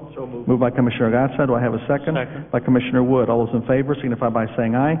quote? So moved. Moved by Commissioner Gatsa. Do I have a second? Second. By Commissioner Wood. All those in favor signify by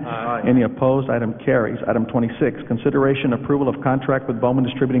saying aye. Aye. Any opposed, item carries. Item 26, consideration approval of contract with Bowman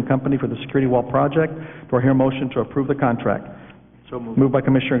Distributing Company for the security wall project. Do I hear a motion to approve the contract? So moved. Moved by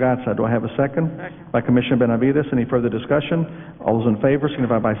Commissioner Gatsa. Do I have a second? Second. By Commissioner Benavides. Any further discussion? All those in favor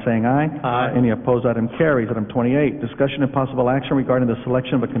signify by saying aye. Aye. Any opposed, item carries. Item 28, discussion and possible action regarding the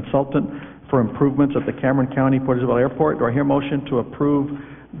selection of a consultant for improvements at the Cameron County Port Isabel Airport. Do I hear a motion to approve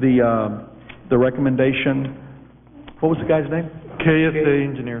the recommendation? What was the guy's name? KSA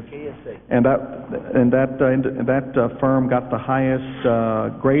Engineers. KSA. And that firm got the highest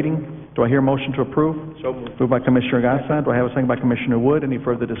grading. Do I hear a motion to approve? So moved. Moved by Commissioner Gatsa. Do I have a second by Commissioner Wood? Any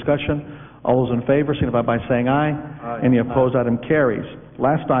further discussion? All those in favor signify by saying aye. Aye. Any opposed, item carries.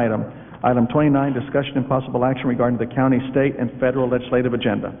 Last item, item 29, discussion and possible action regarding the county, state, and federal legislative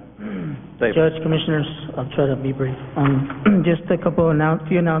agenda. David. Judge, Commissioners, I'll try to be brief. Just a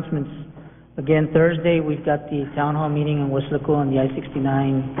few announcements. Again, Thursday, we've got the town hall meeting in Westlaco on the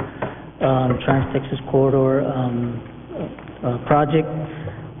I-69 Trans-Texas Corridor project.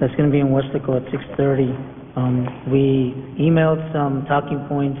 That's going to be in Westlaco at 6:30. We emailed some talking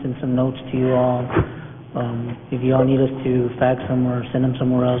points and some notes to you all. If you all need us to fax them or send them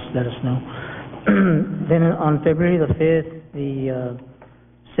somewhere else, let us know. Then on February the 5th, the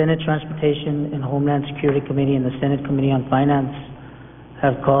Senate Transportation and Homeland Security Committee and the Senate Committee on Finance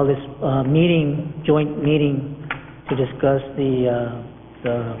have called this joint meeting to discuss the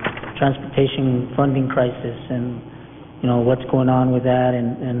transportation funding crisis and, what's going on with that.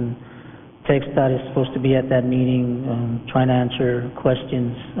 And TxDOT is supposed to be at that meeting, trying to answer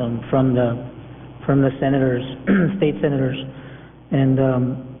questions from the senators, state senators. And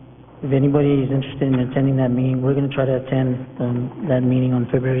if anybody is interested in attending that meeting, we're going to try to attend that meeting on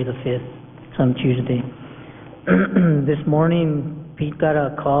February the 5th. It's on Tuesday. This morning, Pete got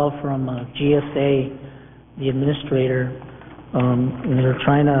a call from GSA, the administrator, and they're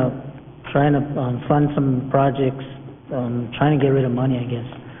trying to fund some projects, trying to get rid of money, I guess.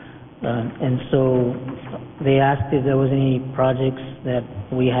 And so they asked if there was any projects that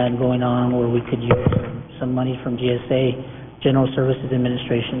we had going on where we could use some money from GSA, General Services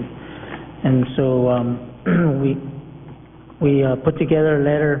Administration. And so we put together a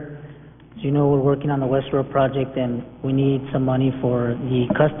letter. As you know, we're working on the West Road project, and we need some money for the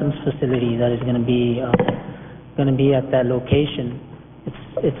customs facility that is going to be at that location.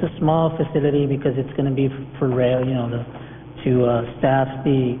 It's a small facility because it's going to be for rail, to staff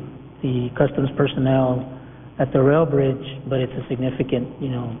the customs personnel at the rail bridge, but it's a significant,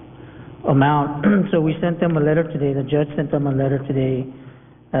 amount. So we sent them a letter today. The judge sent them a letter today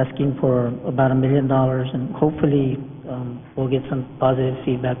asking for about $1 million, and hopefully we'll get some positive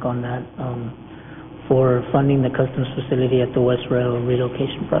feedback on that for funding the customs facility at the West Rail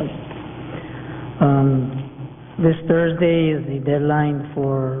relocation project. This Thursday is the deadline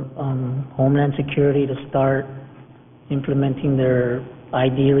for Homeland Security to start implementing their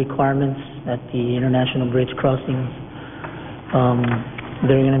ID requirements at the international bridge crossings.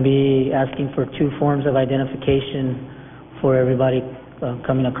 They're going to be asking for 2 forms of identification for everybody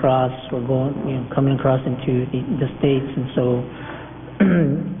coming across or coming across into the states. And so,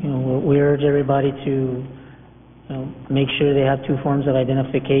 we urge everybody to make sure they have 2 forms of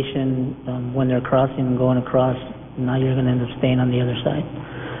identification when they're crossing and going across. Now you're going to end up staying on the other side.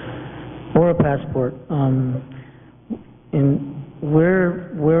 Or a passport.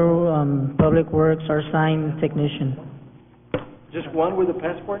 We're Public Works, our sign technician. Just one with a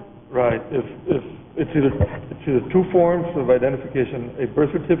passport? Right. If it's either 2 forms of identification, a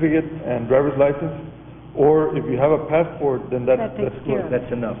birth certificate and driver's license, or if you have a passport, then that's good.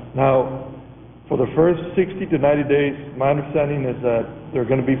 That's enough. Now, for the first 60 to 90 days, my understanding is that they're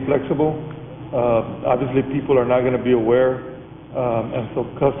going to be flexible. Obviously, people are not going to be aware, and so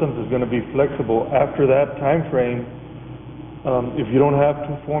customs is going to be flexible. After that time frame, if you don't have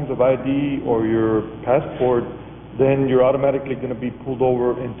 2 forms of ID or your passport, then you're automatically going to be pulled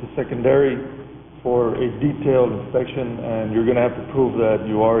over into secondary for a detailed inspection, and you're going to have to prove that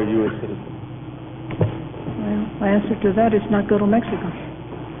you are a U.S. citizen. Well, my answer to that is not go to Mexico.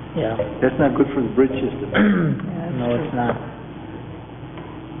 Yeah. That's not good for the bridge system. No, it's not.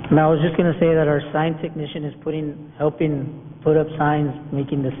 And I was just going to say that our sign technician is helping put up signs,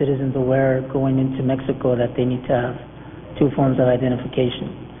 making the citizens aware going into Mexico that they need to have 2 forms of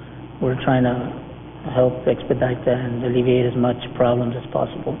identification. We're trying to help expedite that and alleviate as much problems as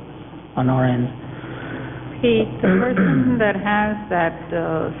possible on our end. Pete, the person that has that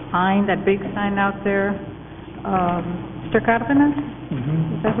sign, that big sign out there, Mr. Cardenas?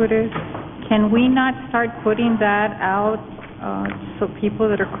 Is that who it is? Can we not start putting that out so people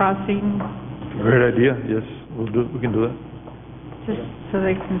that are crossing? Great idea, yes, we can do that. Just so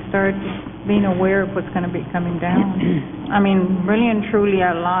they can start being aware of what's going to be coming down. I mean, really and truly,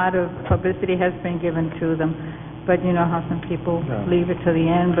 a lot of publicity has been given to them, but you know how some people leave it to the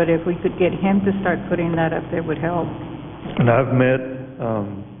end. But if we could get him to start putting that up, that would help. And I've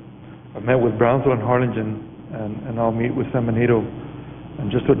met with Brownsville and Harlingen, and I'll meet with San Benito,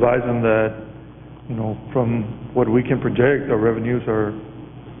 and just to advise them that, from what we can project, our revenues are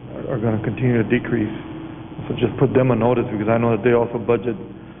going to continue to decrease. So just put them on notice, because I know that they also budget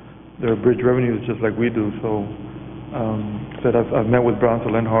their bridge revenues just like we do. So I've met with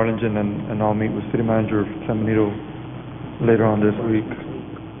Brownsville and Harlingen, and I'll meet with City Manager San Benito later on this week.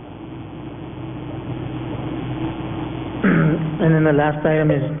 And then the last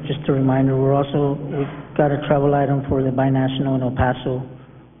item is just a reminder, we've got a travel item for the binational in El Paso,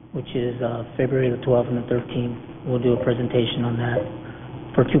 which is February the 12th and the 13th. We'll do a presentation on that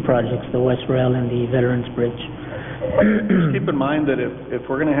for 2 projects, the West Rail and the Veterans Bridge. Just keep in mind that if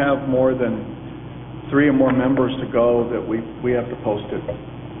we're going to have more than 3 or more members to go, that we have to post it.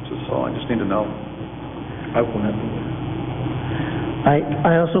 So I just need to know.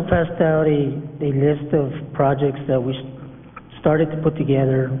 I also passed out a list of projects that we started to put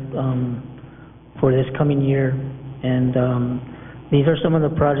together for this coming year, and these are some of the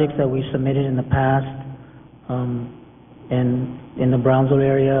projects that we submitted in the past, and in the Brownsville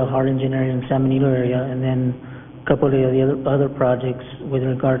area, Harlingen area, and San Benito area, and then a couple of the other projects with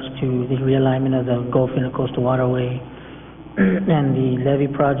regards to the realignment of the Gulf Intercoastal Waterway and the levee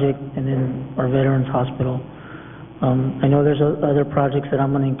project, and then our Veterans Hospital. I know there's other projects that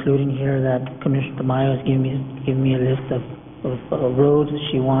I'm going to include in here that Commissioner Tamayo has given me a list of roads that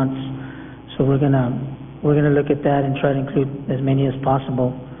she wants. So we're gonna look at that and try to include as many as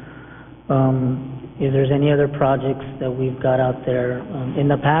possible. If there's any other projects that we've got out there, in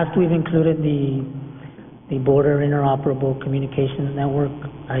the past we've included the Border Interoperable Communications Network.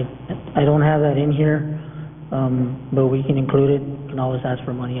 I don't have that in here, but we can include it. We can always ask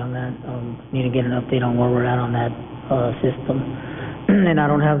for money on that. Need to get an update on where we're at on that system. And I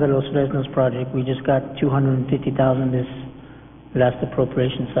don't have the Los Fresnos project. We just got $250,000 this last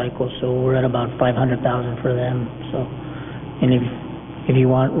appropriation cycle, so we're at about $500,000 for them. So, and if you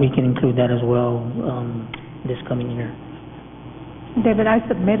want, we can include that as well this coming year. David, I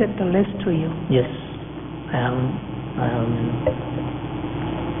submitted the list to you. Yes, I have them.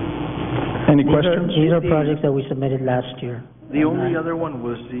 Any questions? These are projects that we submitted last year. The only other one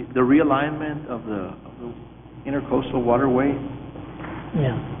was the realignment of the Intercoastal Waterway.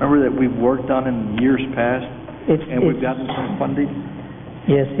 Yeah. Remember that we've worked on in years past, and we've gotten some funding?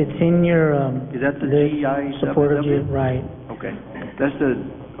 Yes, it's in your Is that the GI? supported, right. Okay, that's the,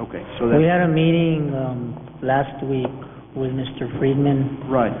 okay, so that's... We had a meeting last week with Mr. Friedman.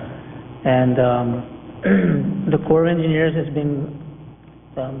 Right. And the Corps of Engineers has been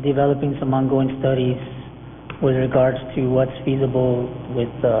developing some ongoing studies with regards to what's feasible with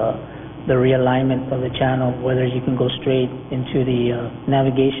the realignment of the channel, whether you can go straight into the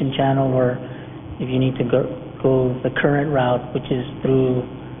navigation channel, or if you need to go the current route, which is through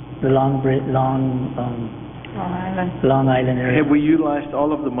the Long Island area. Have we utilized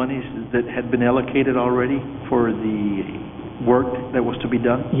all of the monies that had been allocated already for the work that was to be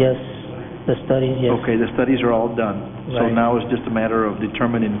done? Yes, the studies, yes. Okay, the studies are all done. So Right. now it's just a matter of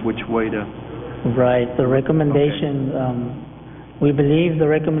determining which way to... Right, the recommendation, we believe the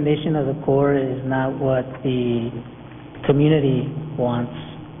recommendation of the Corps is not what the community wants.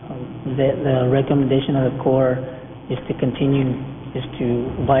 The recommendation of the Corps is to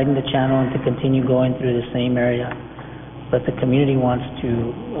widen the channel and to continue going through the same area. But the community wants to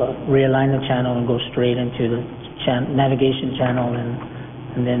realign the channel and go straight into the navigation channel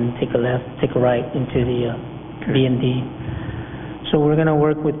and then take a left, take a right into the B&D. So we're going to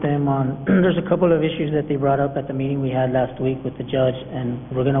work with them on, there's a couple of issues that they brought up at the meeting we had last week with the judge, and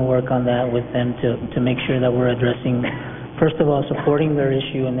we're going to work on that with them to make sure that we're addressing, first of all, supporting their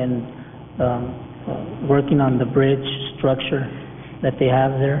issue, and then working on the bridge structure that they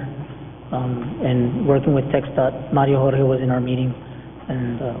have there, and working with TxDOT. Mario Jorge was in our meeting,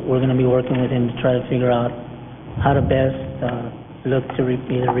 and we're going to be working with him to try to figure out how to best look to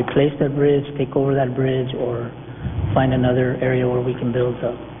either replace that bridge, take over that bridge, or find another area where we can build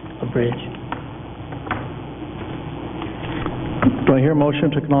a bridge. Do I hear a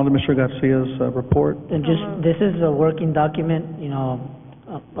motion to acknowledge Mr. Garcia's report? And this is a working document,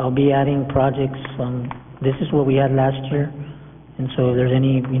 I'll be adding projects. This is what we had last year, and so if there's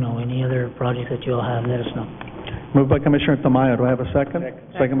any other projects that you all have, let us know. Moved by Commissioner Tamayo. Do I have a second?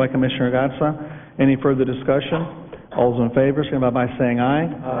 Second by Commissioner Gatsa. Any further discussion? All those in favor, signify by saying aye.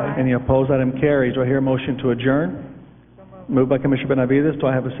 Aye. Any opposed? Item carries. Do I hear a motion to adjourn? Moved by Commissioner Benavides. Do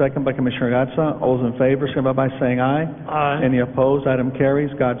I have a second by Commissioner Gatsa? All those in favor, signify by saying aye. Aye. Any opposed? Item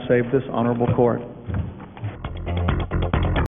carries. God save this honorable court.